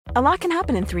A lot can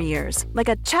happen in 3 years, like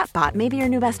a chatbot may be your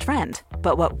new best friend.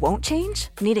 But what won't change?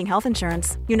 Needing health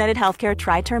insurance. United Healthcare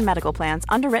Tri-Term Medical Plans,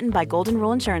 underwritten by Golden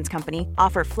Rule Insurance Company,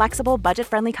 offer flexible,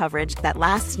 budget-friendly coverage that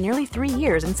lasts nearly 3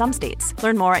 years in some states.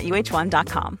 Learn more at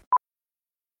uh1.com.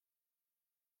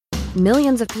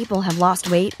 Millions of people have lost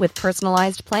weight with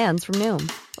personalized plans from Noom.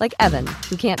 Like Evan,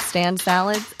 who can't stand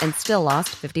salads and still lost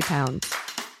 50 pounds.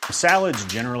 Salads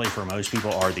generally for most people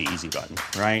are the easy button,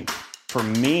 right? For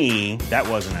me, that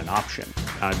wasn't an option.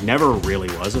 I never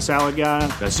really was a salad guy.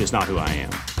 That's just not who I am.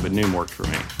 But Noom worked for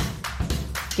me.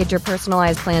 Get your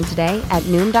personalized plan today at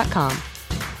Noom.com.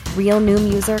 Real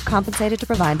Noom user compensated to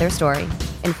provide their story.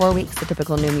 In 4 weeks, the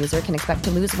typical Noom user can expect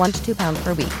to lose 1 to 2 pounds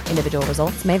per week. Individual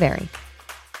results may vary.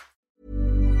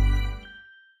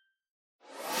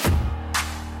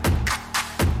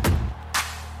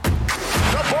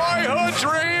 The boyhood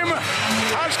dream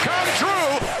has come true.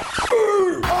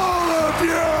 All of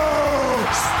you!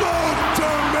 Spoke to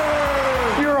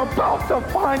me! You're about to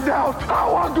find out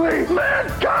how ugly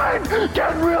mankind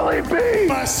can really be.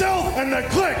 Myself and the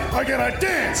clique are gonna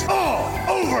dance all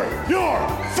over your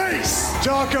face!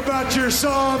 Talk about your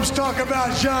Psalms, talk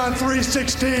about John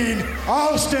 3:16.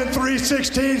 Austin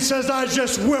 3:16 says I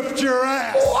just whipped your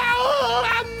ass.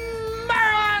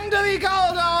 To the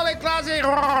Cultaholic Classic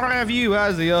review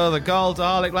as the other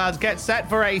Cultaholic lads get set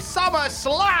for a Summer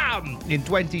Slam in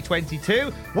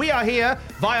 2022. We are here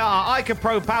via our Ica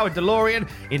Pro powered DeLorean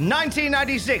in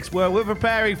 1996, where we're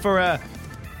preparing for a.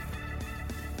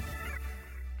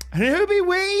 And who be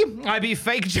we? I be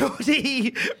fake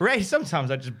Geordie.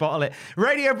 Sometimes I just bottle it.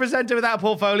 Radio presenter without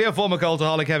portfolio, former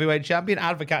Cultaholic heavyweight champion,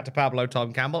 advocate to Pablo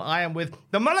Tom Campbell. I am with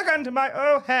the mulligan to my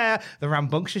hair, the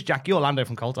rambunctious Jackie Orlando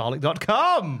from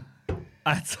Cultaholic.com.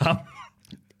 Tom,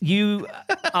 You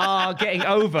are getting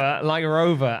over like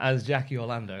Rover as Jackie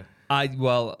Orlando.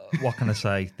 Well, what can I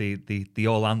say? The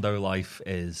Orlando life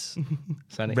is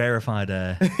Sunny. rarefied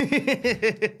air.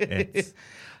 It's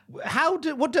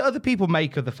What do other people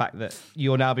make of the fact that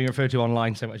you're now being referred to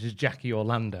online so much as Jackie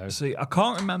Orlando? See, I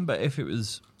can't remember if it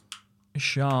was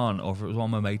Sean or if it was one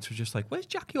of my mates who was just like, "Where's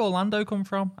Jackie Orlando come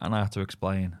from?" And I had to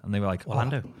explain, and they were like,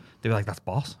 Orlando. Oh. They were like, "That's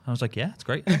boss." I was like, "Yeah, it's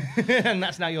great." And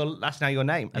that's now your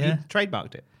name. Have you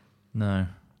trademarked it? No,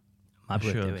 I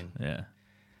should. doing. Yeah.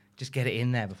 Just get it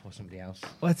in there before somebody else.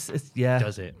 Well, it's yeah.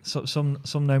 Does it? So, some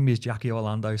know me as Jackie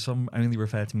Orlando. Some only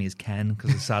refer to me as Ken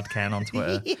because it's Sad Ken on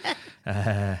Twitter. Do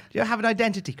you have an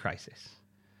identity crisis?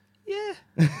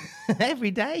 Yeah. Every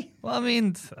day. Well, I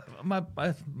mean,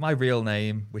 my real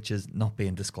name, which is not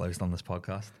being disclosed on this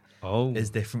podcast, is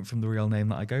different from the real name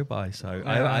that I go by. So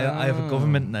I have a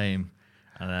government name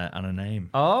and a name.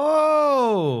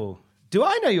 Oh. Do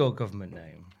I know your government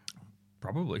name?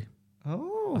 Probably.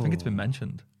 Oh. I think it's been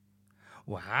mentioned.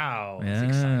 Wow. Yeah. That's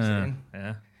exciting.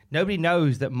 Yeah. Nobody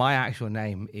knows that my actual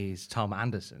name is Tom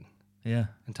Anderson. Yeah.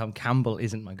 And Tom Campbell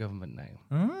isn't my government name.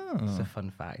 Oh. It's a fun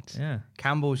fact. Yeah.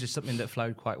 Campbell was just something that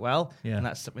flowed quite well. Yeah. And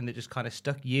that's something that just kind of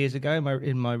stuck years ago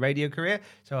in my radio career.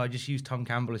 So I just used Tom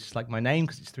Campbell as just like my name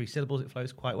because it's 3 syllables. It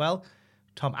flows quite well.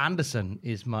 Tom Anderson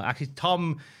is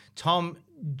Tom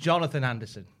Jonathan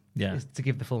Anderson. Yeah. Is to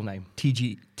give the full name.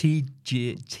 TJ,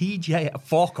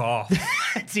 fuck off.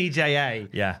 TJA.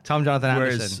 Yeah. Tom Jonathan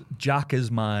Whereas Anderson. Jack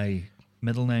is my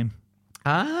middle name.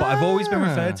 Ah. But I've always been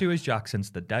referred to as Jack since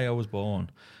the day I was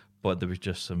born. But there was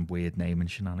just some weird naming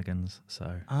shenanigans.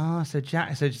 So So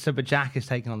Jack. But Jack is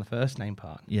taking on the first name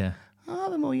part. yeah. Oh,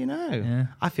 the more you know. Yeah.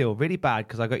 I feel really bad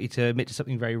because I got you to admit to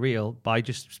something very real by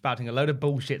just spouting a load of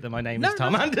bullshit that my name is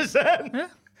Tom Anderson. Yeah.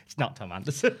 It's not Tom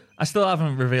Anderson. I still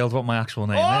haven't revealed what my actual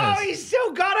name Oh, is. he's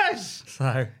still got us.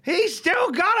 So He's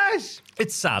still got us.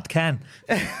 it's Sad Ken.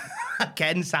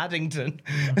 Ken Saddington.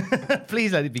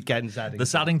 Please let it be Ken Saddington. The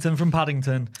Saddington from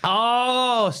Paddington.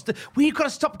 Oh, we've got to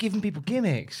stop giving people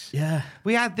gimmicks. Yeah.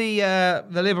 We had the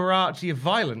Liberace of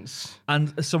violence.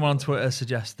 And someone on Twitter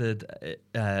suggested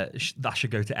that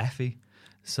should go to Effie.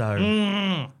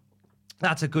 So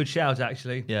That's a good shout,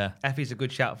 actually. Yeah. Effie's a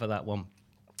good shout for that one.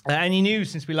 Any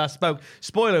news since we last spoke?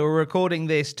 Spoiler, we're recording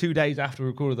this 2 days after we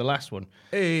recorded the last one.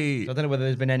 hey, So I don't know whether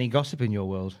there's been any gossip in your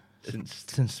world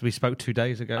since we spoke 2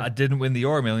 days ago. I didn't win the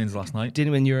Euro Millions last night.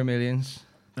 Didn't win Euro Millions.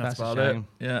 That's a about shame.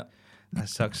 it. Yeah. That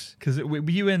sucks. Because were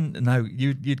you in? No,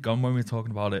 you'd gone when we were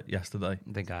talking about it yesterday.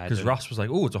 I think I had Because to. Ross was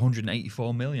like, "Oh, it's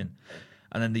 184 million,"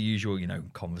 and then the usual,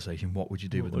 conversation. What would you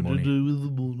do with the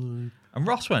money? And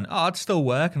Ross went, "Oh, I'd still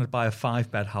work and I'd buy a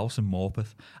 5-bed house in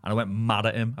Morpeth." And I went mad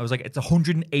at him. I was like, "It's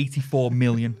 184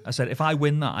 million." I said, "If I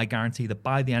win that, I guarantee that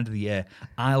by the end of the year,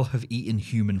 I'll have eaten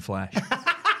human flesh."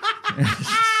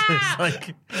 It's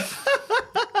like,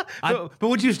 But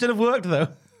would you still have worked though?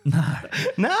 No.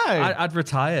 I'd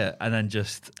retire and then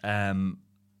just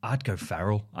I'd go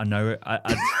feral. I know it.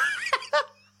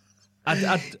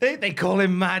 They call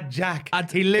him Mad Jack.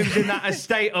 He lives in that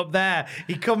estate up there.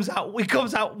 He comes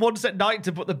out once at night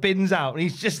to put the bins out, and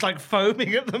he's just like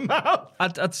foaming at the mouth.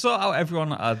 I'd sort out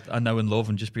everyone I know and love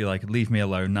and just be like, leave me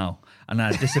alone now. And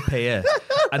then I'd disappear.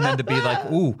 And then they'd be like,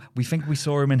 oh, we think we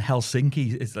saw him in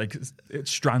Helsinki. It's like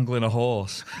it's strangling a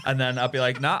horse. And then I'd be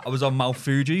like, nah, I was on Mount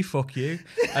Fuji, fuck you.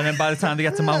 And then by the time they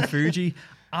get to Mount Fuji,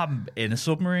 I'm in a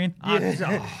submarine.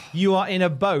 You are in a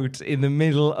boat in the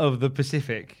middle of the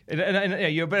Pacific. You're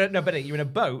in a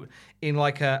boat in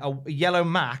like a yellow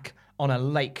Mac on a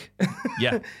lake.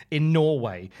 Yeah. In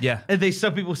Norway. Yeah. And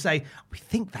some people say, we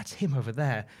think that's him over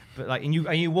there. But like, and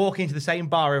you walk into the same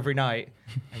bar every night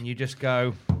and you just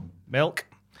go, milk.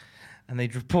 And they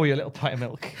just pour you a little pint of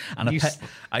milk. And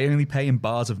I only pay in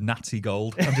bars of Nazi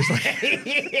gold. I'm just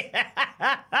like,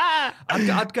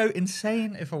 I'd go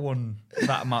insane if I won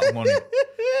that amount of money.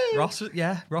 Ross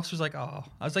was like, oh,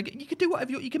 I was like, you could do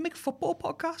whatever you can make a football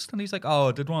podcast. And he's like, oh,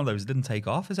 I did one of those, it didn't take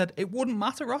off. I said, it wouldn't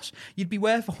matter, Ross. You'd be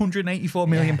worth 184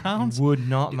 million pounds. Would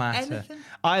not matter. Anything.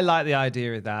 I like the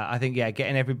idea of that. I think,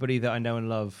 getting everybody that I know and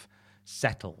love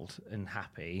settled and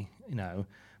happy,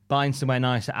 buying somewhere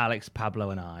nice at Alex, Pablo,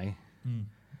 and I.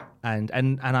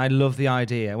 And I love the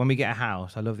idea. When we get a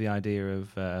house, I love the idea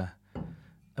of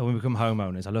when we become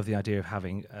homeowners, I love the idea of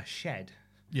having a shed,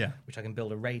 which I can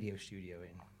build a radio studio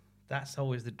in. That's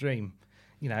always the dream.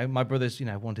 My brothers,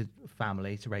 wanted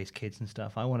family to raise kids and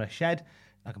stuff. I want a shed.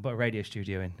 I can put a radio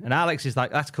studio in. And Alex is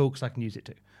like, that's cool because I can use it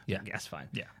too. Yeah, that's fine.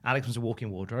 Yeah. Alex wants a walk-in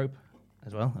wardrobe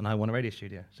as well, and I want a radio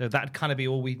studio. So that'd kind of be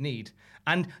all we'd need.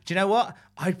 And do you know what?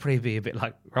 I'd probably be a bit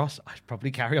like Ross. I'd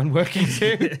probably carry on working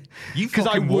too. You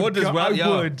fucking would as well. I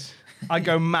would. I'd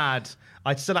go mad.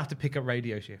 I'd still have to pick up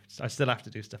radio shifts. I'd still have to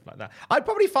do stuff like that. I'd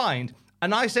probably find a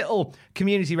nice little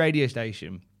community radio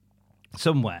station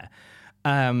somewhere,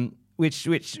 which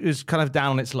is kind of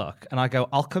down on its luck. And I go,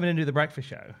 I'll come in and do the breakfast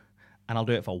show, and I'll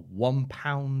do it for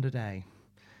 £1 a day.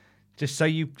 Just so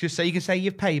you can say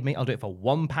you've paid me, I'll do it for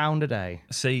 £1 a day.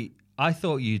 See, I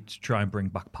thought you'd try and bring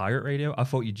back pirate radio. I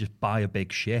thought you'd just buy a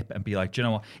big ship and be like, do you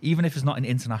know what? Even if it's not in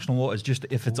international waters, just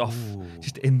if it's off,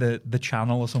 just in the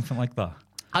channel or something like that.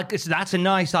 That's a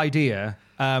nice idea.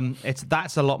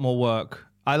 That's a lot more work.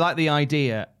 I like the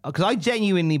idea because I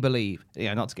genuinely believe,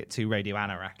 not to get too radio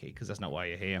anarchy because that's not why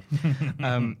you're here.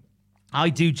 I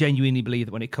do genuinely believe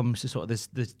that when it comes to sort of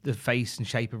the face and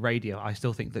shape of radio, I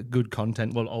still think that good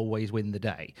content will always win the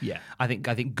day. Yeah. I think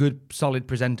good solid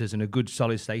presenters and a good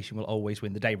solid station will always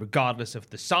win the day, regardless of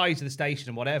the size of the station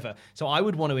and whatever. So I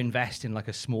would want to invest in like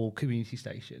a small community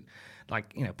station,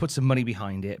 like put some money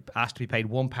behind it, ask to be paid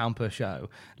 £1 per show,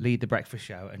 lead the breakfast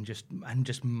show, and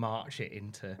just march it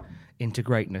into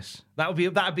greatness.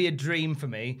 That'd be a dream for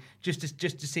me, just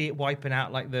to see it wiping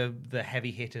out like the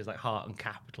heavy hitters like Heart and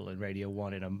Capital and Radio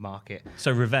 1 in a market.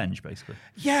 So revenge, basically.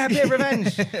 Yeah, a bit of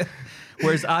revenge.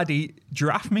 Whereas I'd eat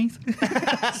giraffe meat.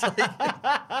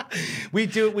 We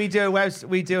do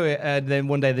it, and then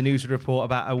one day the news would report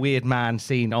about a weird man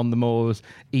seen on the moors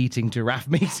eating giraffe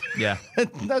meat. Yeah.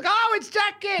 Like, oh, it's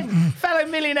Jackins, fellow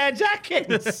millionaire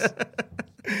Jackins.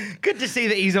 Good to see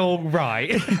that he's all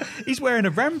right. He's wearing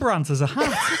a Rembrandt as a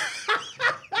hat.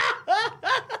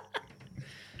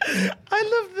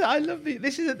 I love the.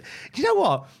 This is. Do you know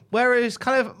what? Whereas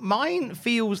kind of mine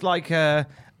feels like a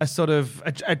sort of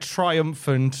a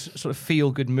triumphant sort of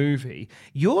feel good movie.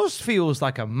 Yours feels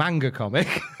like a manga comic.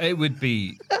 It'd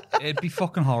be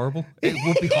fucking horrible. It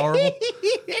would be horrible.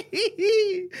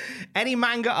 Any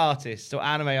manga artists or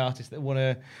anime artists that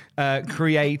want to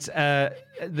create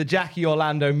the Jackie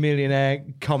Orlando millionaire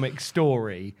comic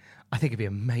story, I think it'd be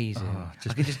amazing. I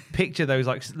could just picture those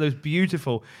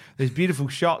beautiful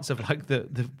shots of like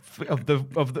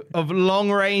of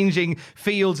long ranging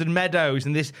fields and meadows,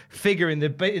 and this figure in the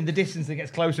distance that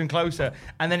gets closer and closer,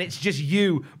 and then it's just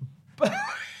you.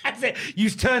 That's it. You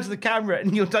turn to the camera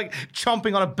and you're like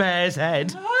chomping on a bear's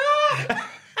head.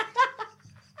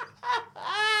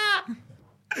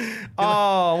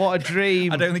 Oh, what a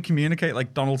dream! I'd only communicate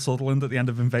like Donald Sutherland at the end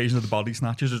of Invasion of the Body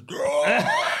Snatchers.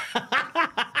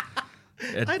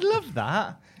 I'd love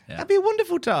that. Yeah. That'd be a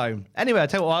wonderful time. Anyway, I'll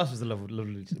tell you what else was a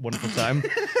lovely, wonderful time.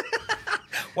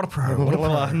 What a pro.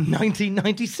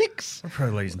 1996. What a pro,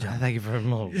 ladies and gentlemen. Thank you very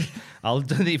much.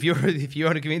 If you're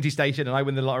on a community station and I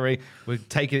win the lottery, we're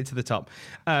taking it to the top.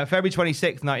 February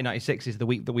 26th, 1996 is the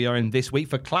week that we are in this week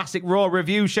for Classic Raw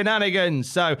Review Shenanigans.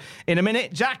 So in a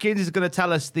minute, Jackins is going to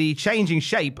tell us the changing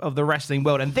shape of the wrestling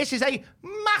world. And this is a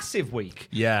massive week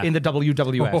in the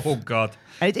WWF. Oh, God.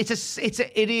 And it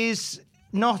is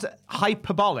not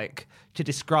hyperbolic to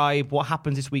describe what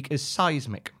happens this week as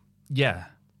seismic. Yeah.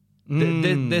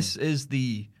 This is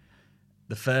the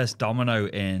first domino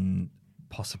in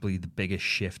possibly the biggest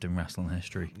shift in wrestling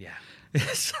history. Yeah.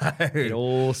 So It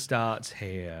all starts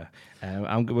here.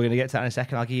 We're going to get to that in a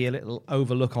second. I'll give you a little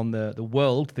overlook on the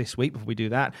world this week before we do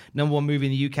that. Number one movie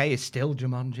in the UK is still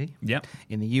Jumanji. Yep.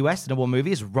 In the US, the number one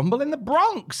movie is Rumble in the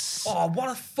Bronx. Oh, what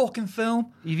a fucking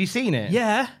film. Have you seen it?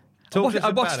 Yeah. Talk to us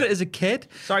I watched about it as a kid.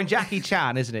 Starring Jackie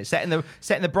Chan, isn't it? Set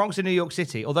in the Bronx in New York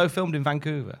City, although filmed in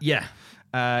Vancouver. Yeah.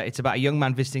 It's about a young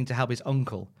man visiting to help his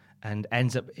uncle and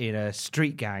ends up in a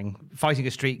street gang, fighting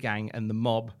a street gang and the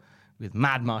mob with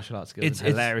mad martial arts skills and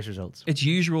hilarious results. It's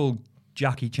usual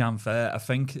Jackie Chan fare. I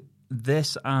think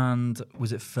this and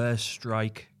was it First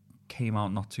Strike came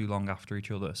out not too long after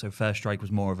each other. So First Strike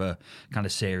was more of a kind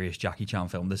of serious Jackie Chan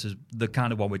film. This is the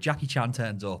kind of one where Jackie Chan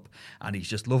turns up and he's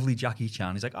just lovely Jackie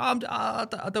Chan. He's like, I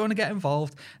don't want to get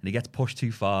involved. And he gets pushed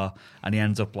too far and he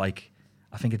ends up like,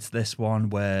 I think it's this one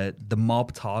where the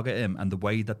mob target him and the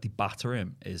way that they batter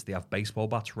him is they have baseball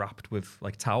bats wrapped with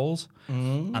like towels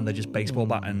and they're just baseball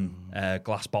batting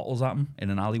glass bottles at him in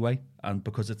an alleyway. And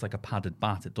because it's like a padded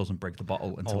bat, it doesn't break the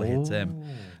bottle until it hits him.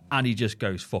 And he just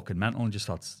goes fucking mental and just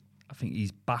starts, I think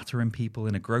he's battering people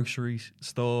in a grocery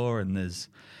store and he's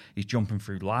jumping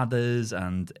through ladders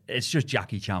and it's just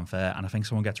Jackie Chan fare. And I think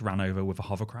someone gets ran over with a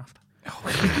hovercraft.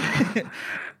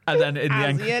 And then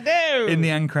in the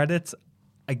end credits,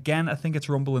 again, I think it's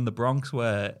Rumble in the Bronx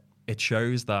where it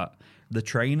shows that the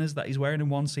trainers that he's wearing in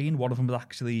one scene, one of them is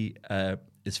actually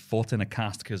his foot in a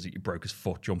cast because he broke his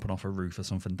foot jumping off a roof or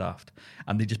something daft.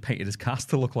 And they just painted his cast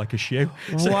to look like a shoe.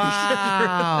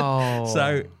 Wow.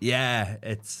 So, yeah,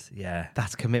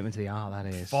 That's commitment to the art, that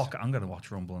is. Fuck, I'm going to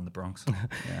watch Rumble in the Bronx. Yeah.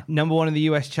 Number one in the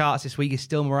US charts this week is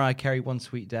still Mariah Carey, One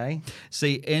Sweet Day.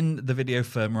 See, in the video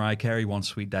for Mariah Carey, One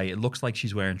Sweet Day, it looks like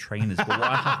she's wearing trainers. But what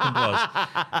happened was...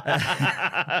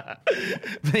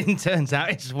 But it turns out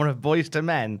it's one of Boyz II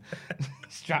Men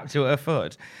strapped to her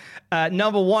foot.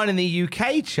 Number one in the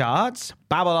UK charts,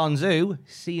 Babylon Zoo,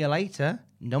 See You Later.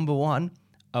 Number one,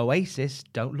 Oasis,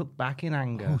 Don't Look Back in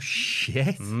Anger. Oh,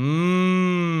 shit.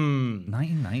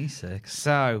 1996.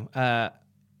 So,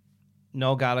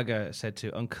 Noel Gallagher said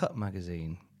to Uncut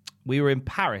magazine, we were in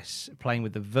Paris playing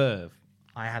with the Verve.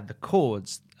 I had the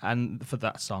chords and for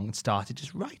that song and started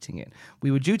just writing it.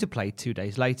 We were due to play 2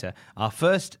 days later. Our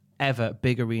first ever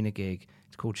big arena gig.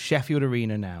 It's called Sheffield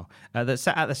Arena now. At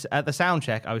the sound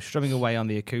check, I was strumming away on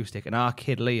the acoustic, and our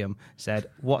kid Liam said,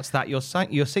 "What's that you're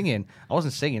singing?" I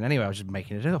wasn't singing anyway. I was just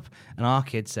making it up. And our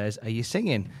kid says, "Are you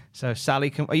singing?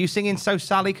 Are you singing So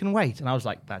Sally Can Wait?" And I was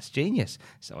like, "That's genius."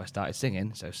 So I started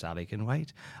singing So Sally Can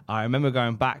Wait. I remember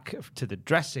going back to the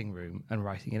dressing room and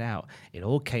writing it out. It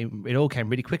all came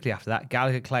really quickly after that.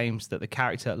 Gallagher claims that the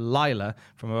character Lila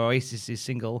from Oasis'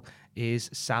 single is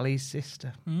Sally's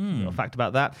sister. Little fact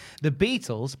about that. The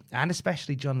Beatles, and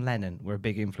especially John Lennon, were a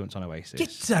big influence on Oasis. You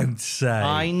don't say.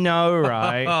 I know,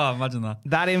 right? Oh, imagine that.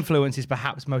 That influence is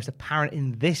perhaps most apparent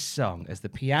in this song, as the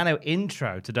piano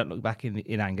intro to Don't Look Back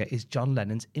in Anger is John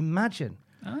Lennon's Imagine.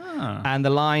 And the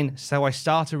line, "So I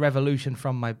start a revolution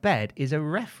from my bed," is a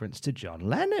reference to John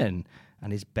Lennon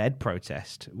and his bed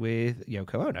protest with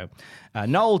Yoko Ono.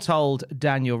 Noel told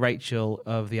Daniel Rachel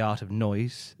of The Art of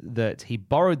Noise that he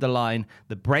borrowed the line,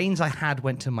 "The brains I had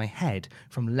went to my head,"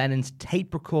 from Lennon's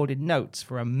tape-recorded notes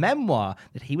for a memoir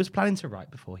that he was planning to write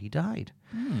before he died.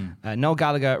 Noel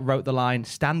Gallagher wrote the line,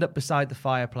 "Stand up beside the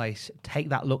fireplace, take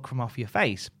that look from off your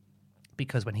face,"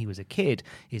 because when he was a kid,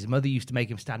 his mother used to make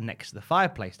him stand next to the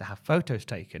fireplace to have photos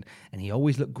taken, and he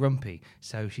always looked grumpy.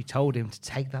 So she told him to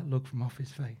take that look from off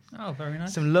his face. Oh, very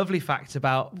nice. Some lovely facts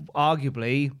about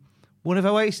arguably one of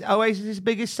Oasis's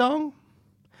biggest song.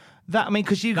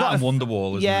 Because you got and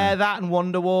Wonderwall, isn't it? That and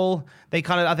Wonderwall. They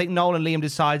I think Noel and Liam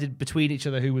decided between each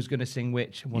other who was going to sing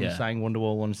which. One sang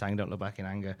Wonderwall, one sang Don't Look Back in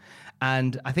Anger,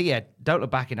 and I think Don't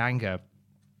Look Back in Anger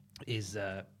is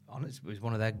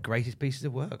one of their greatest pieces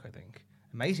of work. I think.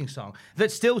 Amazing song that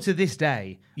still to this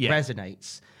day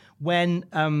resonates. When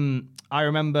I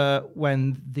remember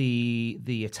when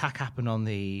the attack happened on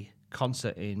the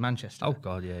concert in Manchester. Oh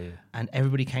God, yeah. And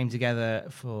everybody came together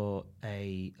for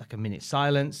a minute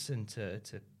silence and to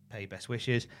pay best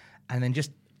wishes, and then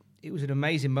it was an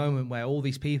amazing moment where all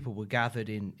these people were gathered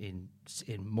in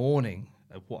mourning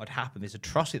of what had happened, this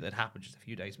atrocity that happened just a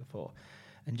few days before,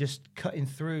 and just cutting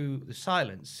through the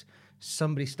silence.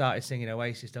 Somebody started singing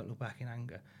Oasis, Don't Look Back in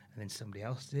Anger. And then somebody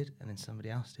else did, and then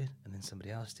somebody else did, and then somebody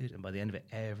else did. And by the end of it,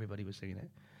 everybody was singing it.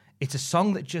 It's a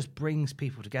song that just brings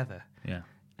people together. Yeah.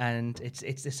 And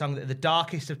it's the song that at the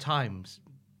darkest of times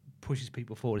pushes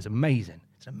people forward. It's amazing.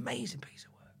 It's an amazing piece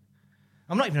of work.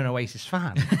 I'm not even an Oasis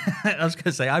fan. I was going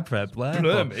to say I prefer Blur.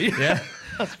 Blur but- me. Yeah.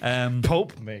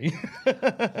 Pulp me.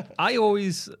 I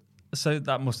always was at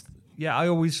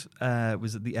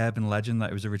the urban legend that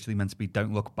it was originally meant to be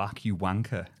 "Don't Look Back, You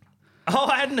Wanker." Oh,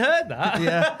 I hadn't heard that.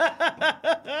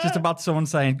 Yeah. Just about someone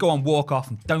saying, "Go on, walk off,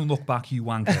 and don't look back, you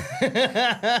wanker."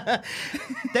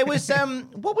 There was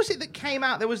what was it that came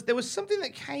out? There was something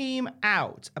that came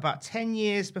out about 10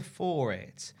 years before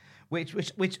it,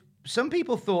 which some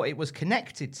people thought it was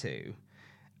connected to,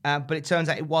 but it turns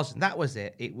out it wasn't. That was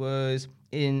it. It was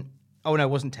in. Oh no, it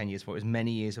wasn't 10 years before. It was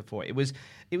many years before. It was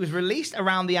released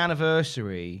around the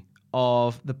anniversary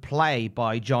of the play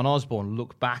by John Osborne,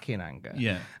 Look Back in Anger.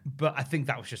 Yeah. But I think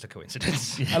that was just a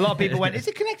coincidence. A lot of people went, is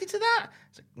it connected to that?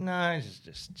 It's like, no, it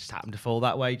just happened to fall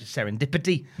that way, just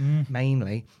serendipity,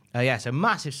 mainly. So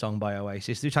massive song by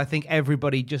Oasis, which I think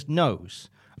everybody just knows.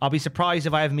 I'll be surprised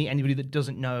if I ever meet anybody that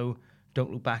doesn't know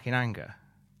Don't Look Back in Anger.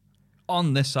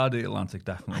 On this side of the Atlantic,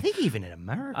 definitely. I think even in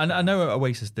America. I know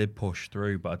Oasis did push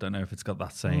through, but I don't know if it's got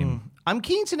that same... I'm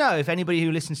keen to know if anybody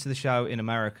who listens to the show in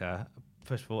America...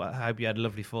 First of all, I hope you had a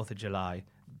lovely 4th of July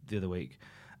the other week.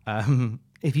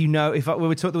 If you know,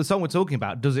 the song we're talking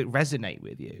about, does it resonate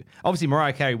with you? Obviously,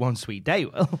 Mariah Carey, One Sweet Day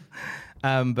will.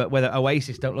 But whether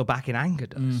Oasis Don't Look Back in Anger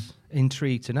does.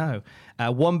 Intrigued to know.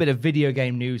 One bit of video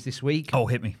game news this week. Oh,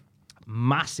 hit me.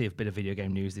 Massive bit of video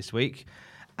game news this week.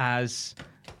 As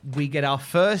we get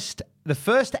the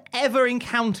first ever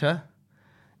encounter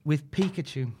with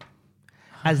Pikachu.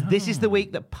 As this is the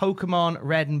week that Pokemon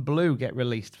Red and Blue get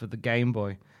released for the Game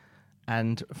Boy.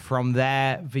 And from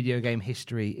there, video game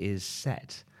history is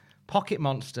set. Pocket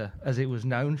Monster, as it was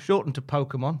known, shortened to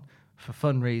Pokemon for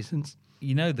fun reasons.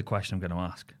 You know the question I'm going to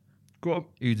ask. Go on.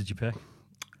 Who did you pick?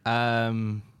 I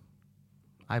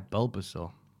had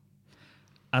Bulbasaur.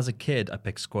 As a kid, I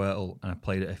picked Squirtle, and I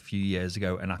played it a few years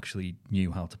ago and actually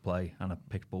knew how to play, and I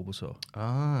picked Bulbasaur.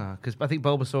 Because I think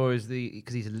Bulbasaur is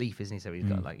because he's a leaf, isn't he? So he's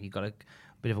got a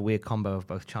bit of a weird combo of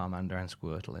both Charmander and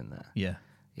Squirtle in there. Yeah.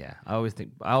 Yeah, I always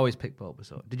pick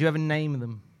Bulbasaur. Did you ever name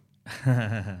them?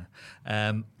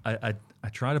 I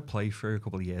tried to play through a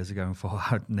couple of years ago and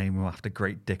thought I'd name them after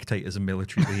great dictators and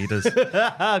military leaders.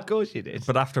 Of course you did.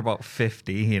 But after about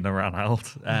 15, I ran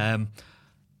out. I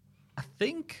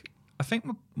think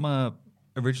my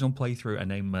original playthrough, I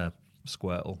named my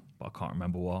Squirtle, but I can't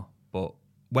remember what. But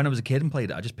when I was a kid and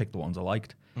played it, I just picked the ones I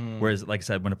liked. Whereas, like I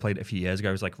said, when I played it a few years ago,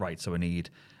 I was like, right, so I need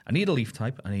a leaf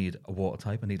type, I need a water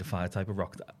type, I need a fire type, a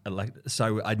rock.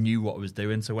 So I knew what I was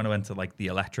doing. So when I went to like the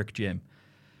electric gym,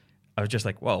 I was just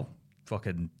like, well,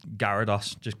 fucking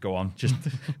Gyarados, just go on, just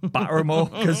batter them all,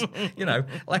 because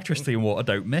electricity and water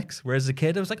don't mix. Whereas as a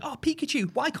kid, I was like, oh,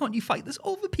 Pikachu, why can't you fight this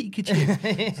other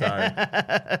Pikachu? So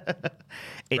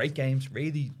great games,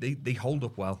 really, they hold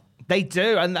up well. They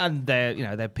do, and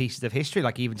they're pieces of history.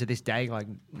 Like even to this day, like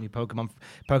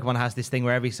Pokemon has this thing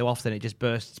where every so often it just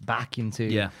bursts back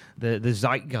into the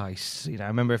zeitgeist. I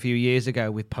remember a few years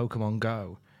ago with Pokemon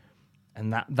Go,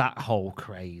 and that whole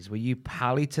craze. Were you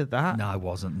pally to that? No, I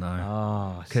wasn't.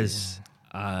 No, because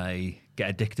I get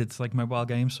addicted to like mobile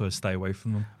games, so I stay away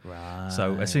from them. Right.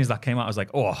 So as soon as that came out, I was like,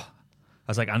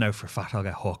 I know for a fact I'll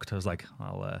get hooked. I was like,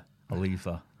 I'll leave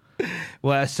that.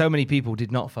 Well, so many people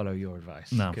did not follow your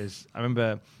advice. No, because I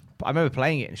remember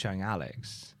playing it and showing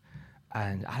Alex,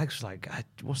 and Alex was like,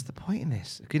 "What's the point in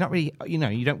this? You're not really,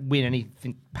 you don't win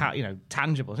anything,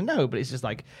 tangible." No, but it's just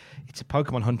like it's a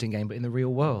Pokemon hunting game, but in the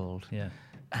real world. Yeah.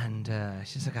 And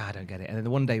she's like, I don't get it. And then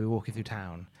the one day we were walking through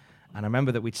town, and I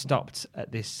remember that we'd stopped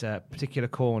at this particular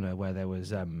corner where there was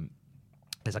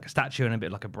there's like a statue and a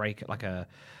bit like a break, like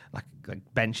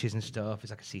benches and stuff.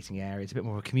 It's like a seating area. It's a bit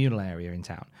more of a communal area in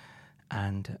town.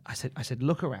 And I said,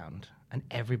 look around, and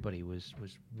everybody was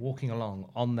walking along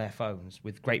on their phones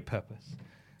with great purpose,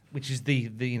 which is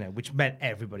which meant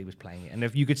everybody was playing it. And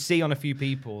if you could see on a few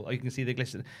people, or you can see the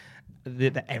glisten,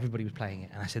 that everybody was playing it.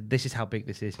 And I said, this is how big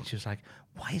this is. And she was like,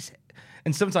 why is it?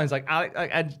 And sometimes like Alex,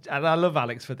 and I love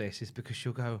Alex for this, is because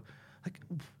she'll go, like,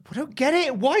 I don't get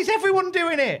it. Why is everyone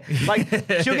doing it? Like,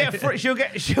 she'll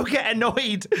get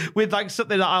annoyed with like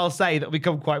something that I'll say that'll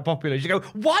become quite popular. She'll go,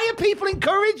 "Why are people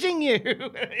encouraging you?"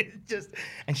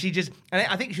 And I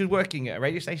think she was working at a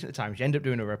radio station at the time. She ended up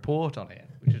doing a report on it,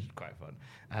 which is quite fun.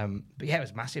 But yeah, it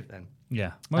was massive then.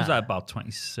 Yeah, when was that? About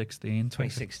 2016.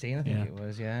 2016, I think it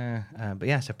was. Yeah, but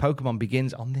yeah. So Pokemon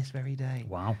begins on this very day.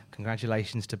 Wow!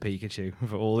 Congratulations to Pikachu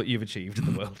for all that you've achieved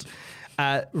in the world.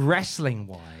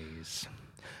 Wrestling-wise,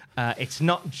 it's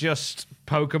not just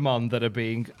Pokemon that are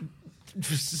being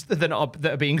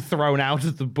thrown out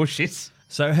of the bushes.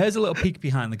 So here's a little peek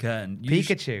behind the curtain.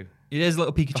 Pikachu. It is a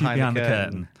little Pikachu behind the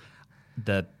curtain.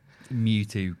 The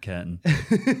Mewtwo curtain.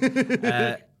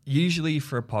 Usually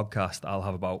for a podcast, I'll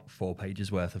have about 4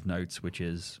 pages worth of notes, which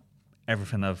is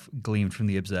everything I've gleaned from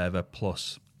The Observer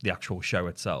plus the actual show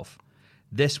itself.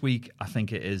 This week, I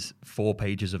think it is 4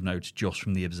 pages of notes just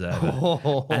from The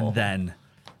Observer and then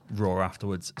Raw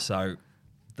afterwards. So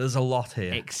there's a lot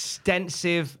here.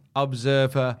 Extensive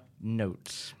Observer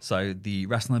notes. So the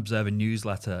Wrestling Observer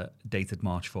newsletter dated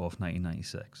March 4th,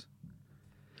 1996.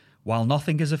 While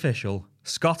nothing is official,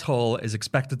 Scott Hall is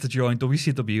expected to join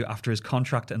WCW after his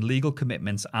contract and legal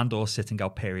commitments and/or sitting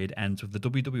out period ends with the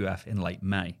WWF in late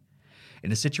May.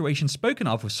 In a situation spoken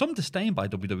of with some disdain by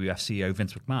WWF CEO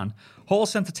Vince McMahon, Hall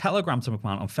sent a telegram to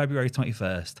McMahon on February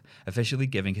 21st, officially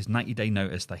giving his 90-day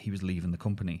notice that he was leaving the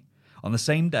company. On the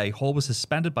same day, Hall was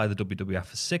suspended by the WWF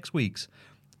for 6 weeks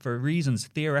for reasons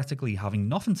theoretically having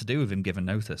nothing to do with him giving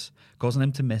notice, causing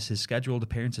him to miss his scheduled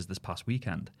appearances this past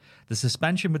weekend. The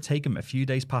suspension would take him a few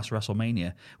days past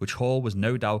WrestleMania, which Hall was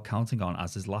no doubt counting on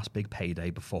as his last big payday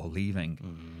before leaving.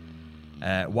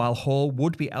 While Hall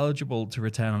would be eligible to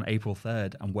return on April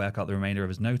 3rd and work out the remainder of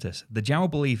his notice, the general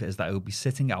belief is that he will be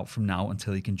sitting out from now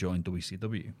until he can join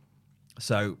WCW.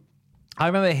 So, I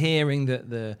remember hearing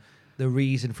that the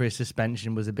reason for his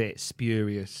suspension was a bit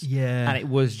spurious. Yeah. And it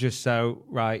was just so,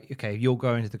 right, okay, you're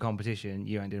going to the competition,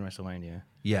 you ain't doing WrestleMania.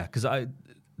 Yeah, because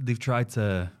they've tried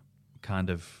to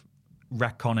kind of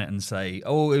retcon it and say,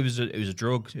 oh, it was a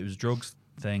drugs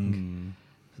thing.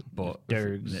 But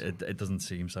it doesn't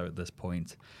seem so at this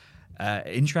point.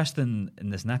 Interesting in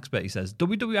this next bit, he says,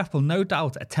 WWF will no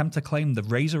doubt attempt to claim the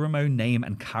Razor Ramon name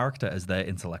and character as their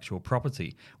intellectual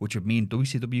property, which would mean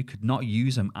WCW could not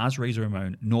use him as Razor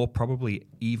Ramon, nor probably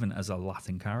even as a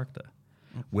Latin character,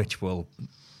 which we'll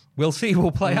see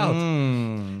will play out.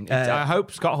 I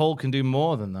hope Scott Hall can do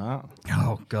more than that.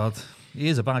 Oh, God. He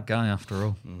is a bad guy, after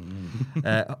all.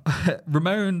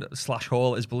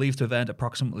 Ramon/Hall is believed to have earned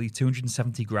approximately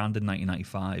 $270,000 in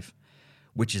 1995,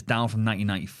 which is down from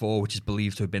 1994, which is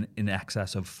believed to have been in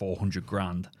excess of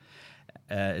 $400,000.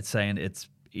 It's saying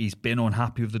he's been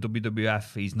unhappy with the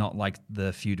WWF. He's not like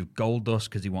the feud of Goldust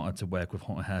because he wanted to work with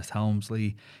Hunter Hearst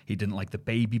Helmsley. He didn't like the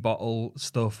baby bottle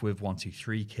stuff with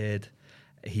 1-2-3 Kid.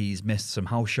 He's missed some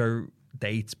house show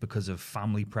dates because of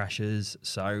family pressures.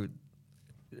 So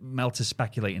Meltzer's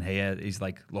speculating here. He's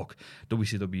like, look,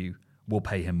 WCW will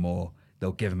pay him more.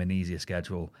 They'll give him an easier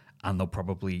schedule. And they'll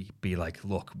probably be like,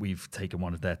 look, we've taken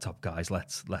one of their top guys.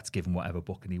 Let's give him whatever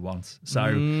booking he wants. So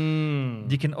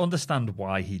you can understand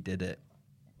why he did it.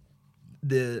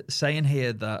 The saying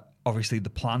here that obviously the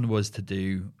plan was to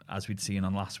do, as we'd seen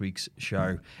on last week's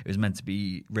show, it was meant to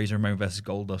be Razor Ramon versus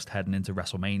Goldust heading into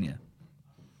WrestleMania.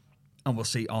 And we'll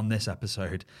see on this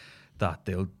episode that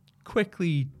they'll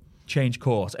quickly change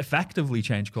course, effectively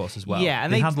change course as well. Yeah,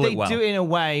 and they handle it well. do it in a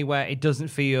way where it doesn't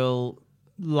feel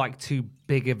like too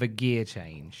big of a gear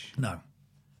change. No.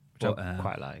 Which I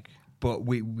quite like. But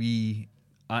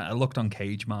I looked on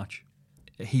Cage Match.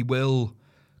 He will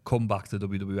come back to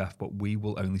WWF, but we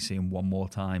will only see him one more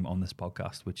time on this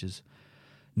podcast, which is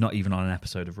not even on an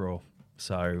episode of Raw.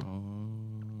 So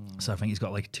I think he's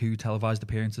got like 2 televised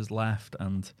appearances left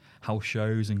and house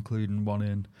shows, including one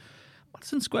in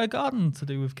Madison Square Garden to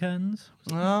do with Ken's.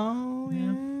 Oh,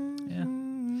 yeah.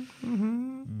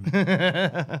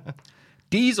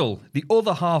 Diesel, the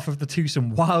other half of the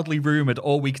twosome wildly rumoured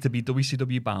all week to be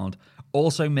WCW bound,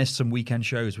 also missed some weekend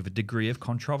shows with a degree of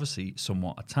controversy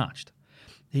somewhat attached.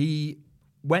 He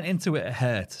went into it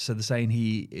hurt, so they're saying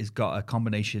he has got a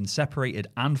combination separated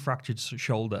and fractured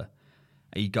shoulder.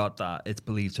 He got that, it's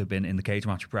believed to have been in the cage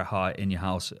match with Bret Hart in your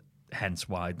house, hence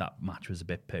why that match was a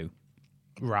bit poo.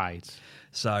 Right.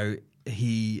 So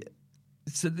he's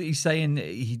saying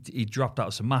he dropped out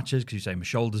of some matches because he's saying my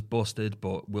shoulder's busted,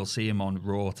 but we'll see him on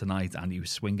Raw tonight, and he was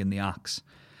swinging the axe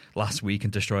last week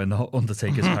and destroying the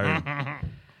Undertaker's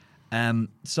home.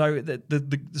 So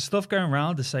the stuff going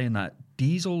around is saying that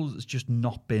Diesel's just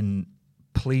not been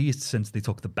pleased since they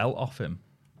took the belt off him.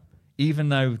 Even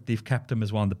though they've kept him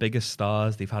as one of the biggest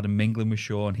stars, they've had him mingling with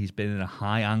Shawn, he's been in a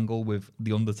high angle with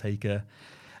The Undertaker.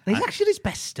 And he's actually his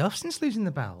best stuff since losing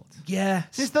the belt. Yeah.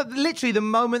 Since literally the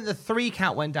moment the 3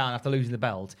 count went down after losing the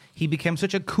belt, he became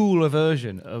such a cooler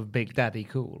version of Big Daddy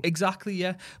Cool. Exactly,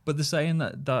 yeah. But they're saying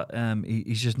that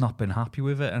he's just not been happy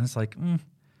with it. And it's like,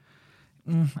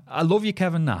 I love you,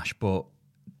 Kevin Nash, but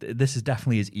this is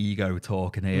definitely his ego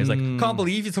talking here. He's like, can't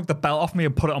believe you took the belt off me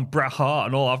and put it on Bret Hart,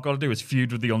 and all I've got to do is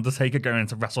feud with The Undertaker going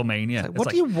into WrestleMania. What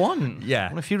do you want? Yeah.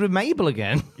 I want to feud with Mabel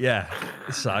again. Yeah.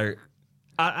 So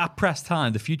at press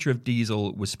time, the future of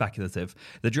Diesel was speculative.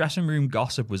 The dressing room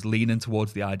gossip was leaning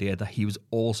towards the idea that he was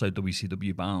also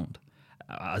WCW bound.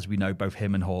 As we know, both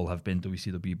him and Hall have been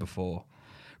WCW before.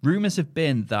 Rumours have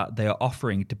been that they are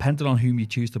offering, depending on whom you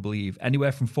choose to believe,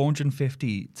 anywhere from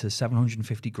 450 to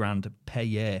 750 grand per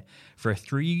year for a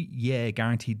 3-year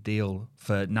guaranteed deal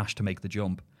for Nash to make the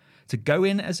jump, to go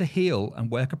in as a heel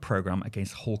and work a program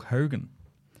against Hulk Hogan.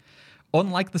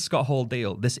 Unlike the Scott Hall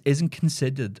deal, this isn't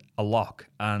considered a lock,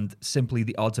 and simply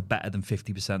the odds are better than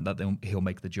 50% that he'll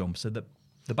make the jump. So the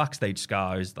backstage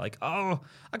scar is like, oh,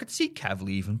 I could see Kev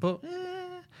leaving, but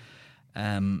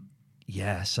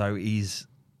so he's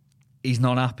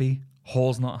not happy.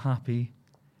 Hall's not happy.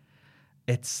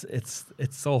 It's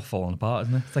all falling apart,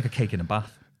 isn't it? It's like a cake in a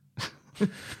bath.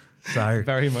 So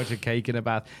very much a cake in a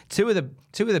bath. Two of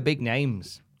the big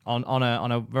names on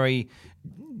a very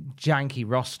janky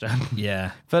roster.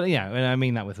 Yeah. But, and I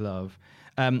mean that with love.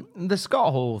 The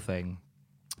Scott Hall thing,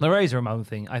 the Razor Ramon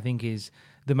thing, I think is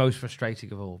the most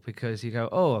frustrating of all, because you go,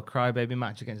 oh, a crybaby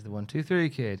match against the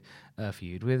 1-2-3 Kid, a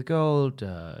feud with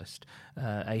Goldust,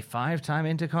 a 5-time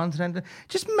Intercontinental.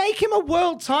 Just make him a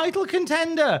world title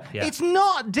contender. Yeah. It's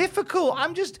not difficult.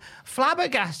 I'm just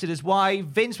flabbergasted as why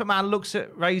Vince McMahon looks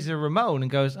at Razor Ramon and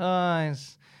goes, oh,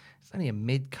 it's only a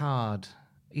mid-card.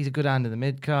 He's a good hand in the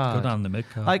mid-card. Good hand in the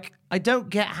mid-card. Like, I don't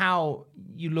get how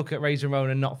you look at Razor Ramon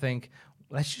and not think,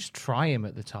 let's just try him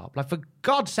at the top. Like, for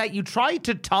God's sake, you tried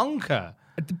Tatanka.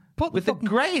 With the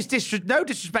greatest no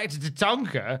disrespect to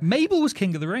Tatanka. Mabel was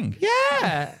King of the Ring.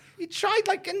 Yeah. You tried,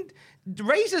 and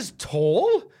Razor's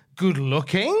tall, good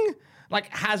looking,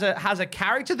 has a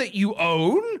character that you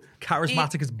own.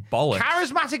 Charismatic as bollocks.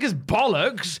 Charismatic as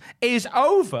bollocks is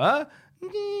over.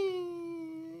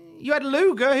 You had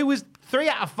Luger, who was 3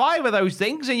 out of 5 of those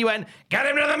things, and you went, get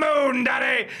him to the moon,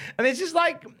 daddy. And it's just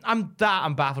I'm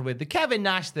baffled with. The Kevin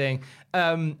Nash thing,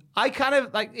 I kind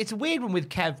of, it's a weird one with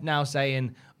Kev now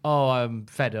saying, oh, I'm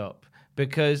fed up.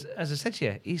 Because, as I said to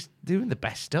you, he's doing the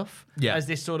best stuff. Yeah. As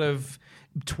this sort of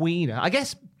tweener. I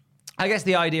guess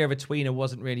the idea of a tweener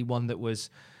wasn't really one that was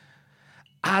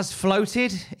as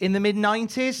floated in the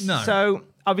mid-90s. No. So,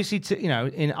 obviously,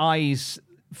 in eyes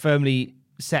firmly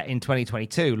set in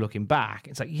 2022, looking back,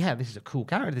 it's like, yeah, this is a cool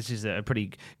character. This is a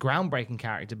pretty groundbreaking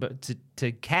character. But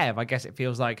to Kev, I guess it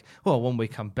feels like, well, one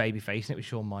week I'm babyfacing it with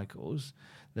Shawn Michaels.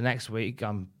 The next week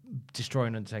I'm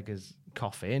destroying Undertaker's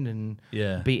coffin and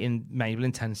beating Mabel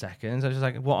in 10 seconds. I was just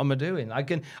like, what am I doing?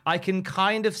 I can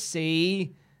kind of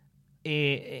see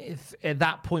at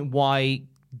that point why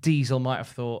Diesel might have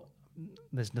thought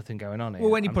there's nothing going on here.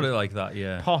 Well, when you put it like that,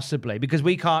 yeah. Possibly, because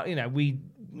we can't,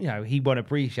 he won't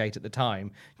appreciate at the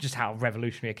time just how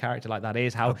revolutionary a character like that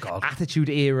is, how Attitude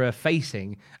Era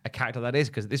facing a character that is,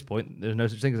 because at this point, there's no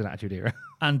such thing as an Attitude Era.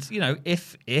 And,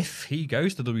 if he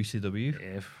goes to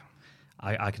WCW,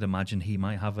 I could imagine he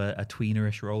might have a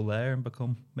tweenerish role there and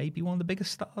become maybe one of the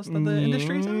biggest stars that the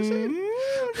industry's ever seen.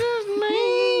 Just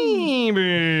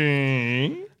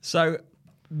maybe. So,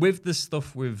 with the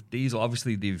stuff with Diesel,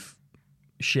 obviously they've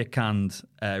shit-canned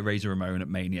Razor Ramon at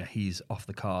Mania. He's off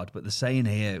the card. But they're saying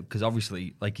here, because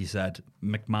obviously, like you said,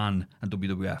 McMahon and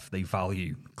WWF, they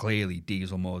value, clearly,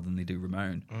 Diesel more than they do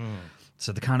Ramon.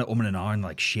 So they're kind of umming and ahhing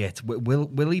like, shit,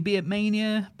 will he be at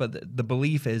Mania? But the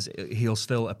belief is he'll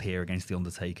still appear against The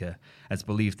Undertaker. It's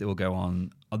believed it will go on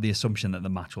the assumption that the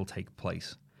match will take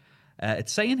place.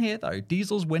 It's saying here, though,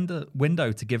 Diesel's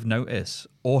window to give notice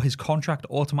or his contract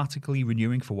automatically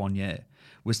renewing for 1 year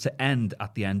was to end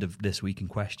at the end of this week in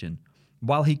question.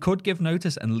 While he could give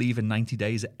notice and leave in 90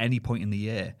 days at any point in the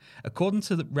year, according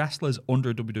to the wrestlers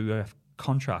under a WWF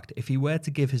contract, if he were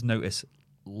to give his notice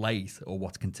late, or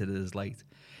what's considered as late,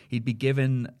 he'd be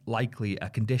given likely a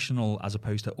conditional as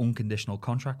opposed to unconditional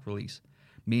contract release,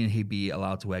 meaning he'd be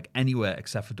allowed to work anywhere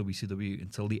except for WCW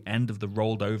until the end of the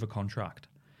rolled over contract,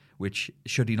 which,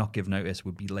 should he not give notice,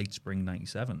 would be late spring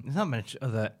 97. There's not much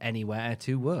other anywhere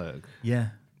to work. Yeah.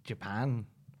 Japan.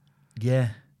 Yeah.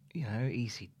 You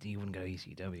wouldn't go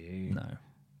ECW. No.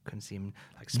 Couldn't see him,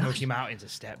 Smoky Mountains a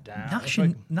step down.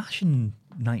 Nash in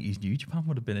 90s New Japan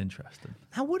would have been interesting.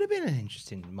 That would have been an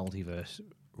interesting multiverse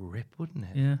rip, wouldn't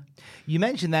it? Yeah. You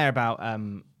mentioned there about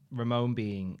Ramon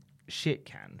being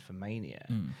shit-canned for Mania.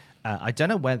 I don't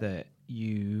know whether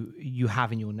you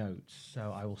have in your notes,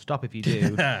 so I will stop if you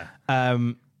do.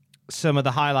 Some of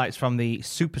the highlights from the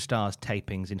Superstars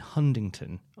tapings in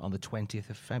Huntington on the 20th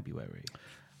of February.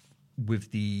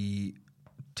 With the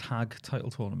tag title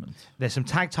tournament. There's some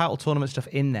tag title tournament stuff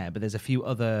in there, but there's a few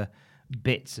other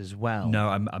bits as well. No,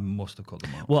 I must have cut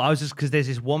them off. Well, I was just because there's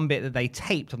this one bit that they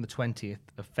taped on the 20th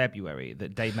of February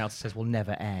that Dave Meltzer says will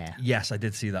never air. Yes, I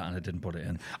did see that and I didn't put it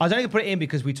in. I was only going to put it in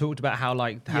because we talked about how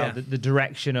the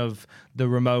direction of the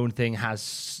Ramon thing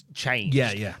has changed.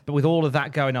 Yeah. But with all of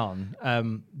that going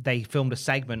on, they filmed a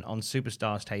segment on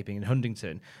Superstars taping in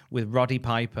Huntington with Roddy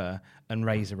Piper and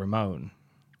Razor Ramon.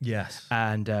 Yes.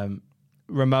 And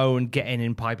Ramon getting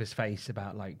in Piper's face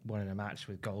about winning a match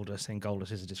with Goldust, and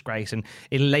Goldust is a disgrace, and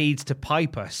it leads to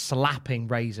Piper slapping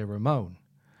Razor Ramon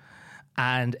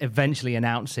and eventually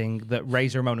announcing that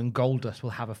Razor Ramon and Goldust will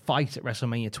have a fight at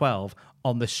WrestleMania 12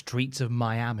 on the streets of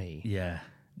Miami. Yeah.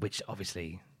 Which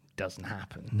obviously doesn't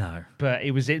happen. No. But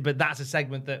but that's a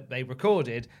segment that they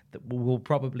recorded that we'll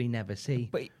probably never see.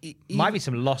 But might be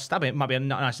some lost. It might be a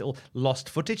nice little lost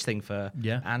footage thing for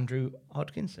Andrew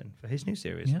Hodgkinson for his new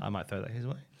series. Yeah. I might throw that his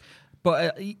way.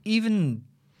 But even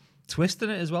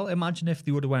twisting it as well, imagine if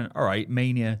they would have went, all right,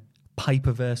 Mania,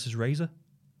 Piper versus Razor.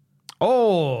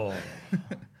 Oh.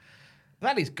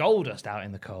 That is Goldust out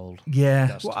in the cold. Yeah.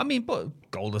 Dust. Well, I mean, but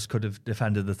Goldust could have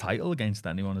defended the title against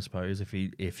anyone, I suppose, if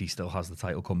he still has the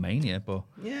title come Mania. But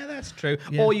yeah, that's true.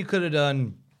 Yeah. Or you could have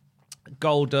done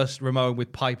Goldust Ramon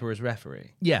with Piper as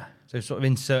referee. yeah. So sort of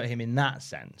insert him in that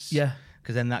sense. Yeah.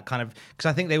 Because then that kind of... Because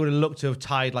I think they would have looked to have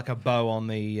tied like a bow on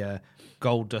the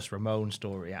Goldust Ramon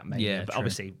story at Mania. Yeah, but true.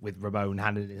 obviously with Ramon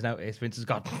handing his notice, Vince has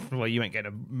got, well, you ain't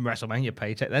getting a WrestleMania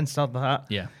paycheck then, stop that.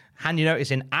 Yeah. Hand your notice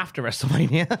in after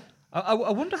WrestleMania. I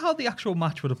wonder how the actual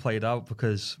match would have played out,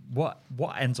 because what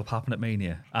ends up happening at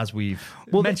Mania, as we've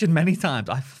mentioned many times,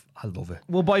 I love it.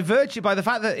 Well, by the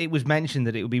fact that it was mentioned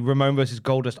that it would be Ramon versus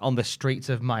Goldust on the streets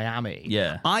of Miami,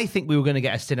 I think we were going to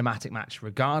get a cinematic match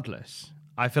regardless.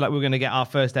 I feel like we were going to get our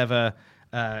first ever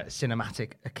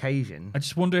cinematic occasion. I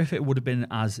just wonder if it would have been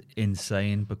as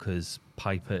insane, because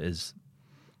Piper is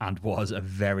and was a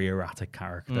very erratic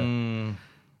character.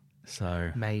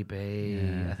 So maybe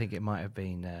I think it might have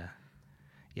been.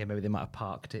 Maybe they might have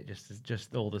parked it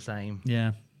just all the same.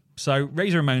 Yeah. So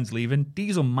Razor Ramon's leaving.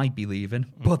 Diesel might be leaving,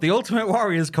 but the Ultimate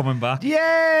Warrior's coming back.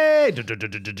 Yay!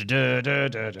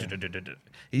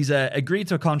 He's agreed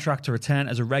to a contract to return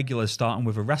as a regular, starting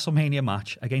with a WrestleMania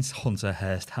match against Hunter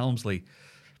Hearst Helmsley.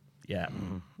 Yeah.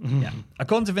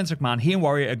 According to Vince McMahon, he and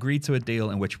Warrior agreed to a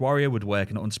deal in which Warrior would work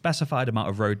an unspecified amount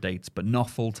of road dates, but not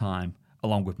full time,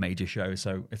 along with major shows.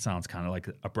 So it sounds kind of like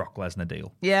a Brock Lesnar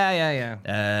deal.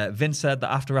 Yeah. Vince said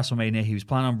that after WrestleMania, he was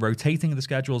planning on rotating the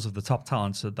schedules of the top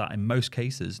talent so that in most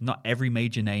cases, not every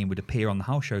major name would appear on the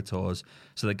house show tours,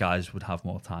 so that guys would have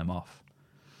more time off.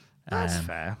 That's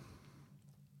fair.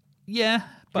 Yeah.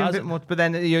 But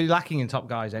then you're lacking in top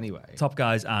guys anyway. Top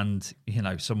guys, and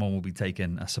someone will be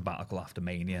taking a sabbatical after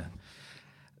Mania.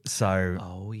 So.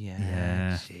 Oh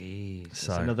yeah. Jeez.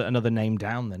 So another name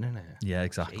down then, isn't it? Yeah,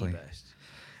 exactly. Jeebus.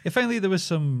 If only there was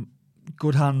some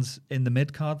good hands in the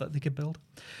mid card that they could build.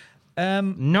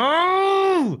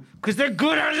 No, because they're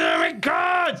good at the mid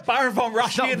card. Baron von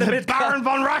Raschke in the mid card. Baron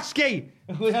von Raschke.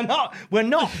 We're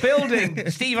not building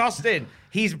Steve Austin.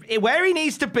 He's where he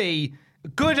needs to be.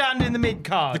 Good hand in the mid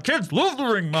card. The kids love the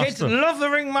ringmaster. Kids love the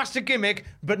ringmaster gimmick,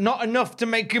 but not enough to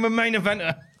make him a main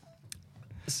eventer.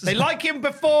 They like him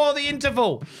before the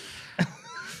interval.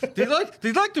 They like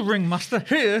the ringmaster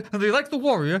here, and they like the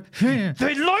warrior here.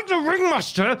 They like the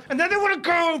ringmaster, and then they want to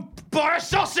go and buy a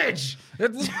sausage.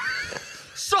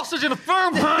 Sausage in a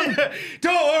firm hand.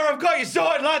 Don't worry, I've got you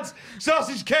sorted, lads.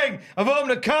 Sausage King. I've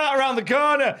opened a cart around the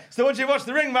corner. So once you watch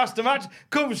the ringmaster match,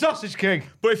 come with Sausage King.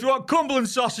 But if you want Cumberland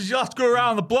sausage, you'll have to go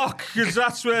around the block, because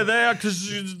that's where they are, because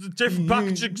the different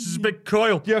packaging is a big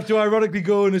coil. You have to ironically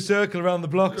go in a circle around the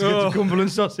block to get to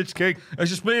Cumberland Sausage King. It's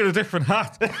just me in a different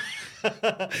hat.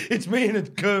 It's me in a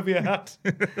curvier hat.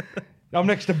 I'm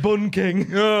next to Bun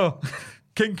King. Oh,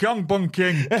 King Kong Bun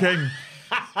King.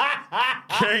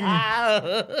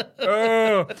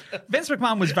 Oh. Vince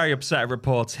McMahon was very upset at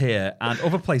reports here and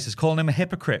other places calling him a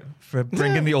hypocrite for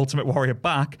bringing the Ultimate Warrior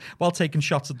back while taking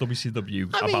shots at WCW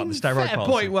about the steroid fair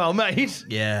policy. point well made.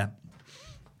 Yeah.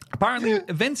 Apparently,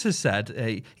 Vince has said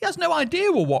he has no idea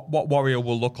what Warrior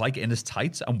will look like in his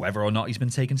tights and whether or not he's been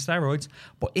taking steroids.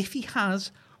 But if he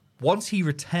has, once he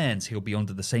returns, he'll be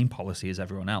under the same policy as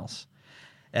everyone else.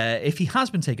 If he has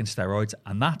been taking steroids,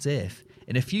 and that's if,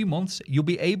 in a few months, you'll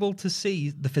be able to see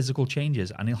the physical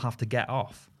changes and he'll have to get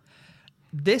off.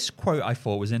 This quote I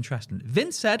thought was interesting.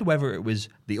 Vince said whether it was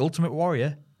the Ultimate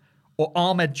Warrior or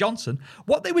Ahmed Johnson,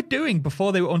 what they were doing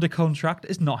before they were under contract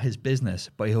is not his business,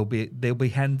 but they'll be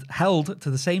held to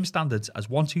the same standards as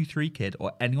 1, 2, 3 Kid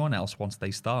or anyone else once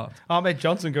they start. Ahmed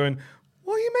Johnson going,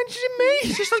 why you mentioning me?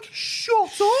 He's just like,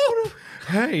 shut up.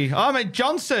 Hey, Ahmed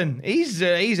Johnson. He's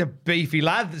a beefy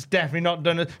lad that's definitely not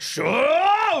done a... Shut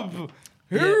up!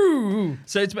 Ooh.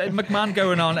 So it's McMahon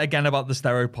going on again about the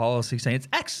steroid policy, saying it's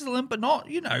excellent, but not,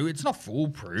 it's not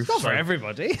foolproof. It's not for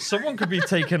everybody. Someone could be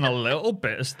taking a little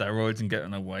bit of steroids and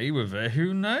getting away with it.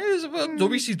 Who knows? Well,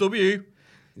 WCW,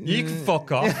 you can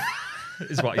fuck off,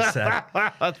 is what he said.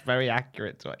 That's very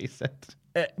accurate to what he said.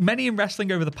 Many in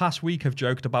wrestling over the past week have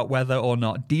joked about whether or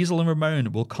not Diesel and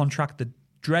Ramon will contract the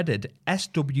dreaded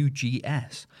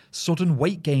SWGS, sudden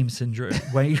weight gain syndrome,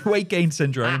 weight gain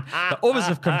syndrome that others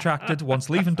have contracted once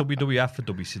leaving WWF for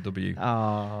WCW.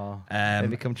 Oh, they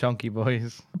become chunky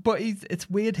boys. But it's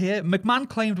weird here. McMahon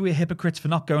claimed we're hypocrites for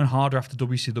not going harder after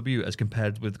WCW as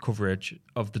compared with coverage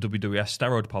of the WWF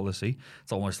steroid policy.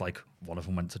 It's almost like one of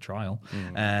them went to trial.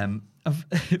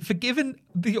 For giving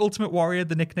the Ultimate Warrior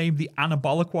the nickname the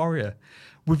Anabolic Warrior,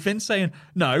 with Vince saying,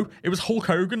 no, it was Hulk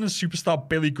Hogan and superstar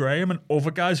Billy Graham and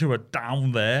other guys who are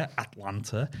down there,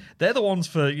 Atlanta. They're the ones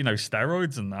for,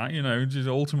 steroids and that, just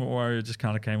Ultimate Warrior just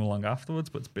kind of came along afterwards,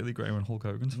 but it's Billy Graham and Hulk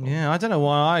Hogan's fault. Yeah, I don't know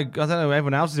why. I don't know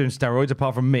everyone else is doing steroids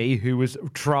apart from me, who was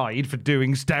tried for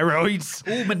doing steroids.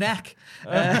 Oh, my neck.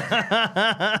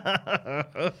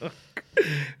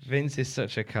 Vince is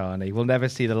such a carny. We'll never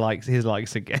see his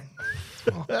likes again.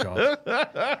 Oh, God.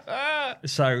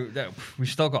 So we've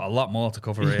still got a lot more to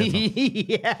cover here.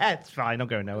 Yeah, it's fine. I'm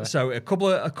going nowhere. So a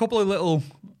couple of little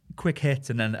quick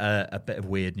hits and then a bit of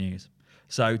weird news.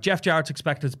 So Jeff Jarrett's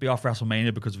expected to be off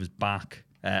WrestleMania because of his back.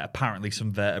 Apparently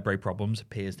some vertebrae problems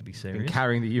appears to be serious. Been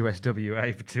carrying the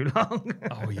USWA for too long.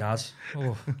 Oh, he has.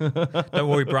 Oh. Don't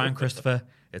worry, Brian Christopher.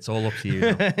 It's all up to you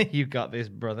now. You got this,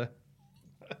 brother.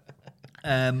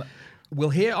 We'll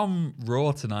hear on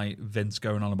Raw tonight Vince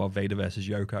going on about Vader versus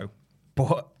Yoko.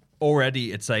 But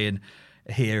already it's saying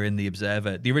here in The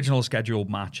Observer, the original scheduled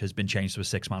match has been changed to a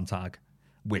 6-man tag,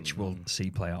 which we'll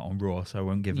see play out on Raw, so I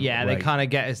won't give it away. They kind of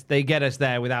get us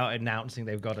there without announcing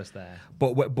they've got us there.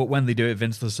 But when they do it,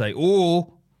 Vince will say,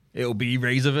 oh, it'll be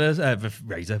Vader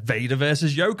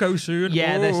versus Yoko soon.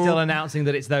 Yeah, oh. They're still announcing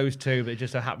that it's those two, but it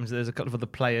just so happens that there's a couple of other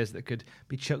players that could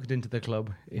be chucked into the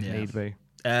club if need be.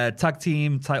 Tag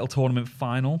team title tournament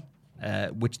final,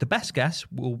 which the best guess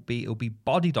it'll be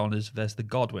Body Donners versus the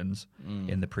Godwins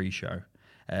in the pre-show.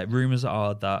 Rumors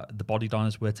are that the Body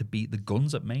Donners were to beat the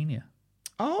Guns at Mania.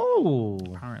 Oh,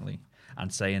 apparently,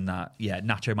 and saying that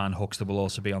Nacho Man Huckster will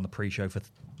also be on the pre-show for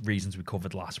reasons we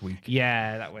covered last week.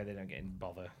 Yeah, that way they don't get in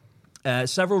bother.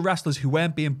 Several wrestlers who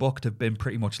weren't being booked have been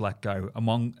pretty much let go.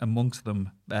 Amongst them,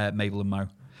 Mabel and Mo.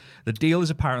 The deal is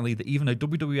apparently that even though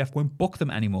WWF won't book them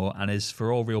anymore and is,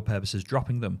 for all real purposes,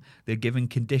 dropping them, they're given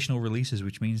conditional releases,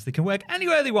 which means they can work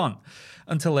anywhere they want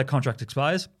until their contract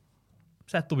expires.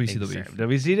 Except WCW.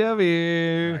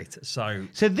 WCW. Right,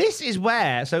 so this is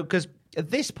where... because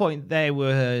at this point there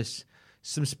was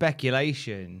some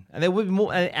speculation, and there would be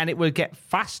more, and it would get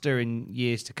faster in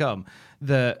years to come,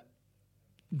 that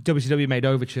WCW made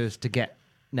overtures to get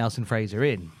Nelson Fraser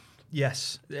in.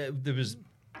 Yes, there was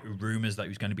rumours that he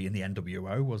was going to be in the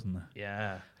NWO, wasn't there?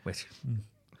 Yeah. Which...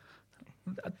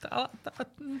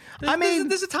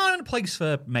 there's a time and a place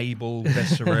for Mabel,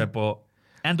 Viscera, but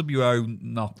NWO,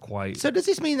 not quite. So does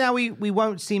this mean now we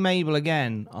won't see Mabel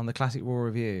again on the Classic Raw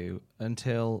Review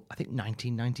until, I think,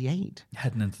 1998?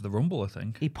 Heading into the Rumble, I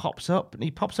think. He pops up.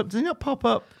 Does he not pop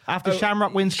up after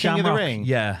Shamrock wins King of the Ring?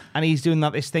 Yeah. And he's doing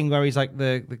this thing where he's like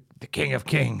the King of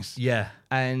Kings. Yeah.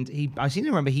 And I seem to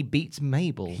remember he beats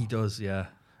Mabel. He does, yeah.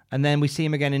 And then we see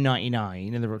him again in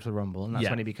 99 in the Road to the Rumble, and that's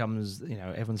when he becomes,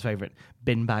 everyone's favourite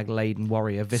bin bag laden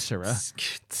warrior, Viscera.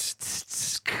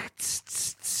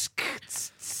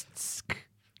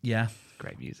 Yeah.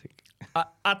 Great music.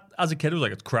 As a kid, I was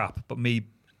like, it's crap. But me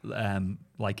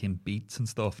liking beats and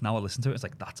stuff, now I listen to it, it's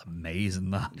like, that's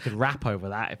amazing, that. You could rap over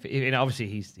that. Obviously,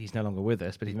 he's no longer with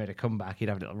us, but he's made a comeback. He'd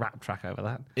have a little rap track over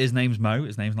that. His name's Mo.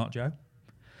 His name's not Joe.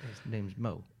 His name's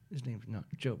Mo. His name's not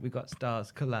Joe. We got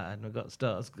stars collide. We got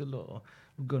stars galore.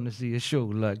 We're gonna see a show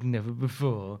like never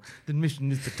before. The mission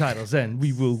is the titles, and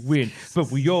we will win.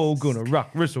 But we all gonna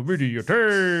rock WrestleMania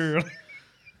tail.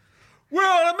 We're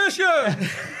on a mission.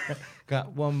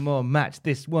 Got one more match.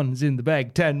 This one's in the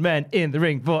bag. 10 men in the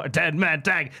ring for a 10-man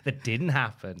tag. That didn't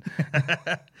happen.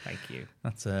 Thank you.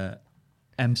 That's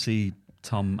MC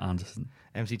Tom Anderson.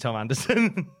 MC Tom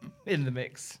Anderson in the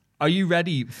mix. Are you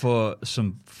ready for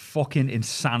some fucking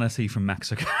insanity from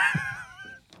Mexico?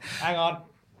 Hang on.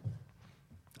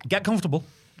 Get comfortable.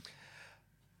 I'm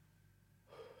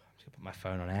just going to put my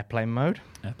phone on airplane mode.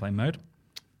 Airplane mode.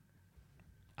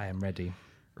 I am ready.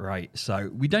 Right,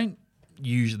 so we don't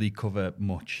usually cover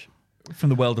much from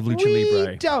the world of Lucha We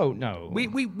Libre? don't know.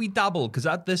 We dabble, because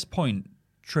at this point,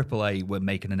 AAA were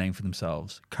making a name for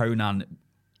themselves. Conan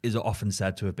is often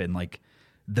said to have been like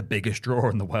the biggest draw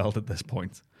in the world at this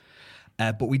point.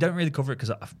 But we don't really cover it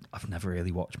because I've never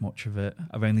really watched much of it.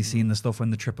 I've only seen the stuff when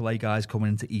the AAA guys coming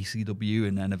into ECW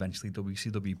and then eventually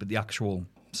WCW, but the actual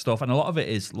stuff, and a lot of it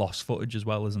is lost footage as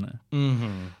well, isn't it?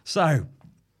 Mm-hmm. So,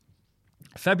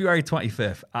 February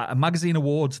 25th, at a magazine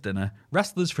awards dinner,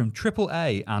 wrestlers from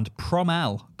AAA and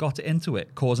Promel got into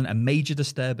it, causing a major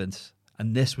disturbance,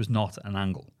 and this was not an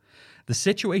angle. The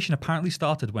situation apparently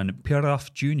started when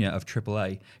Pieroff Jr. of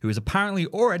AAA, who was apparently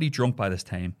already drunk by this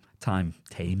time, By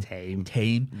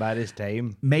this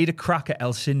time. made a crack at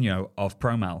El Sino of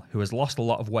Promel, who has lost a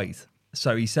lot of weight.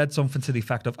 So he said something to the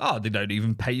effect of, they don't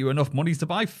even pay you enough money to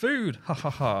buy food. Ha ha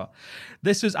ha.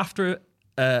 This was after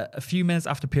a few minutes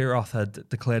after Pieroff had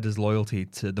declared his loyalty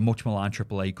to the much maligned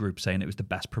AAA group, saying it was the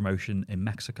best promotion in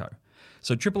Mexico.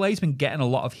 So AAA's been getting a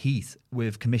lot of heat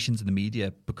with commissions in the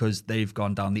media because they've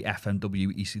gone down the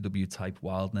FMW, ECW type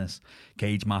wildness,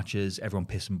 cage matches, everyone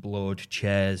pissing blood,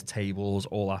 chairs, tables,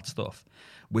 all that stuff,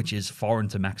 which is foreign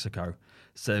to Mexico.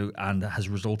 So, and has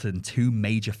resulted in 2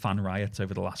 major fan riots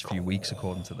over the last few weeks,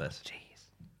 according to this.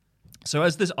 So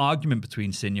as this argument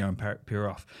between Sino and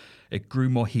Pieroff, it grew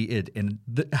more heated in,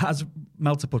 as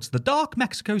Meltzer puts, the dark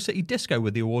Mexico City disco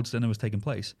where the awards dinner was taking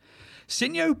place.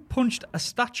 Sino punched a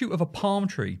statue of a palm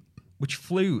tree, which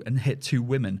flew and hit 2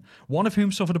 women, one of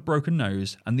whom suffered a broken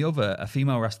nose, and the other, a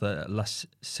female wrestler, La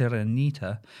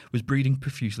Sirenita, was bleeding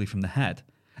profusely from the head.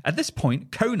 At this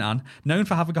point, Conan, known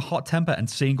for having a hot temper and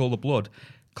seeing all the blood,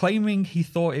 claiming he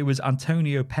thought it was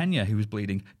Antonio Pena who was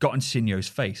bleeding, got in Sino's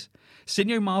face.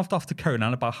 Sino mouthed off to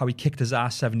Conan about how he kicked his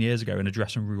ass 7 years ago in a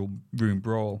dressing room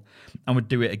brawl and would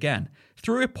do it again.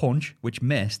 Threw a punch, which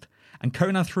missed, and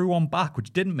Conan threw one back,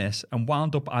 which didn't miss, and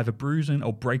wound up either bruising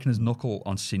or breaking his knuckle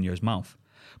on Sino's mouth.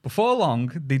 Before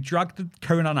long, they dragged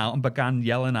Conan out and began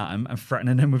yelling at him and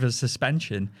threatening him with a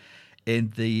suspension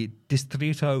in the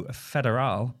Distrito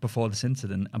Federal before this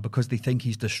incident, and because they think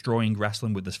he's destroying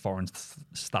wrestling with this foreign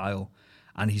style.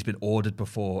 And he's been ordered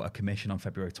before a commission on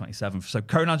February 27th. So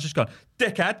Conan's just gone,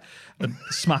 dickhead, and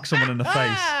smacked someone in the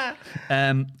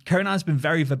face. Conan's been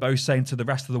very verbose, saying to the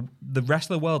rest of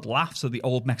the world laughs at the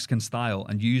old Mexican style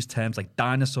and used terms like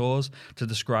dinosaurs to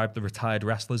describe the retired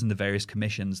wrestlers in the various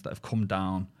commissions that have come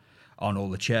down on all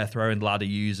the chair throwing, ladder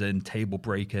using, table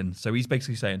breaking. So he's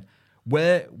basically saying,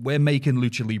 we're making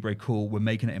Lucha Libre cool, we're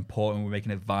making it important, we're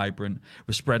making it vibrant,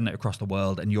 we're spreading it across the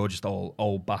world, and you're just all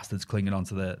old bastards clinging on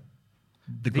to the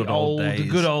good old days. The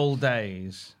good old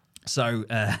days. So,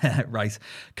 right.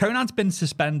 Conan's been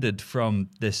suspended from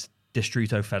this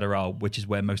Distrito Federal, which is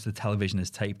where most of the television is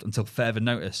taped, until further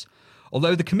notice.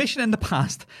 Although the commission in the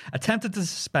past attempted to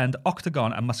suspend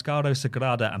Octagon and Mascaro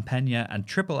Sagrada and Pena and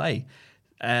AAA,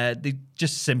 they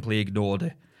just simply ignored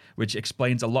it, which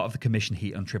explains a lot of the commission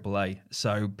heat on AAA.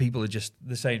 So people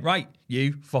they're saying, right,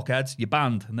 you fuckheads, you're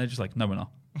banned. And they're just like, no, we're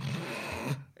not.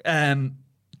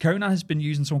 Conan has been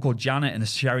using someone called Janet in a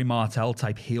Sherry Martel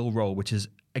type heel role, which is,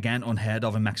 again, unheard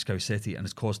of in Mexico City and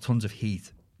has caused tons of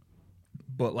heat.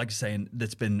 But like I'm saying,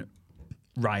 there's been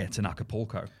riots in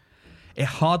Acapulco. It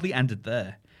hardly ended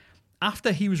there.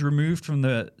 After he was removed from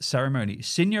the ceremony,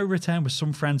 Sino returned with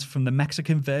some friends from the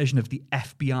Mexican version of the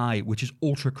FBI, which is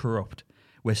ultra corrupt,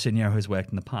 where Sino has worked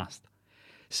in the past.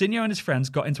 Sino and his friends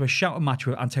got into a shouting match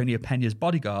with Antonio Pena's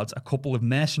bodyguards, a couple of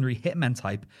mercenary hitmen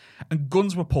type, and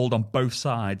guns were pulled on both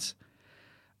sides.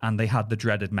 And they had the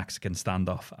dreaded Mexican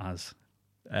standoff, as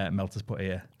Melters put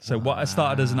here. So what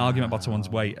started as an argument about someone's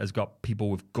weight has got people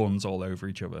with guns all over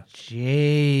each other.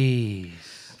 Jeez.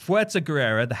 Fuerza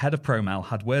Guerrera, the head of Promel,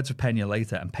 had words with Pena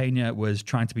later, and Pena was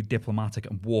trying to be diplomatic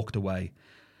and walked away.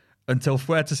 Until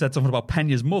Fuerza said something about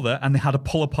Pena's mother, and they had a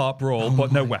pull-apart brawl,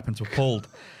 but no weapons were pulled.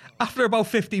 After about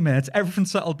 50 minutes, everything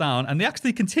settled down, and they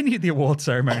actually continued the award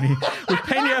ceremony, with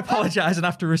Pena apologising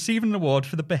after receiving an award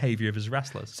for the behaviour of his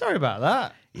wrestlers. Sorry about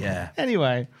that. Yeah.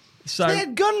 Anyway, So they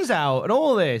had guns out and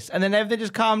all this, and then everything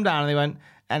just calmed down, and they went,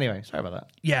 anyway, sorry about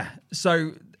that. Yeah.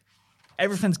 So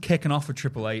everything's kicking off with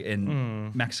AAA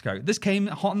in Mexico. This came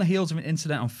hot on the heels of an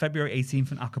incident on February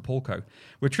 18th in Acapulco,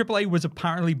 where AAA was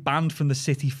apparently banned from the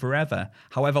city forever,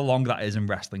 however long that is in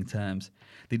wrestling terms.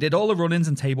 They did all the run-ins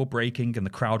and table breaking, and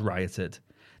the crowd rioted.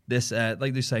 This,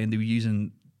 like they're saying, they were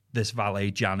using this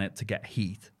valet Janet to get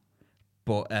heat,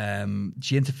 but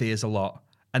she interferes a lot.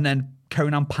 And then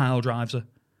Conan pile drives her.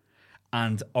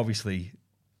 And obviously,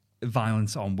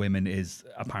 violence on women is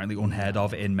apparently unheard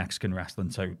of in Mexican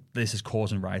wrestling, so this is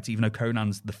causing riots, even though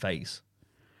Conan's the face.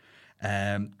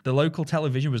 The local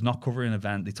television was not covering an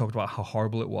event. They talked about how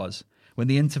horrible it was. When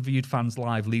they interviewed fans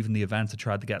live leaving the event to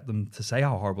try to get them to say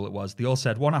how horrible it was, they all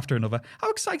said one after another how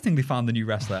exciting they found the new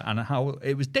wrestler and how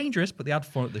it was dangerous, but they had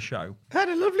fun at the show. Had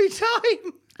a lovely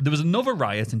time. There was another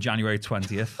riot on January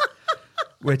 20th,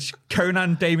 which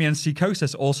Conan, Damian,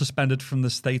 Psychosis all suspended from the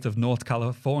state of North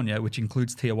California, which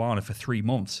includes Tijuana, for 3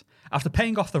 months. After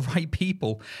paying off the right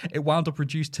people, it wound up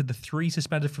reduced to the 3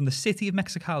 suspended from the city of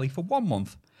Mexicali for 1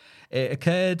 month. It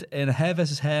occurred in a hair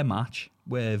versus hair match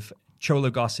with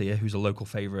Cholo Garcia, who's a local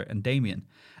favourite, and Damian.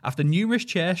 After numerous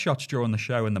chair shots during the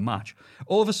show and the match,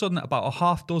 all of a sudden about a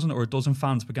half dozen or a dozen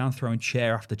fans began throwing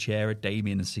chair after chair at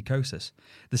Damian and Psychosis.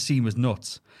 The scene was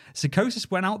nuts.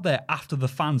 Psychosis went out there after the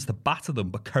fans to batter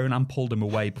them, but Conan pulled him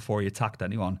away before he attacked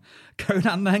anyone.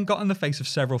 Conan then got in the face of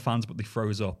several fans, but they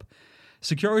froze up.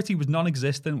 Security was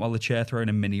non-existent while the chair throwing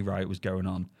and mini riot was going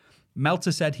on.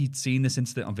 Meltzer said he'd seen this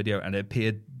incident on video and it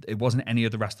appeared it wasn't any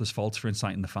of the wrestlers' faults for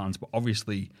inciting the fans, but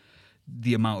obviously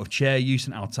the amount of chair use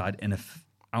and outside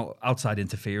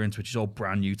interference, which is all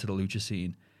brand new to the lucha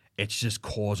scene, it's just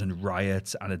causing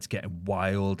riots and it's getting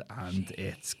wild and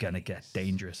it's going to get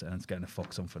dangerous and it's going to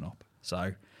fuck something up.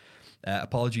 So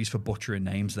apologies for butchering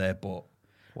names there, but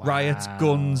riots,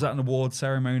 guns at an award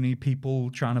ceremony,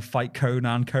 people trying to fight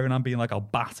Conan being like, I'll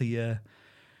batter you.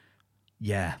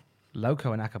 Yeah.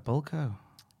 Loco in Acapulco.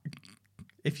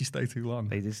 If you stay too long.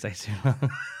 They did stay too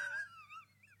long.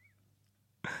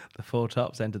 The 4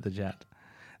 tops entered the jet.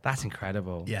 That's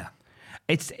incredible. Yeah.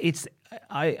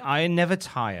 I never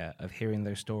tire of hearing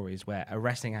those stories where a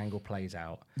wrestling angle plays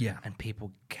out. Yeah. And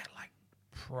people get like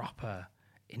proper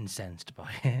incensed by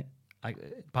it. Like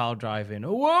pile driving,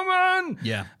 a woman.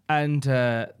 Yeah. And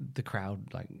the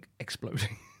crowd like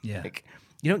exploding. Yeah. Like,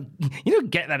 you don't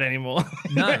get that anymore.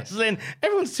 No. Wrestling,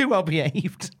 everyone's too well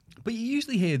behaved. But you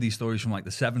usually hear these stories from like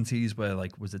the 70s where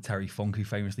like was it Terry Funk who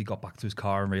famously got back to his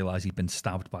car and realised he'd been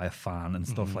stabbed by a fan and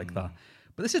stuff like that.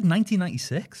 But this is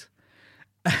 1996.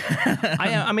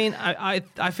 I mean,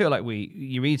 I feel like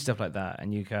you read stuff like that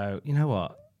and you go, you know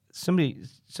what? Somebody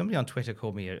on Twitter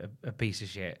called me a piece of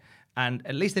shit, and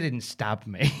at least they didn't stab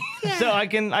me. Yeah. So I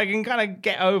can kind of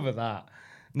get over that,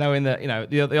 knowing that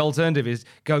the alternative is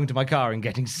going to my car and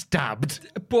getting stabbed.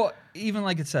 But even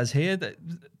like it says here that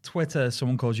Twitter,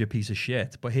 someone calls you a piece of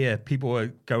shit. But here, people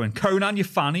were going, Conan, you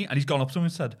fanny. And he's gone up to him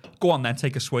and said, go on then,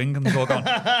 take a swing. And they've all gone,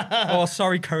 oh,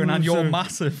 sorry, Conan, you're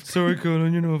massive. Sorry,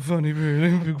 Conan, you're not funny,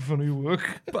 really. Big funny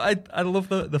work. But I love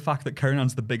the fact that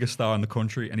Conan's the biggest star in the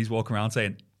country and he's walking around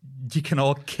saying, you can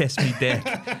all kiss me dick.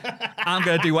 I'm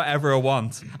going to do whatever I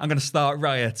want. I'm going to start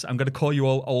riots. I'm going to call you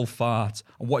all old farts.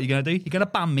 And what are you going to do? You're going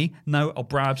to ban me? No, I'll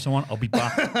bribe someone. I'll be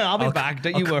back. I'll be back.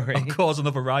 Don't you worry. I'll cause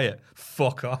another riot.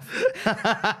 Fuck off.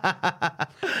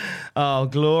 Oh,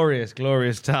 glorious,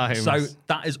 glorious times. So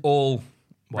that is all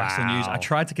wrestling news. I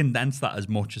tried to condense that as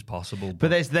much as possible. But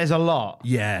there's a lot.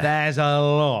 Yeah. There's a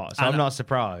lot. So And I'm not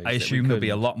surprised. I assume there'll be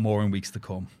a lot more in weeks to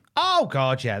come. Oh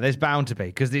God, yeah. There's bound to be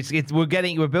because we're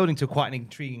building to quite an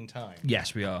intriguing time.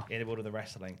 Yes, we are. In the world of the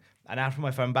wrestling. And I have to put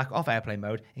my phone back off airplane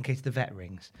mode in case the vet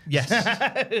rings. Yes.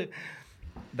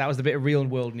 That was the bit of real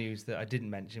world news that I didn't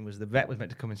mention. Was the vet was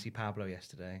meant to come and see Pablo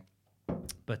yesterday,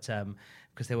 but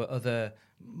because there were other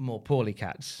more poorly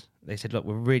cats, they said, "Look,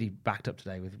 we're really backed up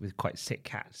today with quite sick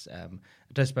cats. I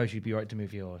don't suppose you'd be all right to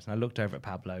move yours." And I looked over at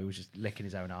Pablo, who was just licking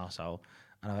his own arsehole,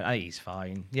 and I went, "Oh, he's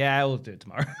fine. Yeah, we'll do it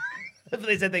tomorrow." But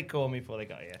they said they'd call me before they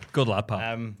got here. Good lad,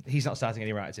 pal. He's not starting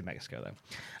any riots in Mexico,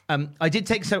 though. I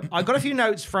got a few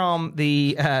notes from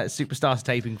the Superstars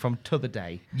taping from t'other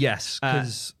day. Yes,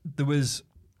 because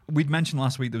we'd mentioned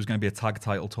last week there was going to be a tag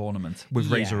title tournament with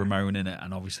Razor Ramon in it,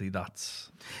 and obviously that's...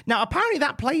 Now, apparently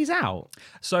that plays out.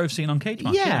 So I've seen on Cage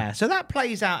Match. Yeah, so that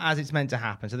plays out as it's meant to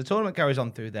happen. So the tournament goes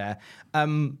on through there.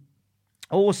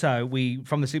 Also,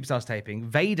 from the Superstars taping,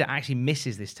 Vader actually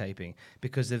misses this taping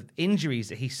because of injuries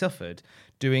that he suffered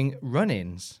doing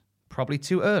run-ins, probably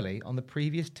too early on the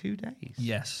previous 2 days.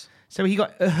 Yes. So he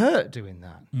got hurt doing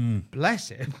that. Bless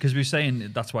him. Because we were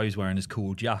saying that's why he's wearing his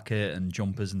cool jacket and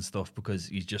jumpers and stuff, because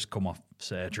he's just come off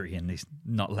surgery and he's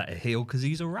not let it heal because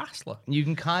he's a wrestler. You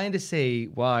can kind of see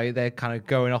why they're kind of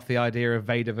going off the idea of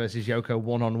Vader versus Yoko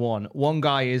one-on-one. One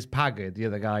guy is haggard, the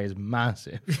other guy is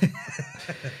massive.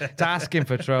 It's asking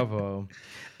for trouble.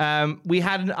 A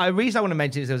reason I want to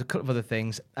mention is there was a couple of other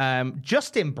things.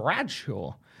 Justin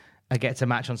Bradshaw gets a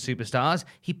match on Superstars.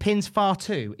 He pins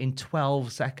Fatu in 12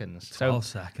 seconds. 12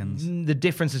 seconds. The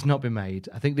difference has not been made.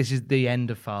 I think this is the end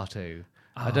of Fatu.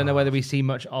 I don't know whether we see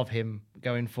much of him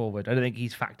going forward. I don't think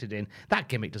he's factored in. That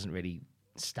gimmick doesn't really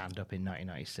stand up in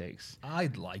 1996.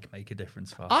 I'd like Make a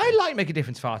Difference far. I like Make a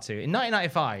Difference far too. In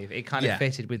 1995, it kind of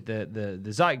fitted with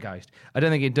the zeitgeist. I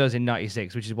don't think it does in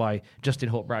 96, which is why Justin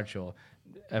Hawk Bradshaw,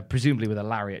 presumably with a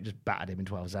lariat, just battered him in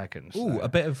 12 seconds. Ooh, a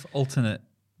bit of alternate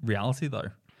reality though.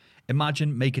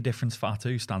 Imagine Make a Difference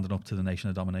Fatu standing up to the Nation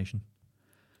of Domination.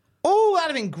 Oh,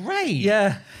 that'd have been great.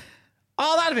 Yeah.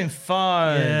 Oh, that'd have been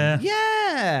fun. Yeah.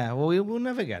 Yeah. Well, we'll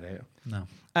never get it. No.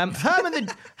 Herman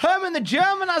the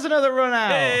German has another run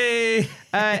out. Hey.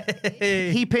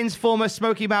 He pins former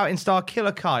Smoky Mountain star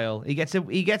Killer Kyle. He gets a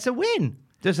win.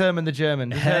 Does Herman the German?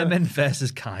 Herman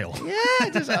versus Kyle. Yeah,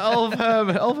 just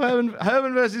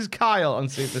Herman versus Kyle on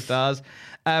Superstars.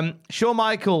 Shawn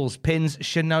Michaels pins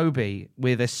Shinobi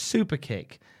with a super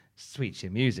kick. Sweet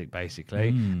chin music,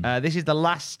 basically. This is the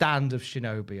last stand of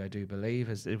Shinobi, I do believe,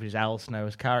 as it was Al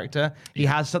Snow's character. He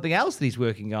has something else that he's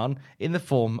working on in the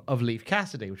form of Leif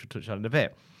Cassidy, which we'll touch on in a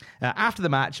bit. After the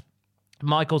match,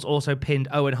 Michaels also pinned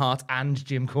Owen Hart and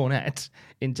Jim Cornette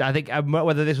into, I think,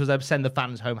 whether this was a send the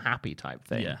fans home happy type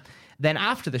thing. Yeah. Then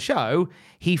after the show,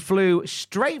 he flew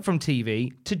straight from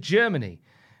TV to Germany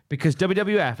because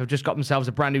WWF have just got themselves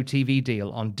a brand new TV deal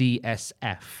on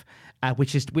DSF.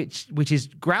 Which is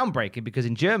groundbreaking because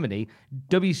in Germany,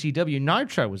 WCW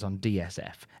Nitro was on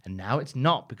DSF, and now it's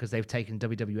not because they've taken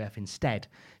WWF instead.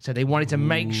 So they wanted to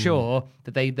make sure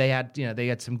that they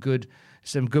had some good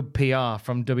PR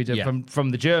from WWF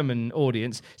from the German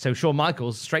audience. So Shawn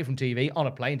Michaels straight from TV on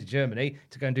a plane to Germany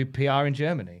to go and do PR in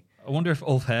Germany. I wonder if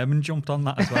Ulf Herman jumped on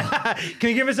that as well. Can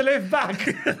you give us a lift back?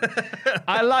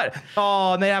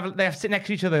 And they have to sit next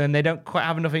to each other and they don't quite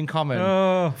have enough in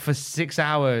common for 6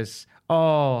 hours.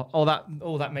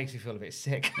 That makes me feel a bit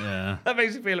sick. Yeah. That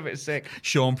makes me feel a bit sick.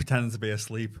 Shawn pretends to be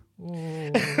asleep.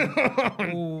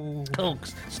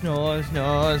 Talks, snore,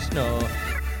 snore, snore.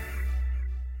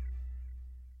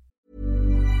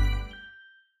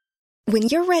 When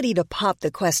you're ready to pop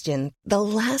the question, the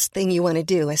last thing you want to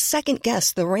do is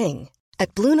second-guess the ring.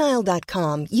 At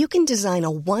BlueNile.com, you can design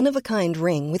a one-of-a-kind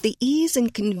ring with the ease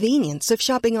and convenience of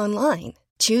shopping online.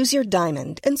 Choose your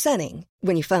diamond and setting.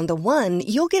 When you find the one,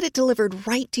 you'll get it delivered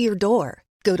right to your door.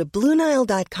 Go to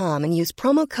BlueNile.com and use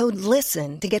promo code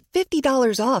LISTEN to get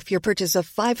 $50 off your purchase of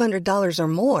 $500 or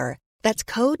more. That's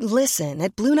code LISTEN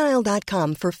at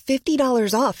BlueNile.com for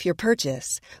 $50 off your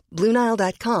purchase.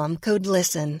 BlueNile.com, code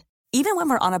LISTEN. Even when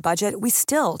we're on a budget, we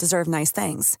still deserve nice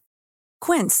things.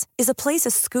 Quince is a place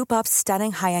to scoop up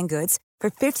stunning high-end goods for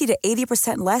 50 to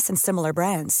 80% less than similar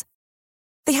brands.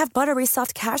 They have buttery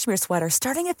soft cashmere sweaters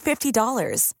starting at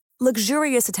 $50,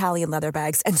 luxurious Italian leather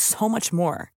bags, and so much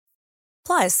more.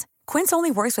 Plus, Quince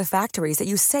only works with factories that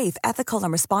use safe, ethical,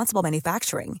 and responsible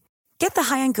manufacturing. Get the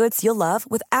high-end goods you'll love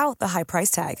without the high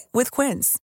price tag with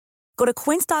Quince. Go to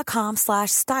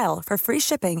quince.com/style for free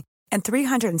shipping and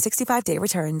 365-day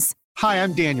returns. Hi,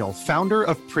 I'm Daniel, founder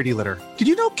of Pretty Litter. Did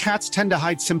you know cats tend to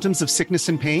hide symptoms of sickness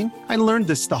and pain? I learned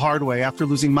this the hard way after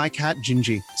losing my cat,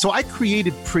 Gingy. So I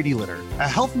created Pretty Litter, a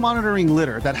health monitoring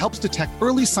litter that helps detect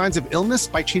early signs of illness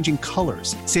by changing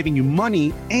colors, saving you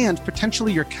money and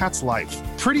potentially your cat's life.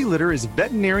 Pretty Litter is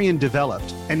veterinarian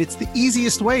developed, and it's the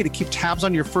easiest way to keep tabs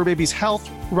on your fur baby's health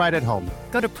right at home.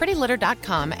 Go to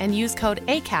prettylitter.com and use code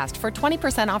ACAST for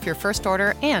 20% off your first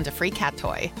order and a free cat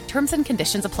toy. Terms and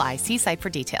conditions apply. See site for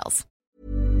details.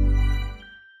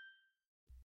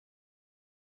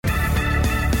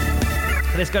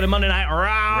 Let's go to Monday Night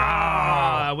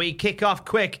Raw. We kick off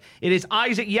quick. It is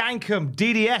Isaac Yankem,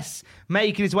 DDS,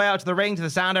 making his way out to the ring to the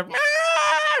sound of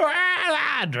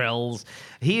drills.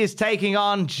 He is taking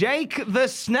on Jake the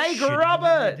Snake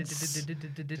Roberts. It's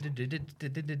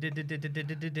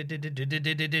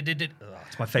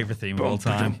my favourite theme of all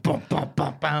time.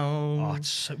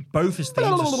 Both his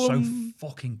themes are so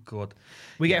fucking good.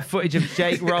 We get footage of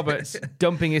Jake Roberts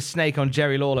dumping his snake on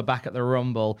Jerry Lawler back at the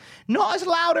Rumble. Not as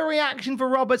loud a reaction for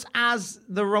Roberts as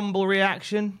the Rumble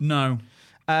reaction. No.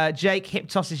 Jake hip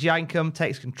tosses Yankem,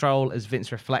 takes control as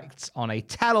Vince reflects on a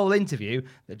tell-all interview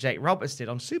that Jake Roberts did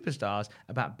on Superstars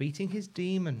about beating his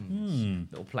demons.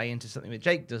 That will play into something that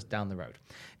Jake does down the road.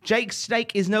 Jake's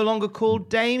snake is no longer called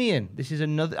Damien. This is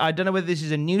another. I don't know whether this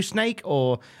is a new snake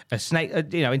or a snake,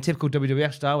 in typical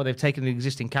WWF style, where they've taken an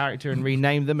existing character and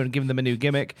renamed them and given them a new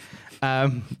gimmick.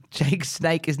 Jake's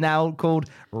snake is now called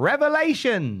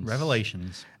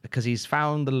Revelations. Because he's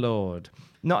found the Lord.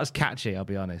 Not as catchy, I'll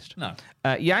be honest. No.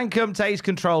 Yankem takes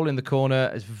control in the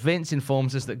corner as Vince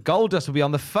informs us that Goldust will be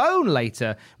on the phone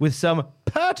later with some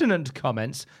pertinent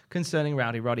comments concerning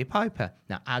Rowdy Roddy Piper.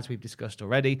 Now, as we've discussed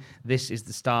already, this is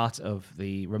the start of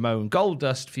the Ramon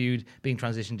Goldust feud being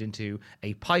transitioned into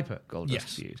a Piper Goldust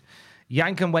feud.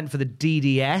 Yankem went for the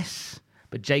DDS,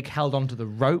 but Jake held onto the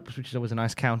ropes, which is always a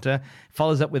nice counter.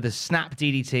 Follows up with a snap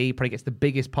DDT, probably gets the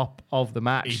biggest pop of the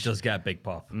match. He does get a big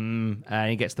pop. And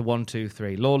he gets the 1, 2,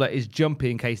 3. Lawler is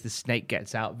jumping in case the snake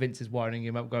gets out. Vince is winding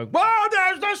him up, going, "Whoa,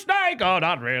 there's the snake!" "Oh,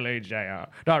 not really, JR.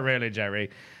 Not really,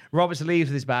 Jerry." Roberts leaves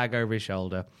with his bag over his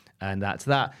shoulder. And that's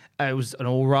that. It was an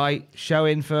all right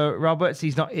showing for Roberts.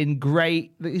 He's not in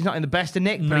the best of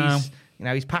nick, but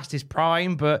he's past his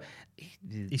prime, but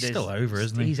he's still over,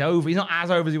 isn't he? He's over. He's not as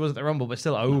over as he was at the Rumble, but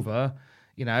still over.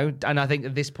 And I think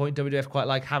at this point, WWF quite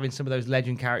like having some of those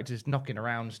legend characters knocking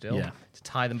around still to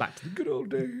tie them back to the good old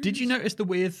days. Did you notice the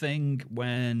weird thing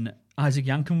when Isaac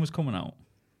Yankem was coming out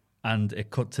and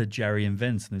it cut to Jerry and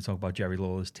Vince and they talk about Jerry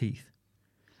Lawler's teeth?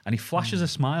 And he flashes a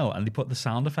smile, and they put the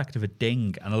sound effect of a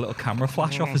ding and a little camera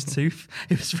flash off his tooth.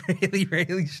 It was really,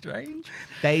 really strange.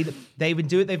 They've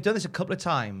done this a couple of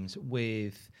times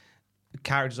with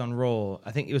characters on Raw.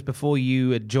 I think it was before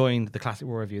you had joined the Classic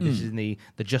Raw review. This is in the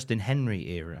Justin Henry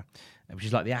era, which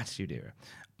is like the Attitude era.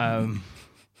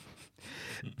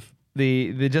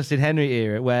 The Justin Henry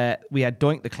era, where we had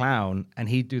Doink the Clown, and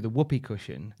he'd do the whoopee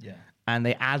cushion. Yeah. And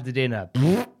they added in a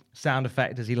sound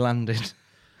effect as he landed.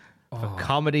 For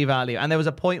comedy value. And there was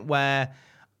a point where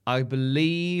I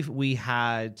believe we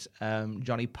had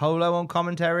Johnny Polo on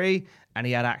commentary and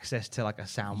he had access to like a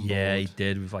soundboard. Yeah, he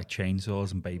did, with like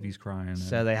chainsaws and babies crying.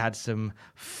 So they had some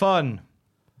fun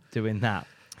doing that.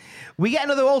 We get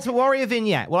another Ultimate Warrior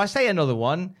vignette. Well, I say another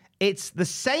one. It's the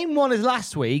same one as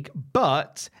last week,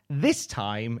 but this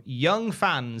time, young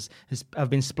fans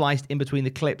have been spliced in between the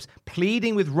clips,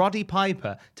 pleading with Roddy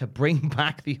Piper to bring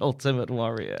back the Ultimate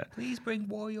Warrior. Please bring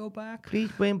Warrior back. Please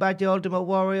bring back the Ultimate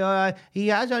Warrior. He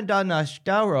hasn't done a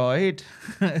steroid.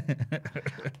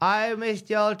 I miss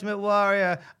the Ultimate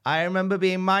Warrior. I remember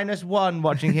being -1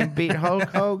 watching him beat Hulk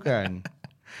Hogan.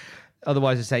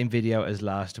 Otherwise, the same video as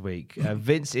last week.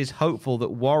 Vince is hopeful that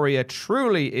Warrior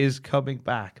truly is coming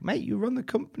back. Mate, you run the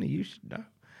company. You should know.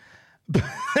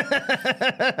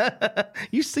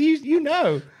 You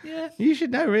know. Yeah. You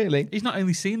should know, really. He's not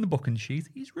only seen the booking sheet,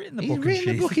 he's written the booking sheet. He's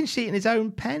written the booking sheet in his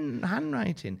own pen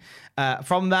handwriting.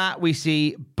 From that, we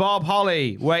see Bob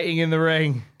Holly waiting in the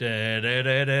ring.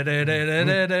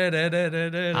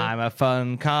 I'm a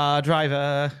fun car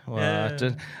driver.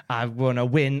 I want to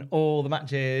win all the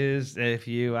matches. If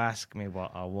you ask me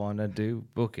what I want to do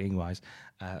booking-wise.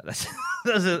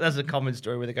 That's a common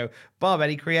story where they go, "Bob,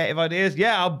 any creative ideas?"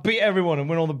 "Yeah, I'll beat everyone and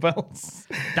win all the belts."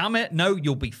 Damn it, no,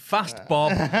 you'll be fast,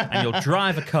 Bob, and you'll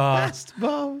drive a car. Fast,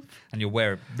 Bob. And you'll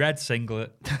wear a red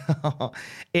singlet.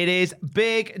 It is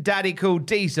Big Daddy Cool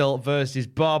Diesel versus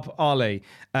Bob Holly.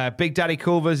 Big Daddy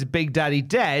Cool versus Big Daddy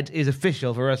Dead is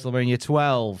official for WrestleMania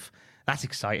 12. That's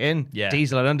exciting. Yeah.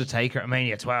 Diesel and Undertaker at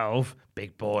Mania 12.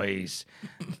 Big boys.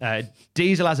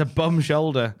 Diesel has a bum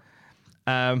shoulder.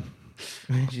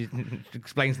 She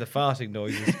explains the farting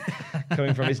noises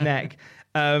coming from his neck.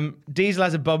 Diesel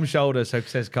has a bum shoulder, so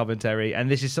says commentary, and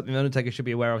this is something the Undertaker should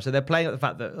be aware of. So they're playing up the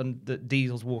fact that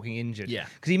Diesel's walking injured. Yeah.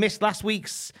 Because he missed last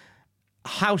week's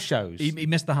house shows. He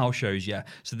missed the house shows, yeah.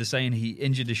 So they're saying he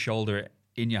injured his shoulder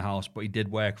in your house, but he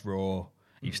did work Raw.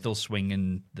 He's still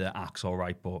swinging the axe all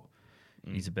right, but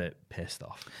he's a bit pissed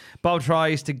off. Bob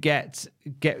tries to get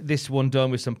this one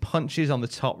done with some punches on the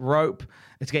top rope.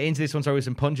 To get into this one, with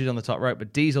some punches on the top rope,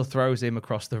 but Diesel throws him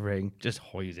across the ring, just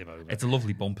hoys him over. It's a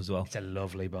lovely bump as well. It's a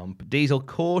lovely bump. Diesel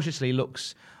cautiously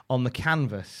looks on the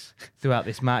canvas throughout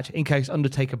this match in case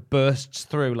Undertaker bursts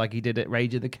through like he did at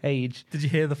Rage in the Cage. Did you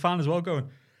hear the fan as well going,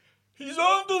 "He's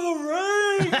under the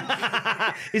ring"?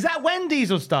 Is that when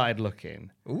Diesel started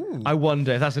looking? Ooh. I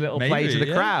wonder if that's a little play to the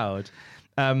yeah. crowd.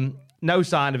 No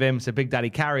sign of him, so Big Daddy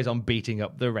carries on beating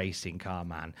up the racing car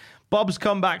man. Bob's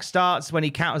comeback starts when he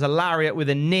counters a lariat with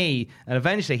a knee, and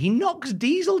eventually he knocks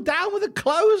Diesel down with a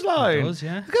clothesline. He does,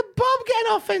 yeah. Look at Bob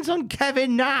getting offense on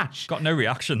Kevin Nash. Got no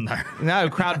reaction though. No,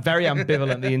 crowd very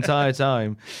ambivalent the entire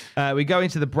time. We go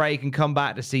into the break and come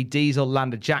back to see Diesel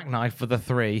land a jackknife for the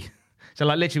 3. So,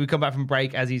 like, literally, we come back from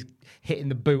break as he's hitting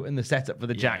the boot and the setup for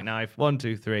the jackknife. 1,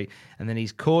 2, 3. And then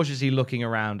he's cautiously looking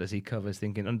around as he covers,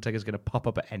 thinking Undertaker's going to pop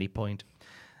up at any point.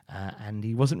 And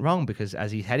he wasn't wrong, because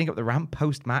as he's heading up the ramp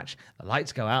post-match, the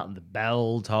lights go out and the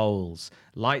bell tolls.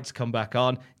 Lights come back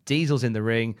on. Diesel's in the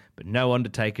ring, but no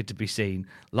Undertaker to be seen.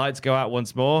 Lights go out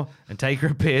once more, and Taker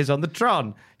appears on the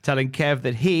Tron, telling Kev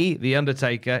that he, the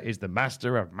Undertaker, is the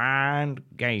master of mind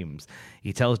games.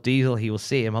 He tells Diesel he will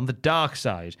see him on the dark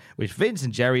side, which Vince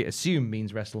and Jerry assume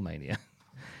means WrestleMania.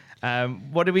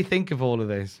 What do we think of all of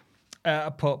this?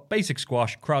 I put basic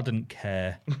squash, crowd didn't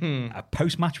care.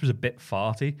 Post-match was a bit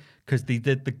farty because they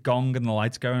did the gong and the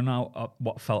lights going out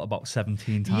what felt about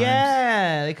 17 times.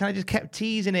 Yeah, they kind of just kept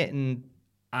teasing it, and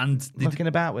And Looking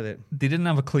about with it. They didn't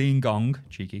have a clean gong,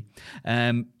 cheeky.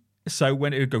 So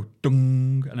when it would go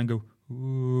dung and then go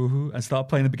ooh, and start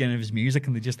playing the beginning of his music,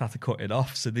 and they just had to cut it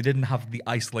off. So they didn't have the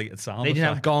isolated sound. They didn't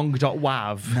have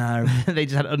gong.wav. No. They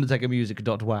just had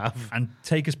undertakermusic.wav. And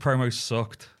Taker's promo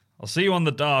sucked. I'll see you on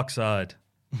the dark side.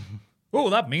 Oh,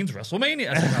 that means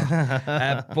WrestleMania.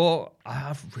 But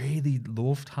I've really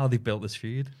loved how they built this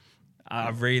feud.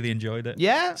 I've really enjoyed it.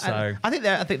 Yeah, so I think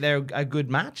they're a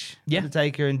good match. Yeah.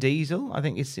 Undertaker and Diesel. I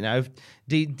think it's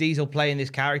Diesel playing this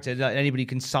character. Like, anybody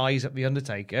can size up the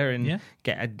Undertaker and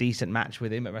get a decent match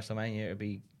with him at WrestleMania. It'd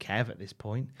be Kev at this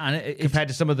point, and compared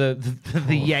to some of the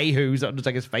yahoos that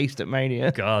Undertaker's faced at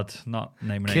Mania. God, not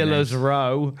naming Killers names.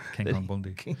 Row, King Kong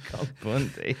Bundy. King Kong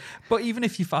Bundy. But even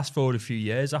if you fast forward a few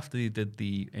years after they did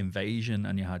the invasion,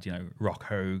 and you had Rock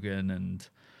Hogan and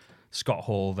Scott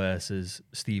Hall versus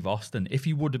Steve Austin, if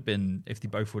they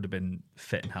both would have been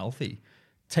fit and healthy,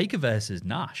 Taker versus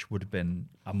Nash would have been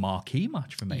a marquee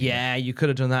match for me. Yeah, you could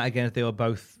have done that again if they were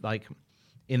both like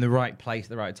in the right place at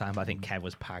the right time. But I think Kev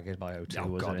was pagged by O2. Oh,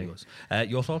 wasn't God, he? he was.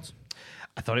 Your thoughts?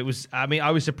 I thought it was. I mean,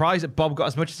 I was surprised that Bob got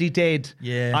as much as he did.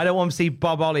 Yeah. I don't want to see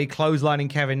Bob Ollie clotheslining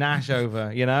Kevin Nash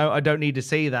over. I don't need to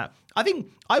see that.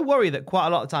 I worry that quite a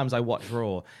lot of times I watch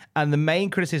Raw, and the main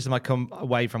criticism I come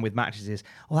away from with matches is,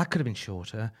 "Oh, that could have been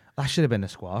shorter. That should have been a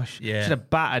squash. Yeah. Should have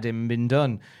battered him and been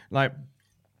done." Like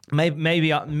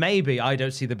maybe I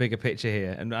don't see the bigger picture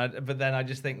here, but then I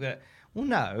just think that, well,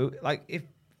 no, like if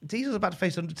Diesel's about to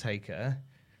face Undertaker,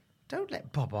 don't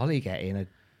let Bob Ollie get in a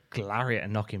lariat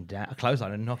and knock him down, a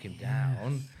clothesline and knock him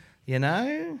down.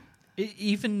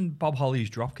 Even Bob Holly's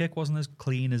dropkick wasn't as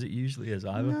clean as it usually is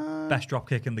either. No. Best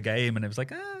dropkick in the game, and it was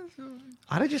like,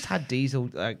 I'd have just had Diesel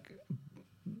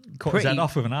cut his head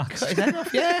off with an axe. Cut his head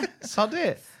off, yeah. Sod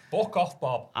it. Fuck off,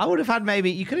 Bob. I would have had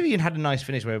you could have even had a nice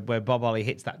finish where Bob Ollie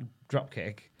hits that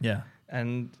dropkick. Yeah.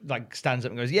 And stands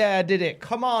up and goes, "Yeah, I did it.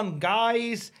 Come on,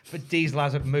 guys!" But Diesel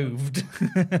hasn't moved.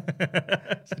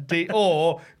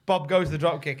 Or Bob goes to the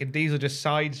dropkick and Diesel just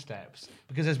sidesteps,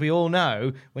 because as we all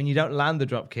know, when you don't land the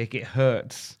dropkick, it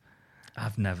hurts.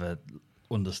 I've never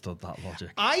understood that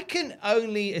logic. I can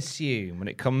only assume, when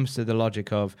it comes to the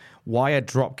logic of why a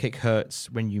dropkick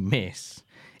hurts when you miss,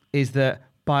 is that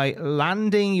by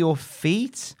landing your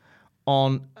feet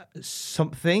on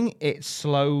something, it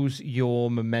slows your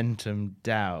momentum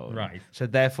down. Right. So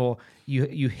therefore,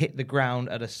 you hit the ground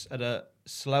at a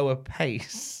slower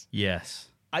pace. Yes.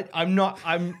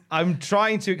 I'm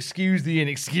trying to excuse the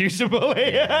inexcusable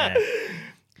here. Yeah.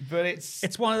 But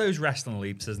it's one of those wrestling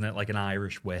leaps, isn't it? Like an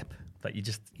Irish whip that you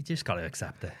just got to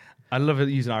accept it. I love it,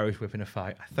 using Irish whip in a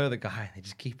fight. I throw the guy and they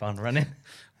just keep on running.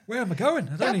 Where am I going?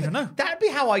 I don't even know. That'd be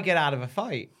how I get out of a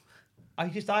fight. I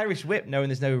just Irish whip knowing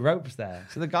there's no ropes there.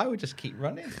 So the guy would just keep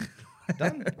running.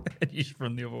 Done. You just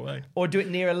run the other way. Or do it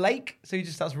near a lake, so he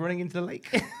just starts running into the lake.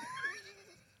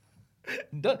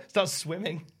 Done. Starts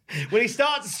swimming. When he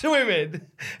starts swimming,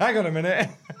 hang on a minute.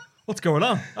 What's going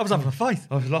on? I was having a fight.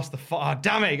 I've lost the fight. Oh,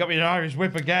 damn it, he got me an Irish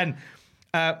whip again.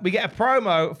 We get a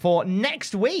promo for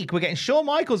next week. We're getting Shawn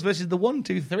Michaels versus the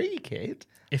 1-2-3 Kid.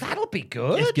 That'll be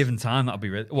good. If given time, that'll be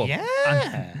really... Well,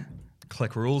 yeah.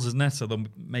 Click rules, isn't it? So they'll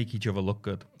make each other look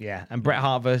good. Yeah, and Bret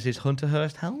Hart versus Hunter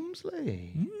Hearst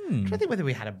Helmsley. I'm trying to think whether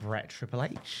we had a Bret Triple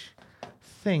H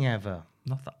thing ever.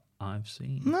 Not that I've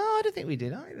seen. No, I don't think we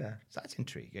did either. So that's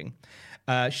intriguing.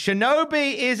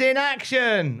 Shinobi is in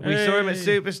action. We saw him at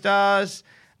Superstars.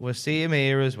 We'll see him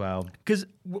here as well. Because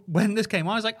when this came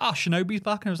on, I was like, Shinobi's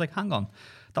back. And I was like, hang on.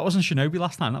 That wasn't Shinobi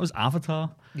last time. That was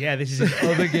Avatar. Yeah, this is his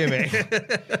other gimmick.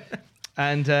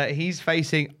 And he's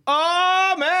facing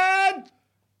Ahmed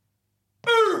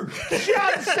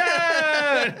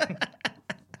Johnson,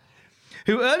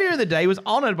 who earlier in the day was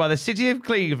honoured by the city of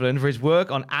Cleveland for his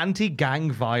work on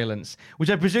anti-gang violence,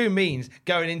 which I presume means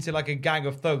going into like a gang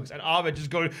of thugs and Ahmed just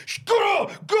going,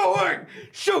 going,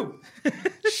 shoot,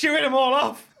 shooting them all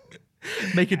off.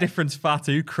 Make a difference,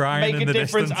 Fatu, crying in the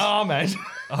distance. Make a difference, Ahmed.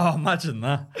 Oh, imagine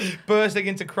that. Bursting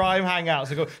into crime hangouts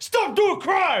and go, stop doing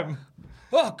crime.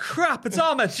 Oh, crap, it's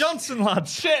Ahmed Johnson,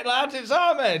 lads. Shit, lads, it's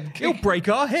Ahmed. He'll break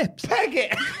our hips. Peg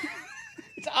it.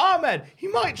 It's Ahmed. He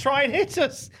might try and hit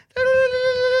us.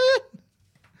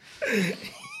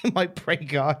 He might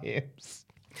break our hips.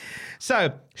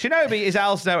 So, Shinobi is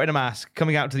Al Snow in a mask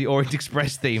coming out to the Orient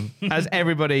Express theme, as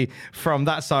everybody from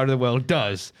that side of the world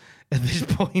does at this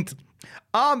point.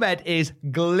 Ahmed is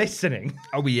glistening.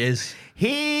 Oh, he is.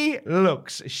 He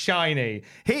looks shiny.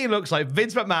 He looks like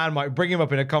Vince McMahon might bring him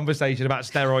up in a conversation about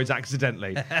steroids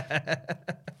accidentally.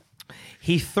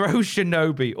 He throws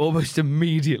Shinobi almost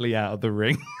immediately out of the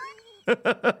ring.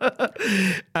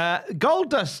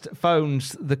 Goldust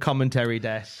phones the commentary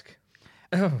desk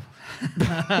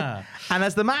And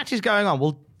as the match is going on,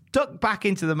 we'll duck back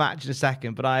into the match in a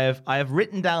second, but I have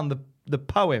written down the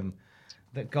poem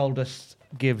that Goldust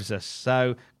gives us.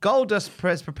 So Goldust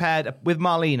has prepared with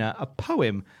Marlena a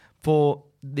poem for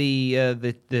the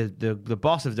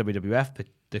boss of the WWF,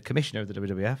 the commissioner of the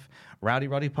WWF, Rowdy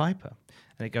Roddy Piper.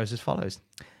 And it goes as follows.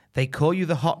 They call you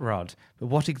the Hot Rod, but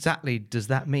what exactly does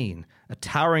that mean? A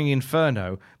towering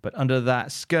inferno, but under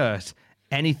that skirt,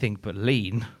 anything but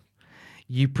lean.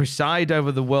 You preside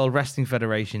over the World Wrestling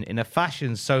Federation in a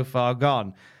fashion so far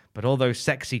gone, but all those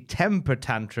sexy temper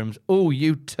tantrums, oh,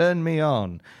 you turn me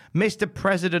on. Mr.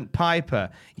 President Piper,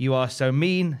 you are so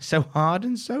mean, so hard,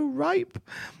 and so ripe.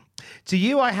 To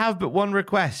you I have but one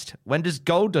request. When does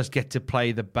Goldust get to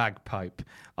play the bagpipe?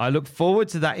 I look forward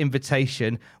to that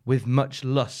invitation with much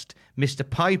lust. Mr.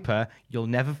 Piper, you'll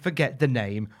never forget the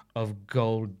name of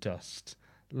Goldust.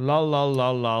 Lol, lol,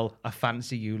 lol, lol. I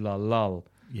fancy you, lol, lol.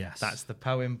 Yes. That's the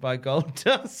poem by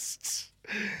Goldust.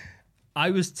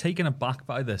 I was taken aback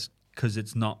by this because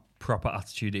it's not proper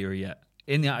Attitude Era yet.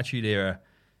 In the Attitude Era,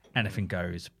 anything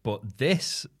goes. But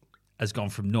this has gone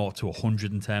from 0 to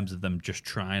 100 in terms of them just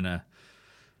trying to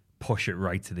push it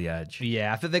right to the edge.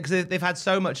 Yeah, I think they've had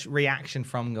so much reaction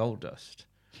from Goldust.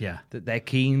 Yeah. That they're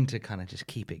keen to kind of just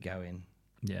keep it going.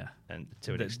 Yeah. And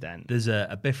to an extent. There's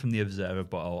a bit from The Observer,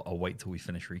 but I'll wait till we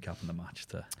finish recapping the match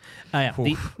to... Yeah.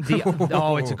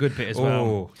 It's a good bit as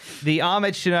well. The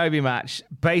Ahmed Shinobi match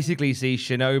basically sees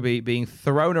Shinobi being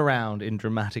thrown around in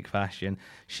dramatic fashion.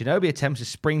 Shinobi attempts a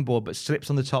springboard but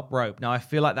slips on the top rope. Now, I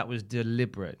feel like that was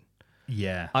deliberate.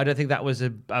 Yeah. I don't think that was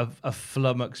a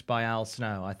flummox by Al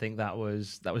Snow. I think that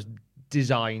was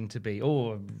designed to be,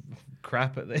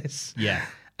 crap at this. Yeah.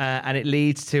 And it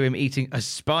leads to him eating a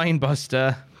spine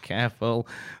buster, careful,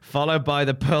 followed by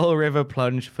the Pearl River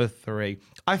plunge for 3.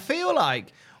 I feel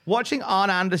like watching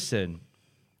watching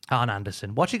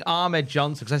Ahmed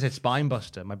Johnson, because I said spine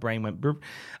buster, my brain went, broop.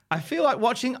 I feel like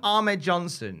watching Ahmed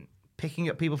Johnson picking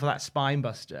up people for that spine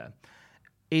buster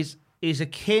is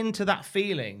akin to that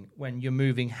feeling when you're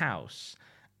moving house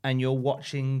and you're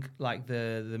watching like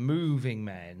the moving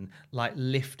men like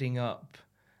lifting up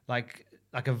like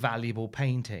a valuable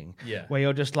painting. Yeah. Where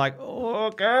you're just like,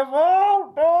 oh,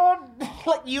 careful, don't.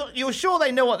 Like you're sure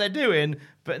they know what they're doing,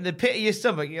 but in the pit of your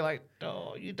stomach, you're like,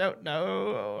 oh, you don't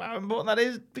know how important that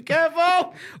is. Be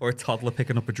careful. Or a toddler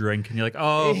picking up a drink, and you're like,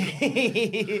 oh,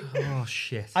 oh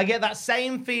shit. I get that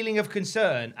same feeling of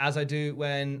concern as I do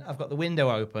when I've got the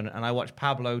window open and I watch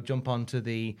Pablo jump onto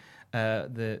the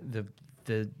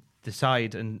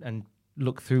side and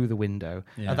look through the window.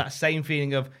 Yeah. That same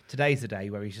feeling of today's the day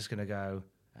where he's just going to go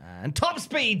and top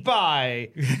speed by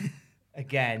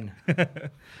again.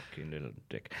 Fucking little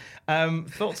dick.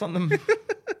 Thoughts on them?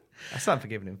 I start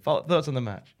forgiving him. Thoughts on the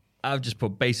match? I've just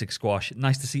put basic squash.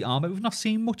 Nice to see Ahmed. We've not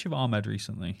seen much of Ahmed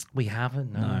recently. We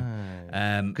haven't,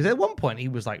 no. Because at one point he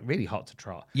was like really hot to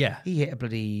trot. Yeah. He hit a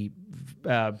bloody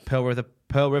Pearl River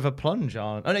plunge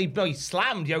on. Oh no, he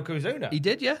slammed Yokozuna. He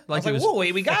did, yeah. Like it was whoa,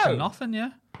 here we go. Nothing,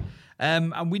 yeah.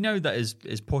 And we know that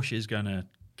his push is going to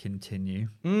continue.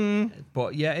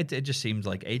 But yeah, it just seems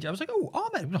like age. I was like, oh,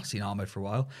 Ahmed. We've not seen Ahmed for a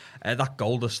while. That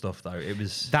Goldust stuff, though,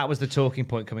 that was the talking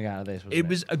point coming out of this, wasn't it? It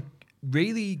was a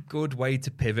really good way to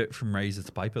pivot from Razor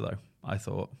to Piper, though, I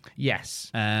thought.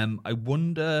 Yes. I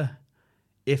wonder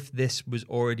if this was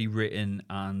already written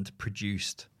and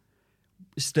produced,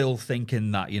 still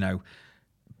thinking that,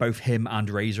 both him and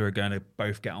Razor are going to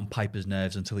both get on Piper's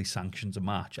nerves until he sanctions a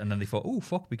match. And then they thought, oh,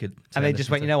 fuck, we could... And they just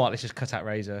went, you know what, let's just cut out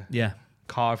Razor. Yeah.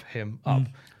 Carve him up,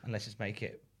 and let's just make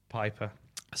it Piper.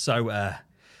 So,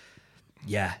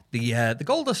 yeah, the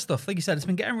Goldust stuff, like you said, it's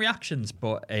been getting reactions,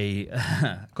 but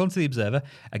according to The Observer,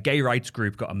 a gay rights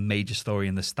group got a major story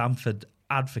in the Stamford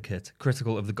Advocate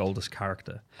critical of the Goldust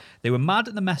character. They were mad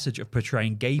at the message of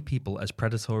portraying gay people as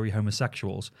predatory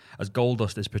homosexuals, as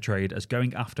Goldust is portrayed as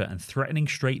going after and threatening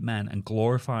straight men and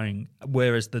glorifying,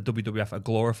 whereas the WWF are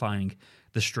glorifying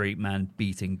the straight men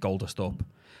beating Goldust up.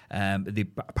 They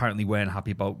apparently weren't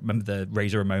happy about, remember the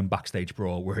Razor Ramon backstage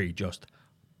brawl where he just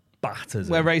batters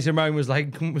where him. Razor Ramon was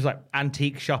like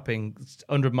antique shopping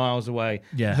 100 miles away.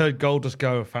 Yeah. Heard Goldust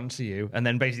go, fancy you, and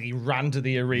then basically ran to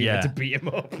the arena to beat him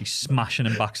up. He's smashing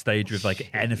him backstage with like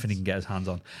anything he can get his hands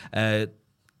on.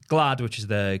 GLAAD, which is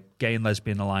the Gay and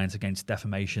Lesbian Alliance Against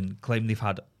Defamation, claim they've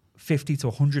had 50 to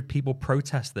 100 people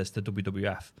protest this to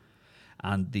WWF.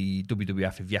 And the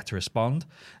WWF have yet to respond.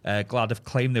 GLAAD have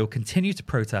claimed they will continue to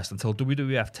protest until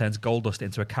WWF turns Goldust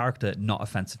into a character not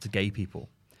offensive to gay people.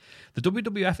 The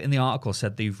WWF in the article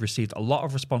said they've received a lot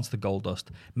of response to Goldust,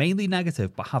 mainly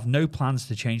negative, but have no plans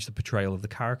to change the portrayal of the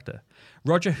character.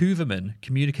 Roger Hooverman,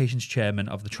 communications chairman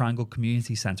of the Triangle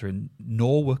Community Center in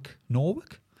Norwalk,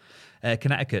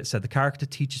 Connecticut, said the character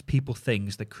teaches people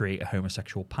things that create a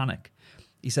homosexual panic.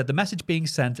 He said the message being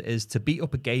sent is to beat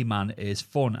up a gay man is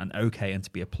fun and okay and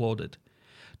to be applauded.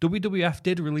 WWF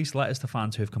did release letters to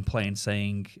fans who have complained,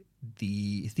 saying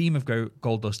the theme of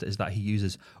Goldust is that he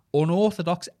uses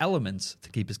unorthodox elements to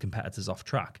keep his competitors off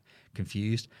track,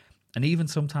 confused, and even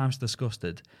sometimes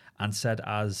disgusted, and said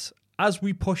as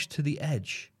we push to the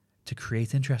edge to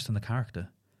create interest in the character,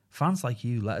 fans like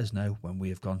you let us know when we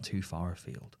have gone too far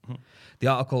afield. The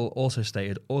article also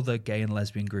stated other gay and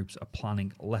lesbian groups are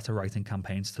planning letter-writing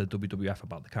campaigns to WWF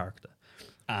about the character.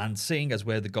 And seeing as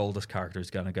where the Goldust character is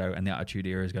going to go and the Attitude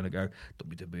Era is going to go,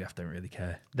 WWF don't really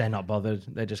care. They're not bothered.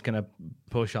 They're just going to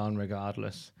push on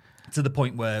regardless. To the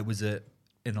point where, was it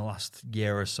in the last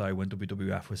year or so when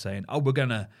WWF was saying, oh, we're going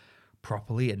to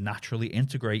properly and naturally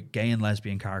integrate gay and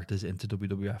lesbian characters into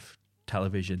WWF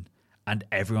television. And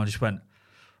everyone just went,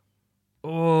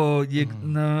 oh,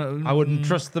 no. I wouldn't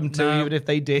trust them to, even if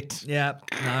they did. Yeah,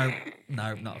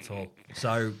 no, not at all.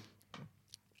 So,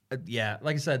 yeah,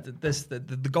 like I said, the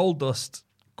Goldust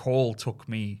call took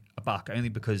me aback only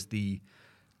because the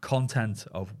content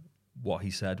of what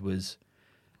he said was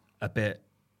a bit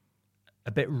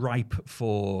ripe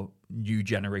for new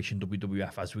generation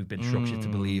WWF, as we've been structured to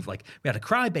believe. Like, we had a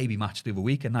crybaby match the other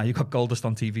week, and now you've got Goldust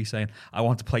on TV saying, I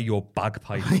want to play your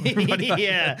bagpipe.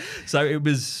 Yeah. So it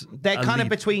was... They're kind of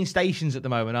between stations at the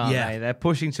moment, aren't they? They're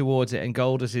pushing towards it, and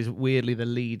Goldust is weirdly the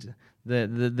lead, the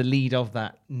lead of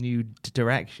that new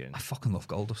direction. I fucking love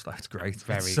Goldust. That's great.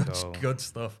 Very Such cool. good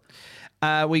stuff.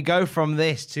 We go from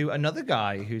this to another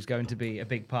guy who's going to be a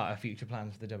big part of future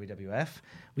plans for the WWF.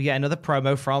 We get another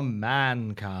promo from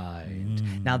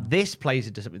Mankind. Now, this plays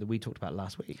into something that we talked about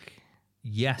last week.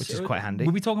 Yes. Which is quite handy.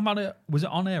 Were we talking about it? Was it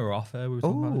on air or off air?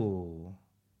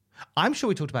 I'm sure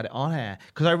we talked about it on air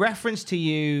because I referenced to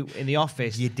you in the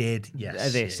office. You did,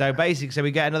 yes. This. So basically,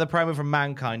 we get another promo from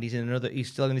Mankind. He's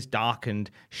still in this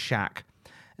darkened shack.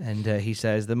 And he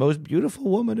says, the most beautiful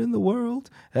woman in the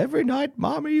world. Every night,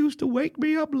 Mommy used to wake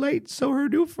me up late so her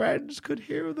new friends could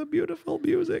hear the beautiful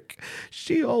music.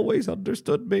 She always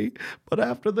understood me, but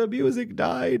after the music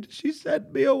died, she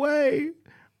sent me away.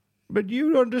 But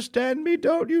you understand me,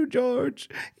 don't you, George?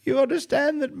 You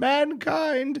understand that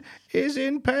mankind is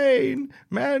in pain.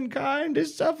 Mankind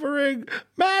is suffering.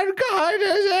 Mankind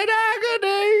is in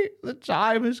agony. The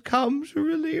time has come to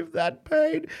relieve that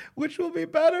pain, which will be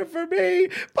better for me,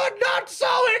 but not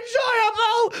so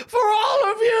enjoyable for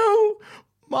all of you.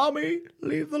 Mommy,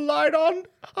 leave the light on.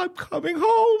 I'm coming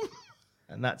home.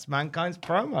 And that's Mankind's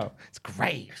promo. It's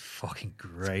great. Fucking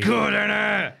great. It's good, isn't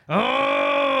it?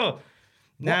 Oh!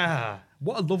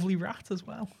 What a lovely rat as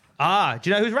well. Do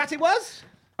you know whose rat it was?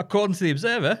 According to The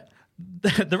Observer,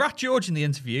 the rat George in the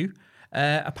interview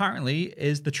apparently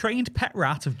is the trained pet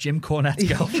rat of Jim Cornette's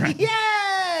girlfriend.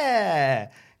 Yeah!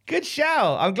 Good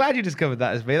shout. I'm glad you discovered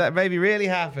that as me. That made me really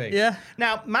happy. Yeah.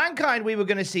 Now, Mankind, we were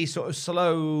going to see sort of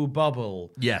slow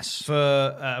bubble. Yes. For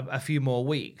a few more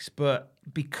weeks. But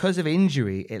because of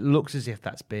injury, it looks as if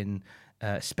that's been...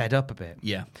 sped up a bit.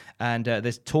 Yeah. And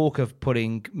there's talk of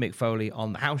putting Mick Foley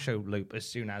on the house show loop as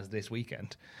soon as this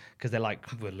weekend because they're like,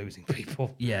 we're losing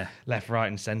people. Yeah. Left, right,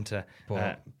 and centre.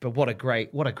 But what a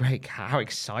great, how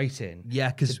exciting. Yeah,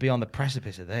 because to be on the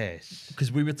precipice of this.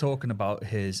 Because we were talking about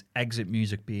his exit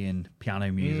music being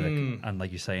piano music, and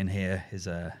like you're saying here, his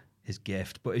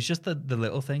gift. But it's just the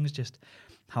little things, just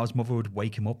how his mother would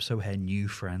wake him up so her new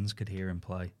friends could hear him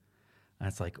play. And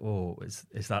it's like,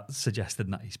 is that suggesting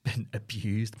that he's been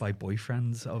abused by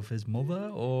boyfriends of his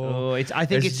mother? Or I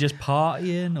think it's just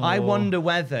partying? Or... I wonder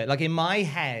whether, like in my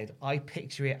head, I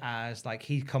picture it as like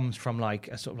he comes from like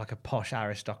a sort of like a posh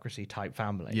aristocracy type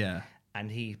family. Yeah. And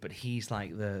he's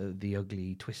like the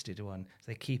ugly, twisted one. So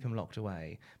they keep him locked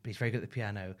away, but he's very good at the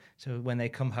piano. So when they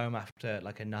come home after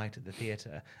like a night at the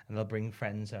theatre, and they'll bring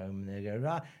friends home, and they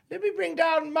go, let me bring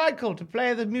down Michael to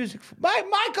play the music.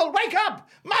 Michael, wake up!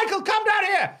 Michael, come down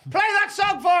here! Play that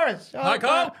song for us!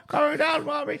 Michael! Coming down,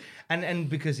 mommy. And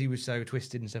because he was so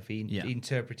twisted and stuff, he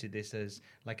interpreted this as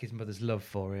like his mother's love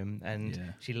for him,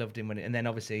 and she loved him and then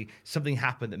obviously something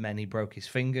happened that meant he broke his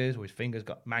fingers, or his fingers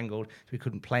got mangled, so he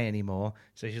couldn't play anymore.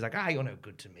 So she's like, you're no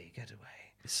good to me. Get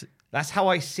away. That's how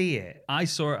I see it. I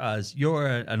saw it as, you're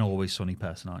an Always Sunny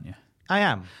person, aren't you? I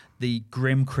am. The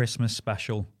Grim Christmas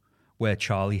special where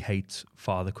Charlie hates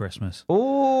Father Christmas.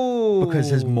 Oh, because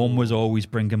his mum was always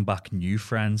bringing back new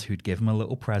friends who'd give him a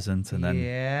little present, and then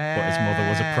but his mother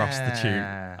was a prostitute.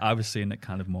 I was seeing it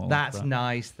kind of more. That's like that.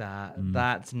 nice.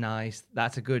 That's nice.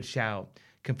 That's a good shout.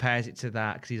 Compares it to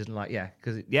that because he doesn't like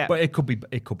But it could be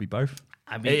both.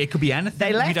 I mean, it could be anything.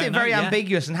 They left it very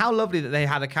ambiguous, and how lovely that they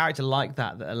had a character like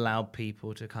that allowed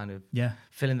people to kind of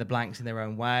fill in the blanks in their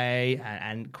own way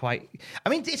and quite. I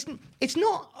mean, it's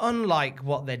not unlike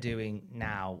what they're doing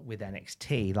now with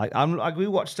NXT. Like we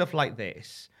watch stuff like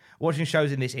this, watching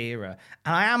shows in this era,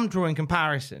 and I am drawing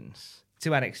comparisons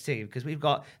to NXT because we've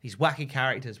got these wacky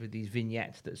characters with these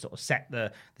vignettes that sort of set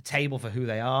the table for who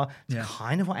they are. It's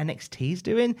kind of what NXT's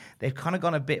doing. They've kind of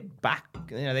gone a bit back.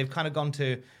 They've kind of gone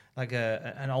to like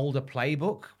an older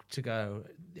playbook to go,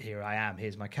 here I am,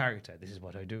 here's my character, this is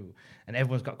what I do. And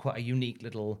everyone's got quite a unique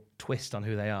little twist on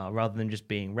who they are rather than just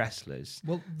being wrestlers.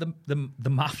 Well, the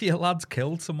Mafia lads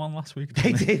killed someone last week.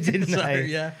 They did, didn't they?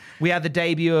 Yeah. We had the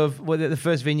debut of the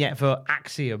first vignette for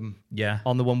Axiom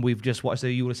on the one we've just watched. So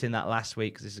you would have seen that last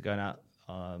week because this is going out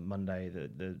Monday,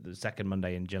 the second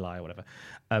Monday in July or whatever.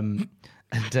 And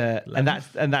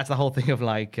that's the whole thing of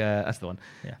like that's the one.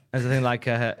 Yeah, that's the thing. Like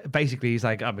basically, he's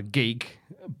like, I'm a geek,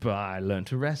 but I learned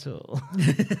to wrestle,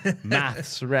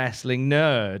 maths, wrestling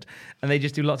nerd, and they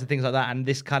just do lots of things like that. And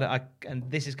this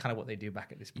is kind of what they do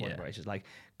back at this point, where it's just like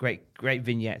great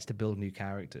vignettes to build new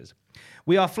characters.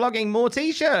 We are flogging more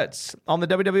T-shirts on the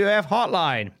WWF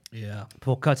hotline. Yeah.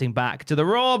 Before cutting back to the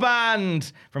Raw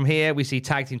band. From here, we see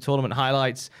tag team tournament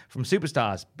highlights from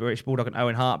superstars British Bulldog and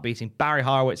Owen Hart beating Barry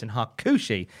Horowitz and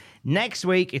Hakushi. Next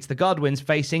week, it's the Godwins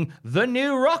facing the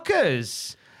New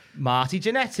Rockers, Marty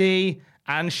Jannetty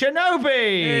and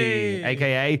Shinobi,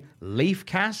 a.k.a. Leif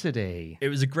Cassidy. It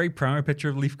was a great promo picture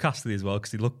of Leif Cassidy as well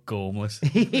because he looked gormless.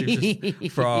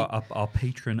 For our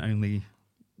patron-only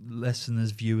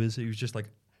listeners, viewers, he was just like,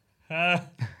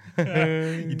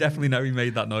 you definitely know he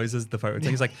made that noise as the photo thing.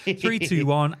 He's like 3, 2,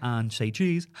 1 and say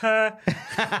cheese.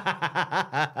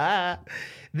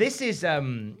 This is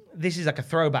like a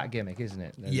throwback gimmick, isn't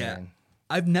it?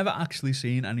 I've never actually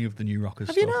seen any of the New Rockers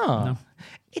Have stuff. you not? No.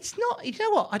 It's not. You know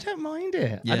what? I don't mind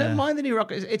it. I don't mind the New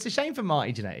Rockers. It's a shame for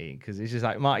Marty Jannetty because it's just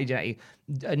like Marty Jannetty.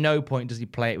 At no point does he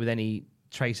play it with any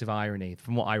trace of irony,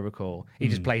 from what I recall. He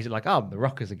just plays it like, oh, the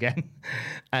Rockers again.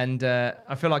 And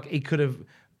I feel like he could have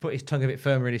put his tongue a bit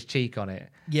firmer in his cheek on it.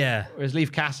 Yeah. Whereas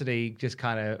Leif Cassidy just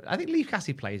kind of, I think Leif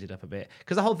Cassidy plays it up a bit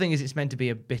because the whole thing is it's meant to be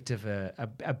a bit of a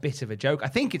joke. I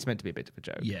think it's meant to be a bit of a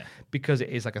joke. Yeah. Because it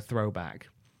is like a throwback.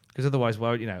 Because otherwise,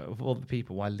 well, of all the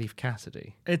people, why Leif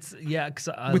Cassidy? It's because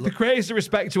with the greatest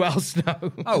respect to Al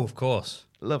Snow. Oh, of course.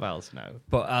 Love Al Snow.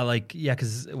 But I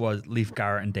because it was Leif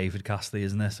Garrett and David Cassidy,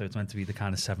 isn't it? So it's meant to be the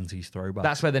kind of 70s throwback.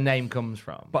 That's where the name comes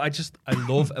from. But I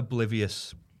love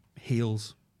oblivious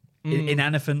heels. In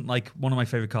anything, like one of my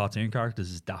favorite cartoon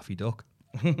characters is Daffy Duck.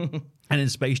 And in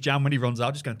Space Jam, when he runs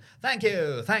out, just going, thank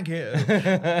you.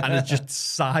 And it's just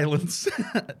silence.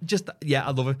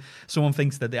 I love it. Someone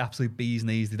thinks that the absolute bee's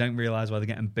knees. They don't realise why they're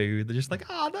getting booed. They're just like,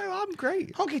 oh, no, I'm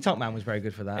great. Honky Tonk Man was very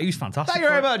good for that. He was fantastic. Thank you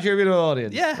very much, your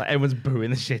audience. Yeah. Like, everyone's booing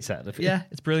the shit out of it. Yeah,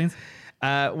 it's brilliant.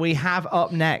 We have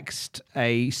up next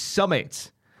a summit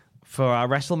for our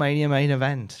WrestleMania main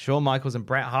event. Shawn Michaels and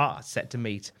Bret Hart are set to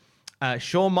meet.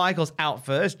 Shawn Michaels out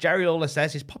first. Jerry Lawler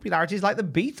says his popularity is like the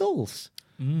Beatles.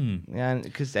 And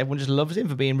because everyone just loves him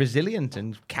for being resilient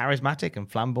and charismatic and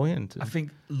flamboyant. I think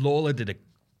Lawler did a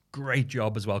great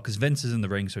job as well because Vince is in the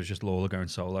ring, so it's just Lawler going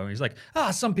solo. And he's like,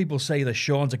 some people say that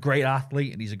Shawn's a great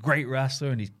athlete and he's a great wrestler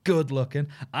and he's good looking.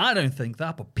 I don't think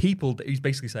that, but he's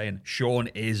basically saying Shawn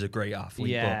is a great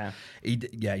athlete. Yeah. But he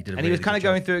did a And really he was kind of good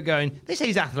job. going through it going, they say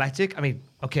he's athletic. I mean,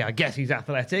 okay, I guess he's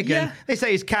athletic. Yeah. And they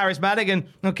say he's charismatic. And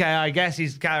okay, I guess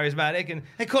he's charismatic. And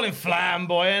they call him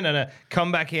flamboyant and a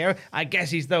comeback hero. I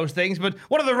guess he's those things. But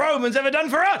what have the Romans ever done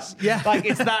for us? Yeah. Like,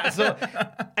 it's that sort.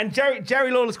 And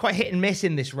Jerry Lawler's quite hit and miss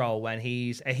in this role when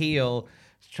he's a heel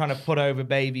trying to put over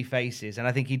baby faces. And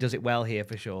I think he does it well here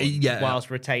for sure. Yeah.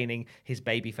 Whilst retaining his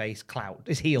baby face clout,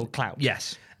 his heel clout.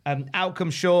 Yes. Out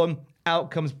comes Shawn.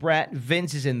 Out comes Bret.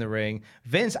 Vince is in the ring.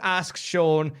 Vince asks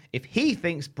Shawn if he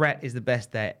thinks Bret is the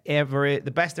best there ever is,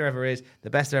 the best there ever is, the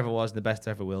best there ever was, and the best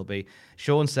there ever will be.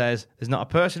 Shawn says, there's not a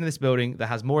person in this building that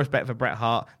has more respect for Bret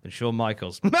Hart than Shawn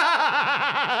Michaels. See you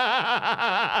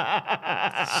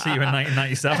in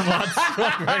 1997, lads.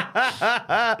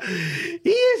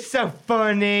 He is so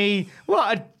funny.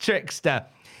 What a trickster.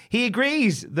 He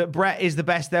agrees that Bret is the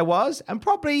best there was and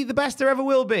probably the best there ever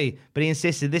will be. But he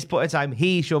insists at this point in time,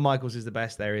 Shawn Michaels, is the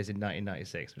best there is in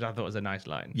 1996, which I thought was a nice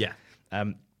line. Yeah.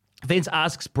 Vince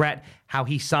asks Brett how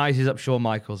he sizes up Shawn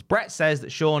Michaels. Brett says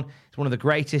that Shawn is one of the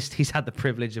greatest he's had the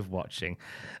privilege of watching.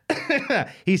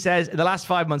 He says the last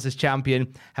 5 months as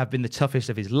champion have been the toughest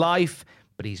of his life,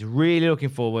 but he's really looking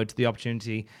forward to the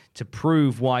opportunity to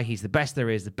prove why he's the best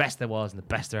there is, the best there was, and the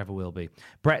best there ever will be.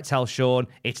 Brett tells Shawn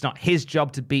it's not his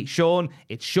job to beat Shawn,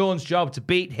 it's Shawn's job to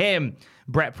beat him.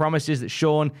 Brett promises that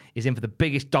Shawn is in for the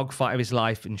biggest dogfight of his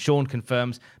life, and Shawn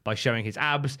confirms by showing his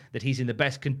abs that he's in the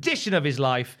best condition of his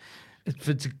life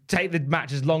to take the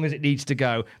match as long as it needs to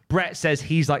go. Brett says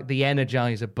he's like the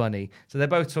Energizer Bunny. So they're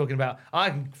both talking about,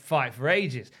 I can fight for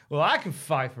ages. Well, I can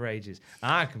fight for ages.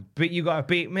 I can beat you, gotta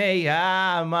beat me.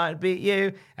 I might beat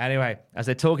you. Anyway, as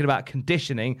they're talking about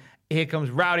conditioning, here comes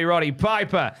Rowdy Roddy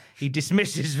Piper. He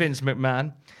dismisses Vince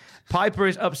McMahon. Piper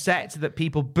is upset that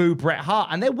people boo Bret Hart,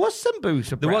 and there was some boos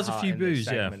for Bret Hart. There was a few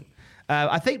boos, yeah.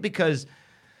 I think because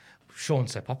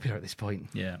Shawn's so popular at this point.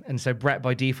 Yeah. And so Brett,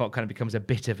 by default, kind of becomes a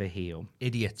bit of a heel.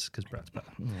 Idiots, because Brett's better.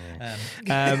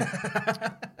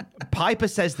 Piper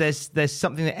says there's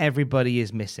something that everybody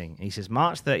is missing. He says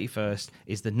March 31st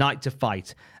is the night to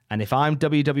fight. And if I'm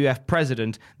WWF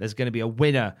president, there's going to be a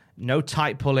winner. No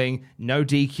tight pulling, no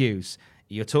DQs.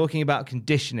 You're talking about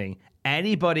conditioning.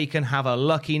 Anybody can have a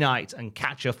lucky night and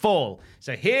catch a fall.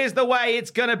 So here's the way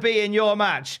it's going to be in your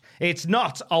match. It's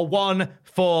not a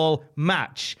one-fall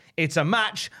match. It's a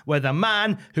match where the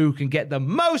man who can get the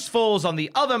most falls on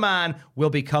the other man will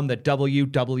become the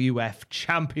WWF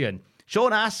champion.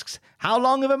 Shawn asks how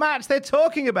long of a match they're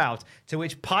talking about, to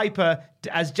which Piper,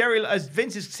 as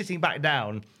Vince is sitting back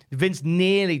down, Vince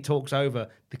nearly talks over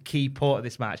the key part of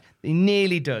this match. He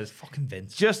nearly does. Fucking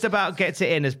Vince. Just about gets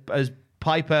it in as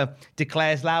Piper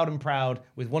declares loud and proud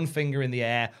with one finger in the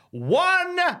air,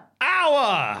 1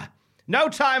 hour! No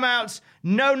timeouts,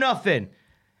 no nothing.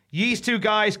 These two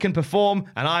guys can perform,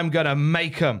 and I'm going to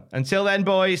make them. Until then,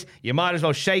 boys, you might as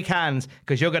well shake hands,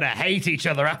 because you're going to hate each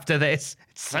other after this.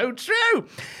 It's so true.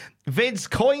 Vince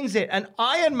coins it an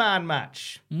Iron Man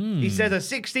match. He says a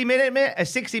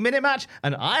 60-minute match,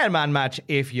 an Iron Man match,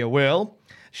 if you will.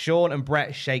 Shawn and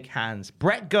Brett shake hands.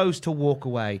 Brett goes to walk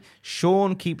away.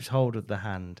 Shawn keeps hold of the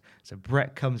hand. So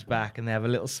Brett comes back, and they have a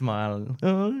little smile.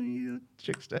 Oh, you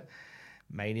trickster.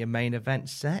 Mania main event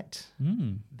set.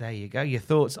 There you go. Your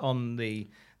thoughts on the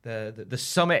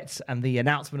summit and the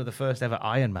announcement of the first ever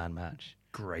Iron Man match?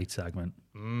 Great segment.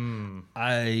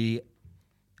 I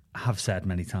have said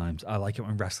many times, I like it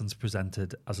when wrestling's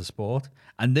presented as a sport.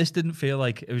 And this didn't feel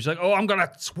like, it was like, oh, I'm going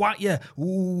to swat you.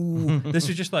 Ooh. This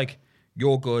was just like,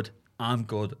 you're good, I'm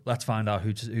good. Let's find out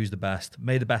who's the best.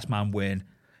 May the best man win.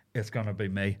 It's going to be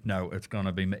me. No, it's going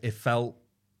to be me. It felt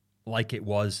like it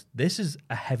was. This is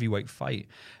a heavyweight fight.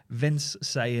 Vince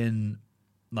saying,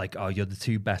 like, oh, you're the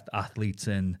two best athletes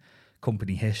in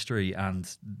company history, and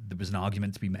there was an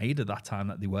argument to be made at that time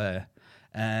that they were.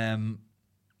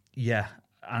 Yeah,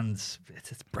 and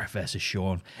it's Brett versus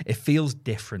Shawn. It feels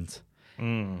different.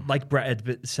 Like Brett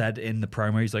had said in the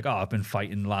promo, he's like, oh, I've been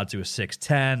fighting lads who are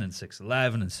 6'10 and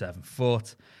 6'11 and 7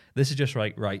 foot. This is just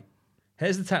right,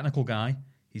 here's the technical guy,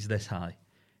 he's this high.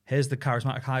 Here's the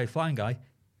charismatic high-flying guy,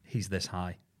 he's this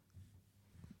high.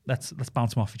 Let's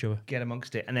bounce them off each other. Get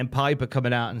amongst it. And then Piper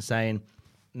coming out and saying,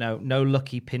 no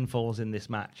lucky pinfalls in this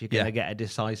match. You're going to get a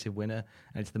decisive winner,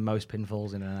 and it's the most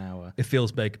pinfalls in an hour. It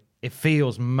feels big. It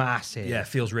feels massive. Yeah, it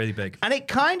feels really big. And it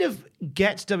kind of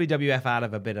gets WWF out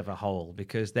of a bit of a hole,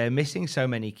 because they're missing so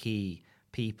many key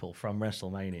people from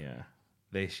WrestleMania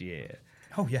this year.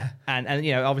 Oh, yeah. And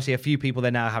you know, obviously a few people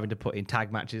they're now having to put in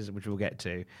tag matches, which we'll get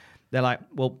to. They're like,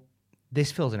 well,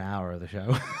 this fills an hour of the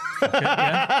show.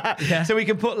 Yeah. So we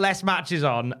can put less matches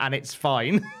on and it's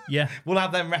fine. Yeah. We'll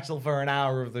have them wrestle for an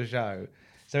hour of the show.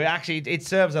 So it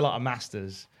serves a lot of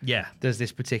masters. Yeah. Does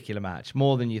this particular match,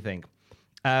 more than you think.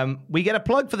 We get a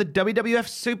plug for the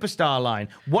WWF Superstar line.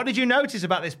 What did you notice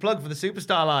about this plug for the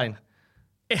Superstar line?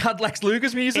 It had Lex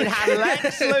Luger's music. It had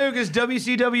Lex Luger's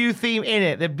WCW theme in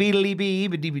it. The beedly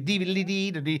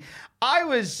bee. I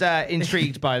was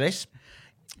intrigued by this.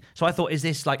 So I thought, is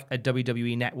this like a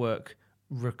WWE Network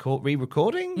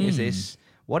re-recording? Is this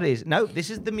what is? No, this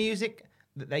is the music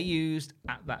that they used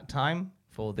at that time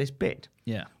for this bit.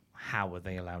 Yeah. How were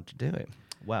they allowed to do it?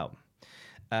 Well,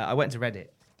 I went to Reddit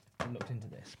and looked into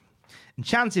this. And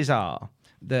chances are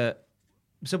that,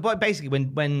 so basically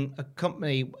when a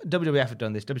company, WWF have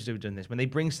done this, WCW have done this, when they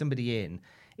bring somebody in,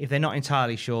 if they're not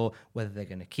entirely sure whether they're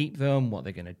going to keep them, what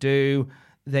they're going to do,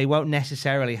 they won't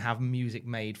necessarily have music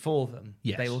made for them.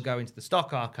 Yes. They will go into the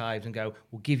stock archives and go,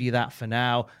 we'll give you that for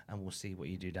now, and we'll see what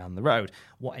you do down the road.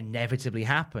 What inevitably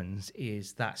happens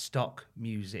is that stock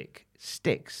music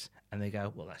sticks And they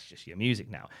go, well, that's just your music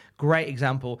now. Great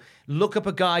example. Look up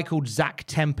a guy called Zach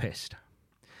Tempest.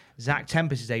 Zach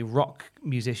Tempest is a rock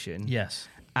musician. Yes.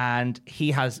 And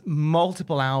he has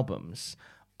multiple albums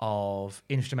of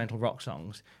instrumental rock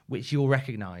songs, which you'll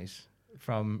recognize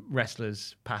from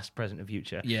wrestlers past, present, and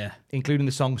future. Yeah. Including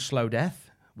the song Slow Death,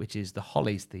 which is the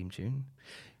Hollies theme tune.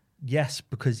 Yes,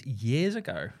 because years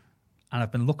ago, and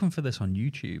I've been looking for this on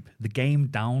YouTube, the game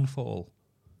Downfall,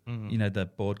 you know, the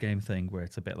board game thing where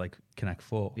it's a bit like Connect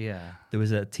 4. Yeah. There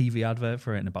was a TV advert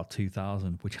for it in about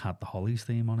 2000, which had the Hollies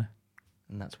theme on it.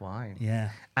 And that's why.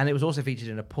 Yeah. And it was also featured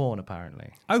in a porn,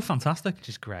 apparently. Oh, fantastic. Which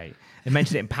is great. They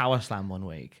mentioned it in Power Slam one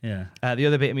week. Yeah. The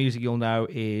other bit of music you'll know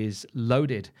is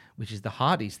Loaded, which is the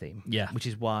Hardys theme. Yeah. Which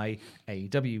is why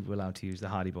AEW were allowed to use the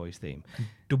Hardy Boys theme.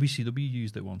 WCW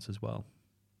used it once as well.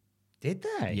 Did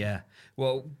they? Yeah.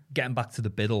 Well, getting back to the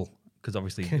Biddle, because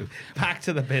obviously... Back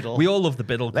to the Biddle. We all love the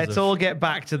Biddle. Let's all get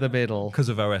back to the Biddle. Because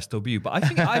of OSW. But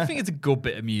I think it's a good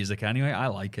bit of music anyway. I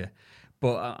like it.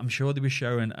 But I'm sure they were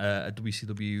showing a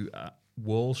WCW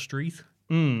Wall Street,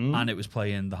 and it was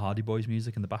playing the Hardy Boys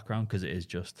music in the background because it is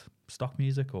just stock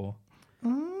music or...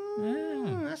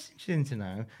 That's interesting to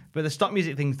know. But the stock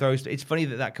music thing throws... It's funny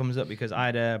that comes up because I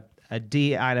had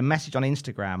a message on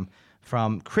Instagram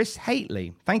from Chris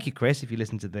Haitley. Thank you, Chris, if you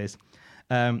listen to this,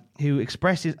 who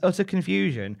expressed his utter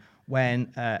confusion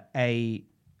when a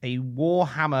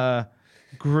Warhammer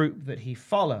group that he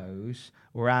follows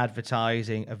were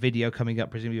advertising a video coming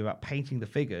up, presumably about painting the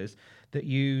figures, that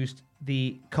used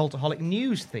the Cultaholic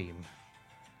News theme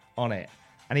on it.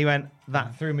 And he went,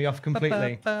 that threw me off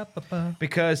completely.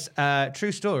 Because,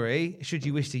 true story, should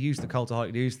you wish to use the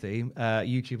Cultaholic News theme,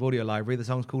 YouTube audio library, the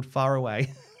song's called Far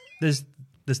Away. There's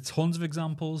tons of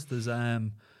examples. There's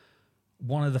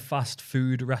one of the fast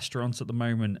food restaurants at the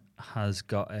moment has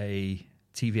got a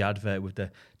TV advert with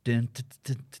the... I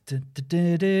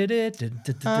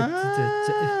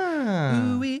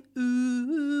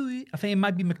think it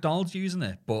might be McDonald's using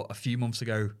it, but a few months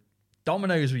ago,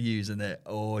 Domino's were using it,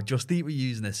 or Just Eat were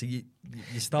using it. So you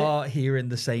start hearing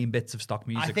the same bits of stock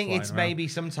music. I think it's maybe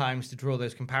sometimes to draw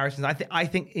those comparisons. I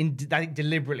think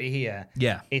deliberately here,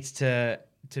 it's to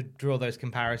draw those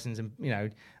comparisons and, you know,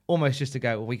 almost just to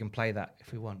go, well, we can play that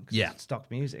if we want. Yeah. It's stock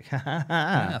music.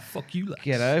 Fuck you, Lex.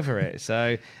 Get over it.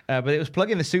 So, but it was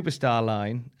plugging the Superstar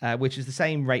line, which is the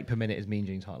same rate per minute as Mean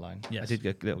Jeans Hotline. Yes. I did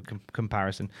get a little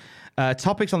comparison.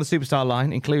 Topics on the Superstar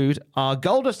line include are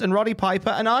Goldust and Roddy Piper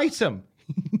an item?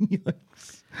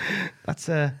 That's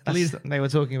they were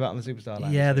talking about on the Superstar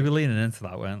line. Yeah, they were leaning into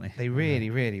that, weren't they? They really,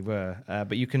 really were.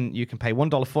 But you can pay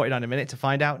 $1.49 a minute to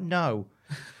find out. No,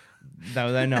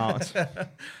 they're not.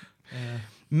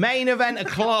 Main event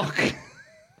o'clock.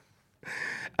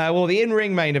 Well, the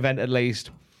in-ring main event, at least.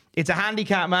 It's a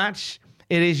handicap match.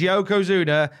 It is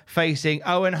Yokozuna facing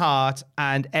Owen Hart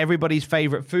and everybody's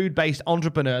favourite food-based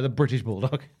entrepreneur, the British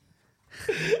Bulldog.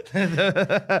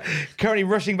 Currently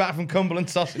rushing back from Cumberland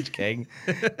Sausage King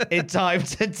in time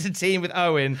to team with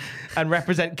Owen and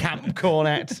represent Camp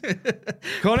Cornette.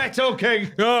 Cornetto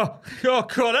King! Oh,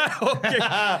 Cornetto King!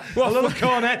 I love a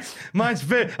Cornet. Mine's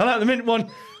fit. I like the mint one.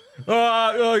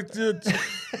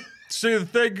 See, the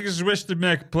thing is, wish to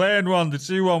make a plain one. They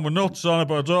see one with nuts on it,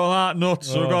 but I don't like nuts,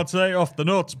 so I've got to take off the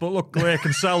nuts. But luckily, I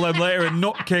can sell them later in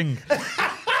Nut King.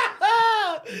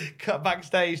 Cut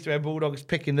backstage to where Bulldog's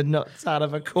picking the nuts out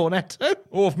of a Cornetto.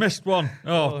 Oh, I've missed one.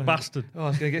 Oh, bastard. Oh,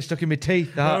 it's going to get stuck in my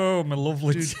teeth. That. Oh, my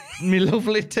lovely teeth. My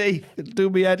lovely teeth. Do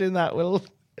me head in that, Will.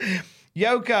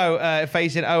 Yoko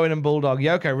facing Owen and Bulldog.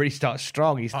 Yoko really starts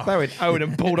strong. He's throwing Owen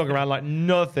and Bulldog around like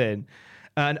nothing.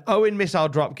 An Owen missile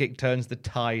dropkick turns the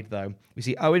tide, though. We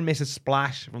see Owen miss a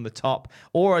splash from the top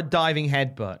or a diving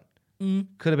headbutt.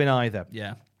 Could have been either.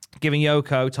 Yeah. Giving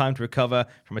Yoko time to recover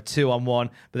from a 2-on-1.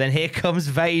 But then here comes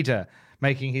Vader,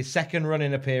 making his second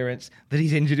run-in appearance that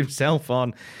he's injured himself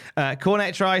on.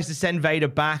 Cornette tries to send Vader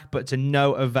back, but to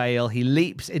no avail. He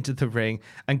leaps into the ring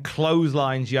and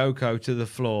clotheslines Yoko to the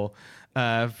floor.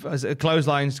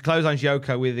 Clotheslines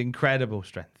Yoko with incredible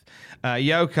strength.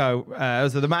 Yoko,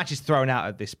 so the match is thrown out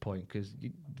at this point because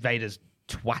Vader's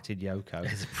twatted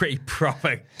Yoko. It's pretty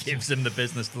proper. Gives him the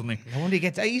business, doesn't he? No wonder he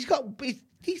gets.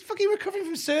 He's fucking recovering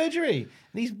from surgery.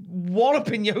 And he's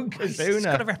walloping Yokozuna. He's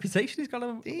got a reputation. He's got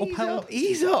to uphold.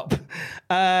 Ease up.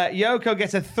 Yoko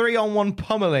gets a 3-on-1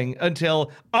 pummeling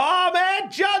until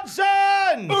Ahmed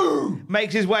Johnson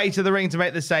makes his way to the ring to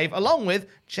make the save, along with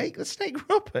Jake the Snake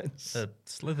Roberts.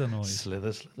 Slither noise.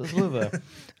 Slither.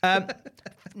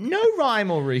 No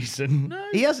rhyme or reason. No.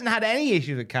 He hasn't had any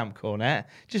issues with Camp Cornette.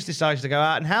 Just decides to go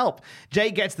out and help.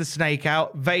 Jake gets the snake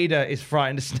out. Vader is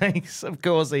frightened of snakes. Of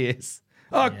course he is.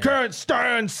 I can't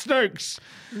stand snakes.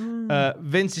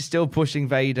 Vince is still pushing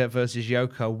Vader versus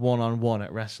Yoko one-on-one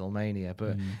at WrestleMania,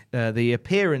 but the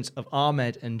appearance of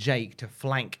Ahmed and Jake to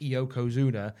flank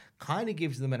Yokozuna kind of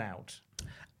gives them an out.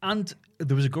 And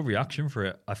there was a good reaction for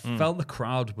it. I felt the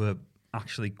crowd were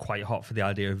actually quite hot for the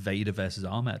idea of Vader versus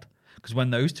Ahmed. Because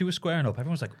when those two were squaring up,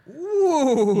 everyone was like,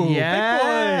 ooh,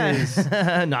 yes. big boys.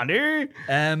 Nanu.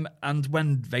 And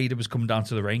when Vader was coming down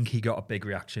to the ring, he got a big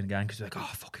reaction again because they're like,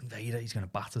 oh, fucking Vader, he's going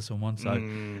to batter someone. So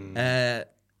a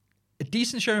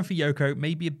decent showing for Yoko,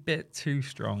 maybe a bit too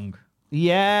strong.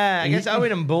 Yeah, against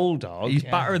Owen and Bulldog. He's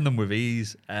battering them with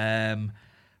ease.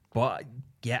 But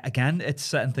yeah, again, it's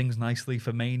setting things nicely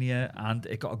for Mania, and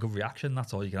it got a good reaction.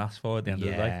 That's all you can ask for at the end of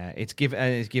the day. Yeah, it's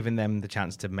given them the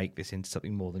chance to make this into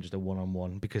something more than just a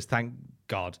one-on-one, because thank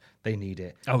God they need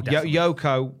it. Oh, definitely.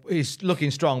 Yoko is looking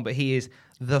strong, but he is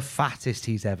the fattest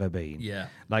he's ever been. Yeah.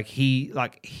 He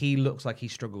looks like he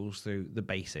struggles through the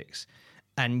basics,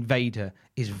 and Vader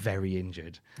is very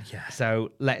injured. Yeah.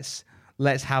 So let's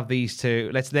have these two.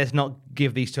 Let's not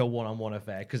give these two a one-on-one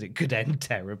affair, because it could end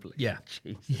terribly. Yeah.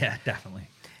 Jeez. Yeah, definitely.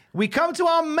 We come to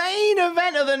our main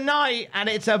event of the night, and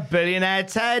it's a Billionaire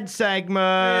Ted segment.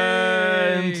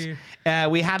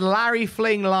 We had Larry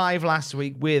Fling live last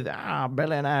week with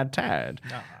Billionaire Ted.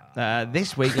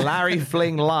 This week, Larry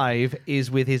Fling live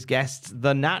is with his guests,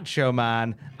 the Nacho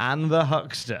Man and the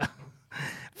Huckster.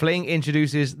 Fling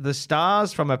introduces the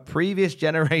stars from a previous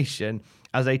generation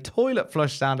as a toilet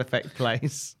flush sound effect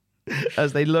plays.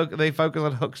 As they focus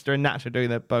on Huckster and Nacho doing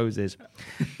their poses.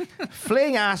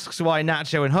 Fling asks why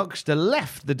Nacho and Huckster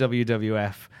left the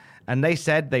WWF, and they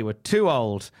said they were too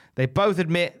old. They both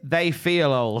admit they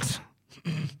feel old.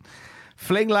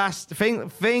 Fling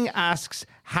asks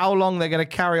how long they're going to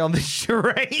carry on this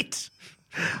charade.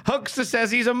 Huckster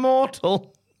says he's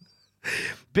immortal.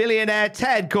 Billionaire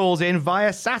Ted calls in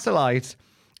via satellite.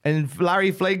 And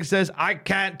Larry Fling says, I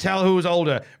can't tell who's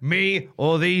older, me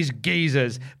or these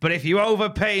geezers. But if you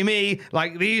overpay me,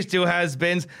 like these two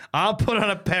has-beens, I'll put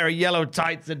on a pair of yellow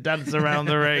tights and dance around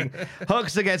the ring.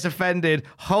 Huckster gets offended,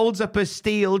 holds up a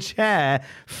steel chair.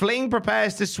 Fling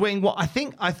prepares to swing what I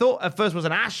thought at first was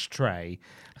an ashtray,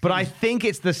 but I think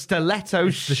it's the stiletto.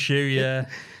 It's the shoe, yeah.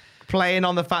 Playing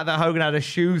on the fact that Hogan had a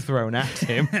shoe thrown at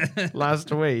him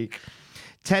last week.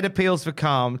 Ted appeals for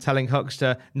calm, telling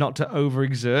Huckster not to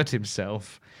overexert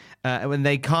himself. When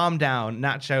they calm down,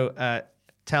 Nacho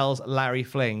tells Larry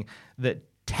Fling that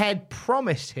Ted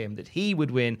promised him that he would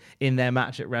win in their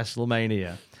match at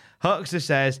WrestleMania. Huckster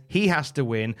says he has to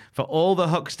win for all the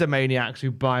Huckster maniacs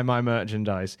who buy my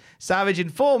merchandise. Savage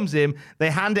informs him they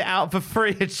hand it out for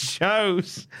free at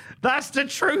shows. That's the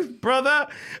truth, brother.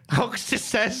 Huckster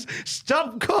says,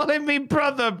 stop calling me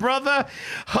brother.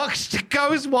 Huckster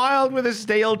goes wild with a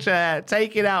steel chair,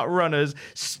 taking out runners,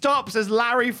 stops as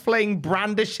Larry Fling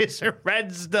brandishes a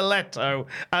red stiletto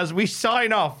as we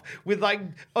sign off with like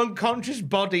unconscious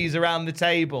bodies around the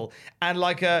table and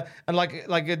like a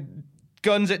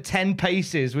guns at 10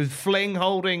 paces with Fling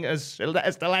holding a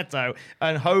stiletto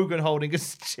and Hogan holding a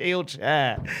steel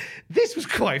chair. This was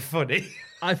quite funny.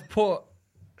 I've put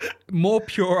more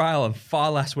puerile and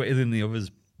far less witty than the others,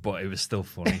 but it was still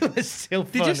funny. It was still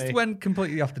funny. They just went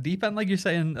completely off the deep end, like you're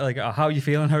saying, like, how are you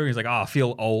feeling, Hogan? He's like, I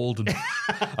feel old and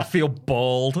I feel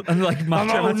bald. And like,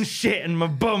 I'm old and shit and my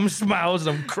bum smells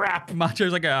and I'm crap.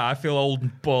 Macho's like, I feel old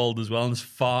and bald as well, and there's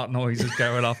fart noises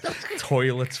going off,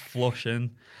 toilets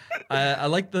flushing. I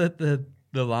like the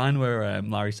line where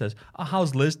Larry says,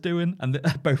 how's Liz doing? And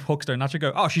both Huckster and Nacho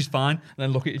go, oh, she's fine. And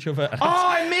then look at each other.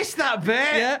 I missed that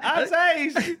bit.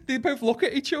 Yeah. They both look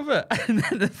at each other and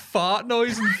then the fart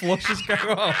noise and flushes go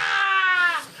off.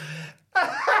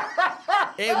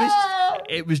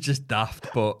 It was just daft,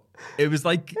 but it was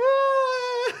like...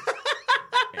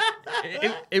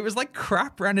 It was like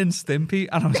crap Ren and Stimpy,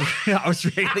 and I was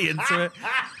really into it.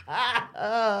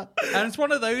 And it's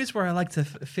one of those where I like to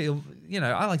feel,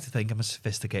 I like to think I'm a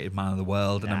sophisticated man of the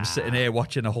world, and I'm sitting here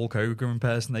watching a Hulk Hogan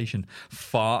impersonation,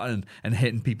 farting and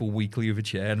hitting people weekly with a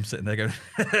chair, and I'm sitting there going...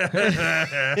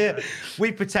 Yeah,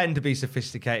 we pretend to be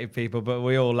sophisticated people, but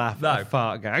we all laugh at a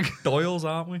fart gag. Doyles,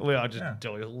 aren't we? We are just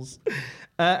Doyles.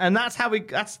 And that's how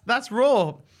that's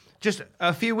Raw. Just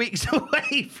a few weeks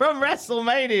away from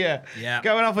WrestleMania. Yeah.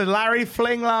 Going off with Larry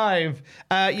Fling live.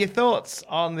 Your thoughts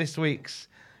on this week's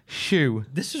shoe?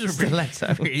 This is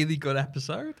a really good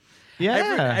episode.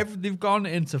 Yeah. They've gone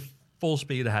into full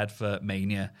speed ahead for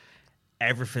Mania.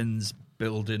 Everything's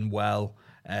building well.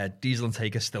 Diesel and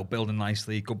Taker still building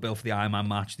nicely. Good build for the Iron Man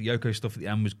match. The Yoko stuff at the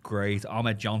end was great.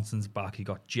 Ahmed Johnson's back. You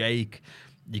got Jake.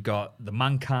 You got the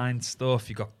Mankind stuff.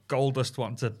 You got Goldust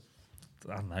wanting to,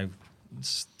 I don't know,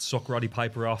 suck Roddy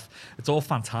Piper off. It's all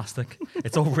fantastic.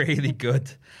 It's all really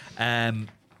good.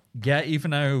 Yeah,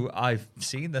 even though I've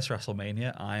seen this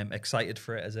WrestleMania, I am excited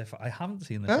for it as if I haven't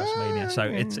seen this WrestleMania. So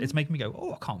it's making me go,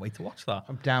 oh, I can't wait to watch that.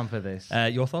 I'm down for this.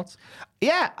 Your thoughts?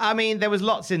 Yeah, I mean, there was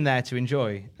lots in there to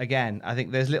enjoy. Again, I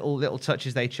think there's little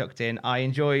touches they chucked in. I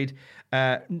enjoyed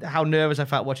how nervous I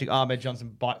felt watching Ahmed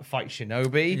Johnson fight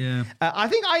Shinobi. Yeah. I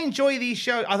think I enjoy these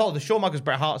shows. I thought the Shawn Michaels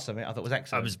Bret Hart Summit, I thought was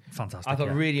excellent. That was fantastic. I thought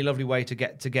a really lovely way to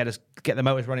get the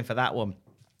motors running for that one.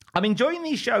 I'm enjoying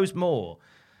these shows more.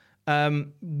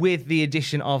 With the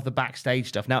addition of the backstage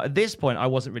stuff. Now, at this point, I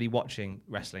wasn't really watching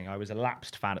wrestling. I was a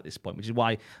lapsed fan at this point, which is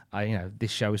why this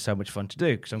show is so much fun to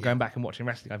do, because I'm going back and watching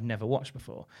wrestling I've never watched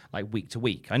before, like week to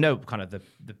week. I know kind of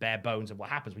the bare bones of what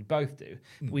happens. We both do.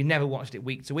 But we never watched it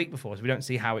week to week before, so we don't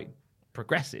see how it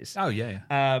progresses. Oh,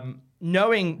 yeah.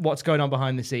 Knowing what's going on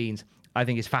behind the scenes, I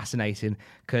think is fascinating,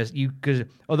 because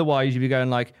otherwise you'd be going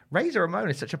like, Razor Ramon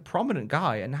is such a prominent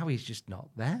guy and now he's just not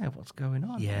there. What's going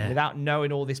on? Yeah. And without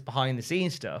knowing all this behind the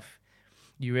scenes stuff,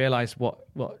 you realize what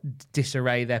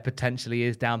disarray there potentially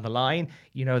is down the line.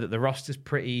 You know that the roster's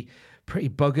pretty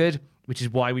buggered, which is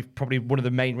why we've probably one of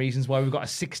the main reasons why we've got a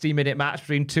 60-minute match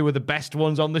between two of the best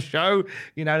ones on the show.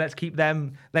 Let's keep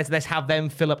them. Let's have them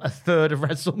fill up a third of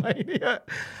WrestleMania.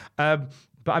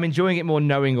 But I'm enjoying it more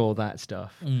knowing all that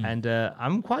stuff. And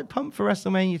I'm quite pumped for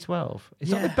WrestleMania 12. It's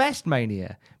not the best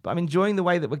Mania, but I'm enjoying the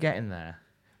way that we're getting there.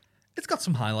 It's got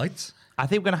some highlights. I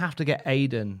think we're going to have to get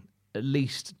Aiden at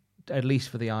least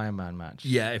for the Iron Man match.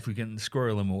 Yeah, if we can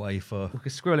squirrel him away We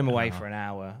could squirrel him away for an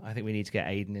hour. I think we need to get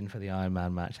Aiden in for the Iron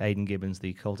Man match. Aiden Gibbons,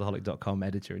 the Cultaholic.com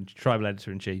tribal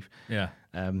editor-in-chief. Yeah.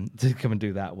 To come and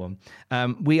do that one.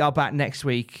 We are back next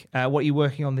week. What are you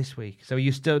working on this week? So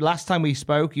last time we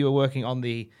spoke, you were working on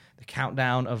the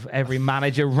countdown of every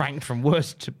manager ranked from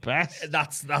worst to best.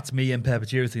 That's me in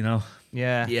perpetuity now.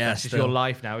 Yeah. That's just your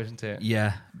life now, isn't it?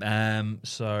 Yeah.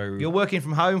 So you're working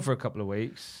from home for a couple of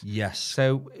weeks. Yes.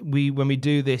 So when we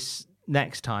do this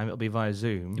next time, it'll be via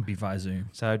Zoom. It'll be via Zoom.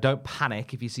 So don't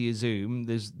panic if you see a Zoom.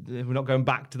 We're not going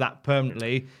back to that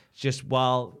permanently. Just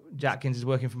while Jackins is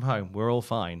working from home, we're all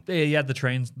fine. Yeah. The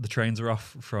trains are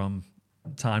off from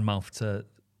Tynemouth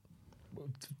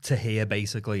to here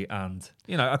basically, and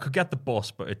I could get the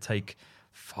bus, but it'd take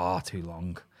far too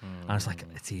long. And it's like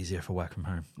it's easier for work from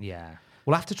home. Yeah,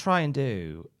 we'll have to try and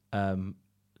do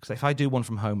because if I do one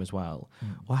from home as well,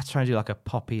 we'll have to try and do like a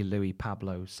Poppy Louis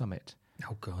Pablo summit.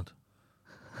 Oh God.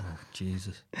 Oh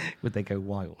Jesus. Would they go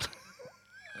wild?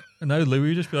 No, Louis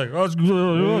would just be like, oh,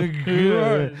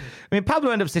 I mean,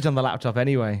 Pablo ended up sitting on the laptop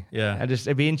anyway. Yeah. And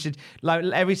it'd be interesting. Like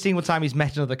every single time he's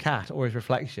met another cat or his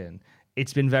reflection,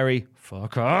 it's been very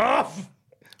fuck off.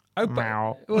 Oh,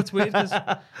 but what's weird is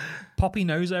Poppy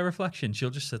knows her reflection. She'll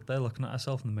just sit there looking at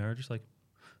herself in the mirror, just like,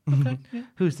 okay, yeah.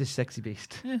 Who's this sexy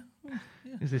beast? Yeah.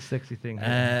 Who's this sexy thing?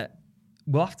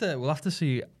 We'll have to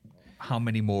see how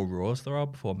many more Raws there are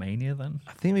before Mania then.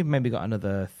 I think we've maybe got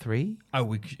another 3. Oh,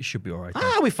 we should be all right.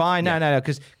 We're fine. No,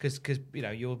 because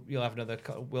you'll have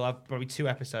we'll have probably 2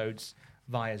 episodes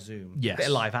via Zoom. Yes. Bit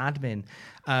of live admin.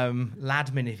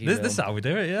 Ladmin, if you will. This is how we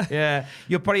do it, yeah.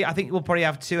 Yeah. I think we'll probably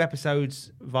have 2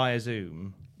 episodes via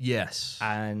Zoom. Yes.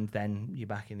 And then you're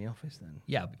back in the office then.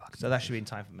 Yeah, I'll be back. So that should be in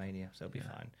time for Mania, so it'll be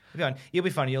fine. You'll be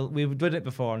fine. We've done it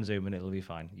before on Zoom and it'll be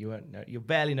fine. You'll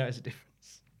barely notice a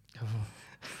difference.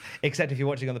 Except if you're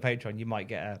watching on the Patreon, you might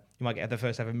get the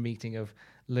first ever meeting of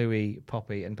Louis,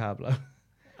 Poppy, and Pablo.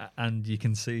 And you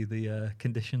can see the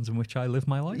conditions in which I live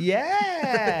my life.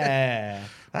 Yeah,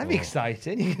 that'd be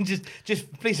exciting. You can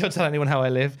just please don't tell anyone how I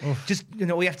live. Just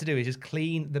all you have to do is just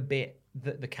clean the bit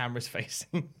that the camera's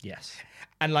facing. Yes.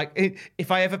 And like if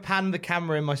I ever pan the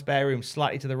camera in my spare room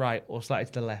slightly to the right or slightly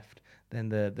to the left, then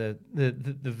the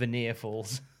veneer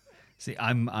falls. See,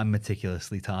 I'm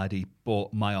meticulously tidy,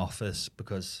 but my office,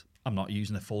 because I'm not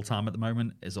using it full time at the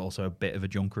moment, is also a bit of a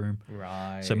junk room.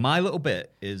 Right. So my little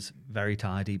bit is very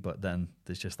tidy, but then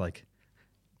there's just like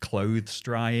clothes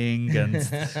drying and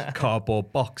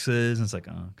cardboard boxes. And it's like,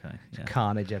 oh, okay. Yeah.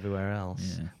 Carnage everywhere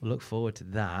else. Yeah. We'll look forward to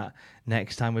that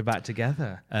next time we're back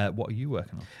together. What are you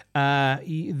working on?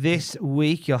 This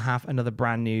week, you'll have another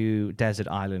brand new Desert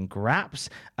Island Graps.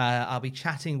 I'll be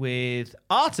chatting with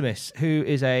Artemis, who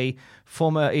is a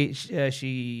former,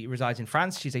 she resides in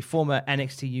France. She's a former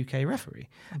NXT UK referee.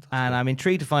 And I'm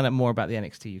intrigued to find out more about the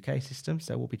NXT UK system.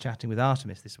 So we'll be chatting with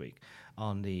Artemis this week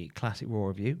on the Classic Raw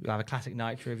review. We'll have a Classic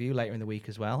Nitro review later in the week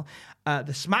as well. The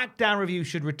SmackDown review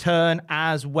should return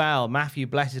as well. Matthew,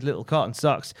 bless his little cotton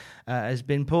socks, has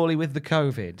been poorly with the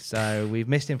COVID, so we've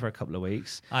missed him for a couple of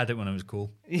weeks. I did when it was cool.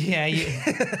 Yeah,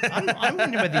 I'm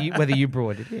wondering whether you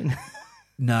brought it in.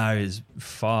 No, it's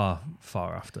far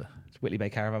after. It's Whitley Bay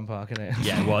Caravan Park, isn't it?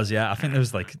 Yeah, it was. Yeah, I think there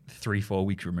was like 3-4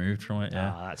 weeks removed from it.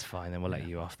 Yeah, that's fine. Then we'll let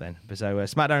you off then. But so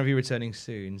SmackDown Review returning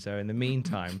soon. So in the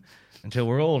meantime, until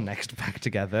we're all next back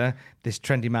together, this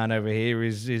trendy man over here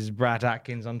is Brad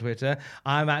Atkins on Twitter.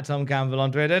 I'm at Tom Campbell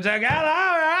on Twitter. Together,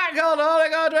 we're at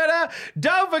Cultaholic on Twitter.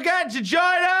 Don't forget to join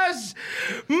us.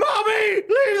 Mommy, leave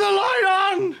the light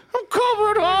on. I'm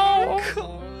coming home.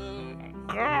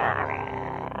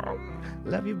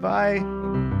 Love you. Bye.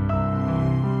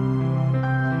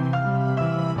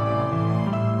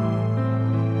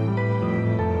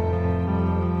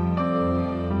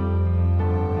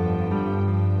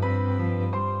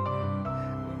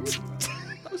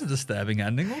 A disturbing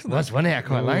ending, wasn't it? That's funny. I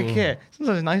quite like it.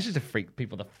 Sometimes it's nice just to freak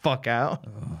people the fuck out.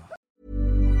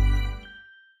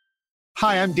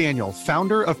 Hi, I'm Daniel,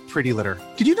 founder of Pretty Litter.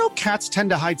 Did you know cats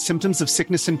tend to hide symptoms of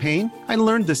sickness and pain? I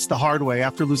learned this the hard way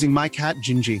after losing my cat,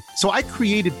 Gingy. So I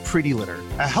created Pretty Litter,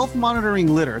 a health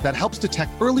monitoring litter that helps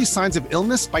detect early signs of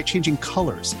illness by changing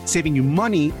colors, saving you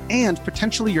money and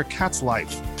potentially your cat's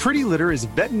life. Pretty Litter is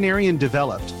veterinarian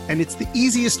developed, and it's the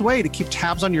easiest way to keep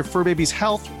tabs on your fur baby's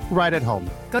health right at home.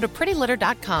 Go to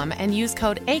prettylitter.com and use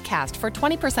code ACAST for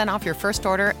 20% off your first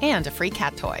order and a free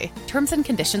cat toy. Terms and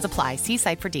conditions apply. See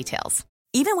site for details.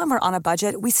 Even when we're on a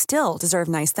budget, we still deserve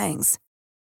nice things.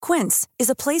 Quince is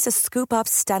a place to scoop up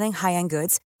stunning high-end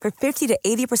goods for 50 to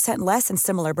 80% less than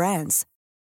similar brands.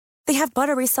 They have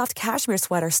buttery soft cashmere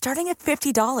sweaters starting at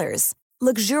 $50,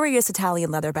 luxurious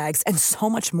Italian leather bags, and so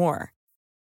much more.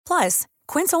 Plus,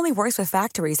 Quince only works with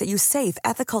factories that use safe,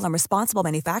 ethical, and responsible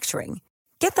manufacturing.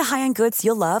 Get the high-end goods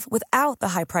you'll love without the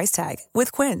high price tag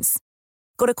with Quince.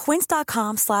 Go to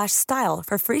quince.com/style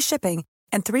for free shipping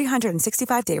and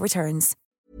 365-day returns.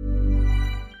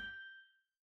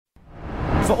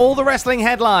 For all the wrestling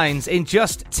headlines in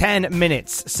just 10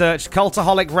 minutes, search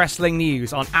Cultaholic Wrestling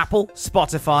News on Apple,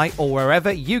 Spotify, or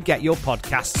wherever you get your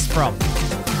podcasts from.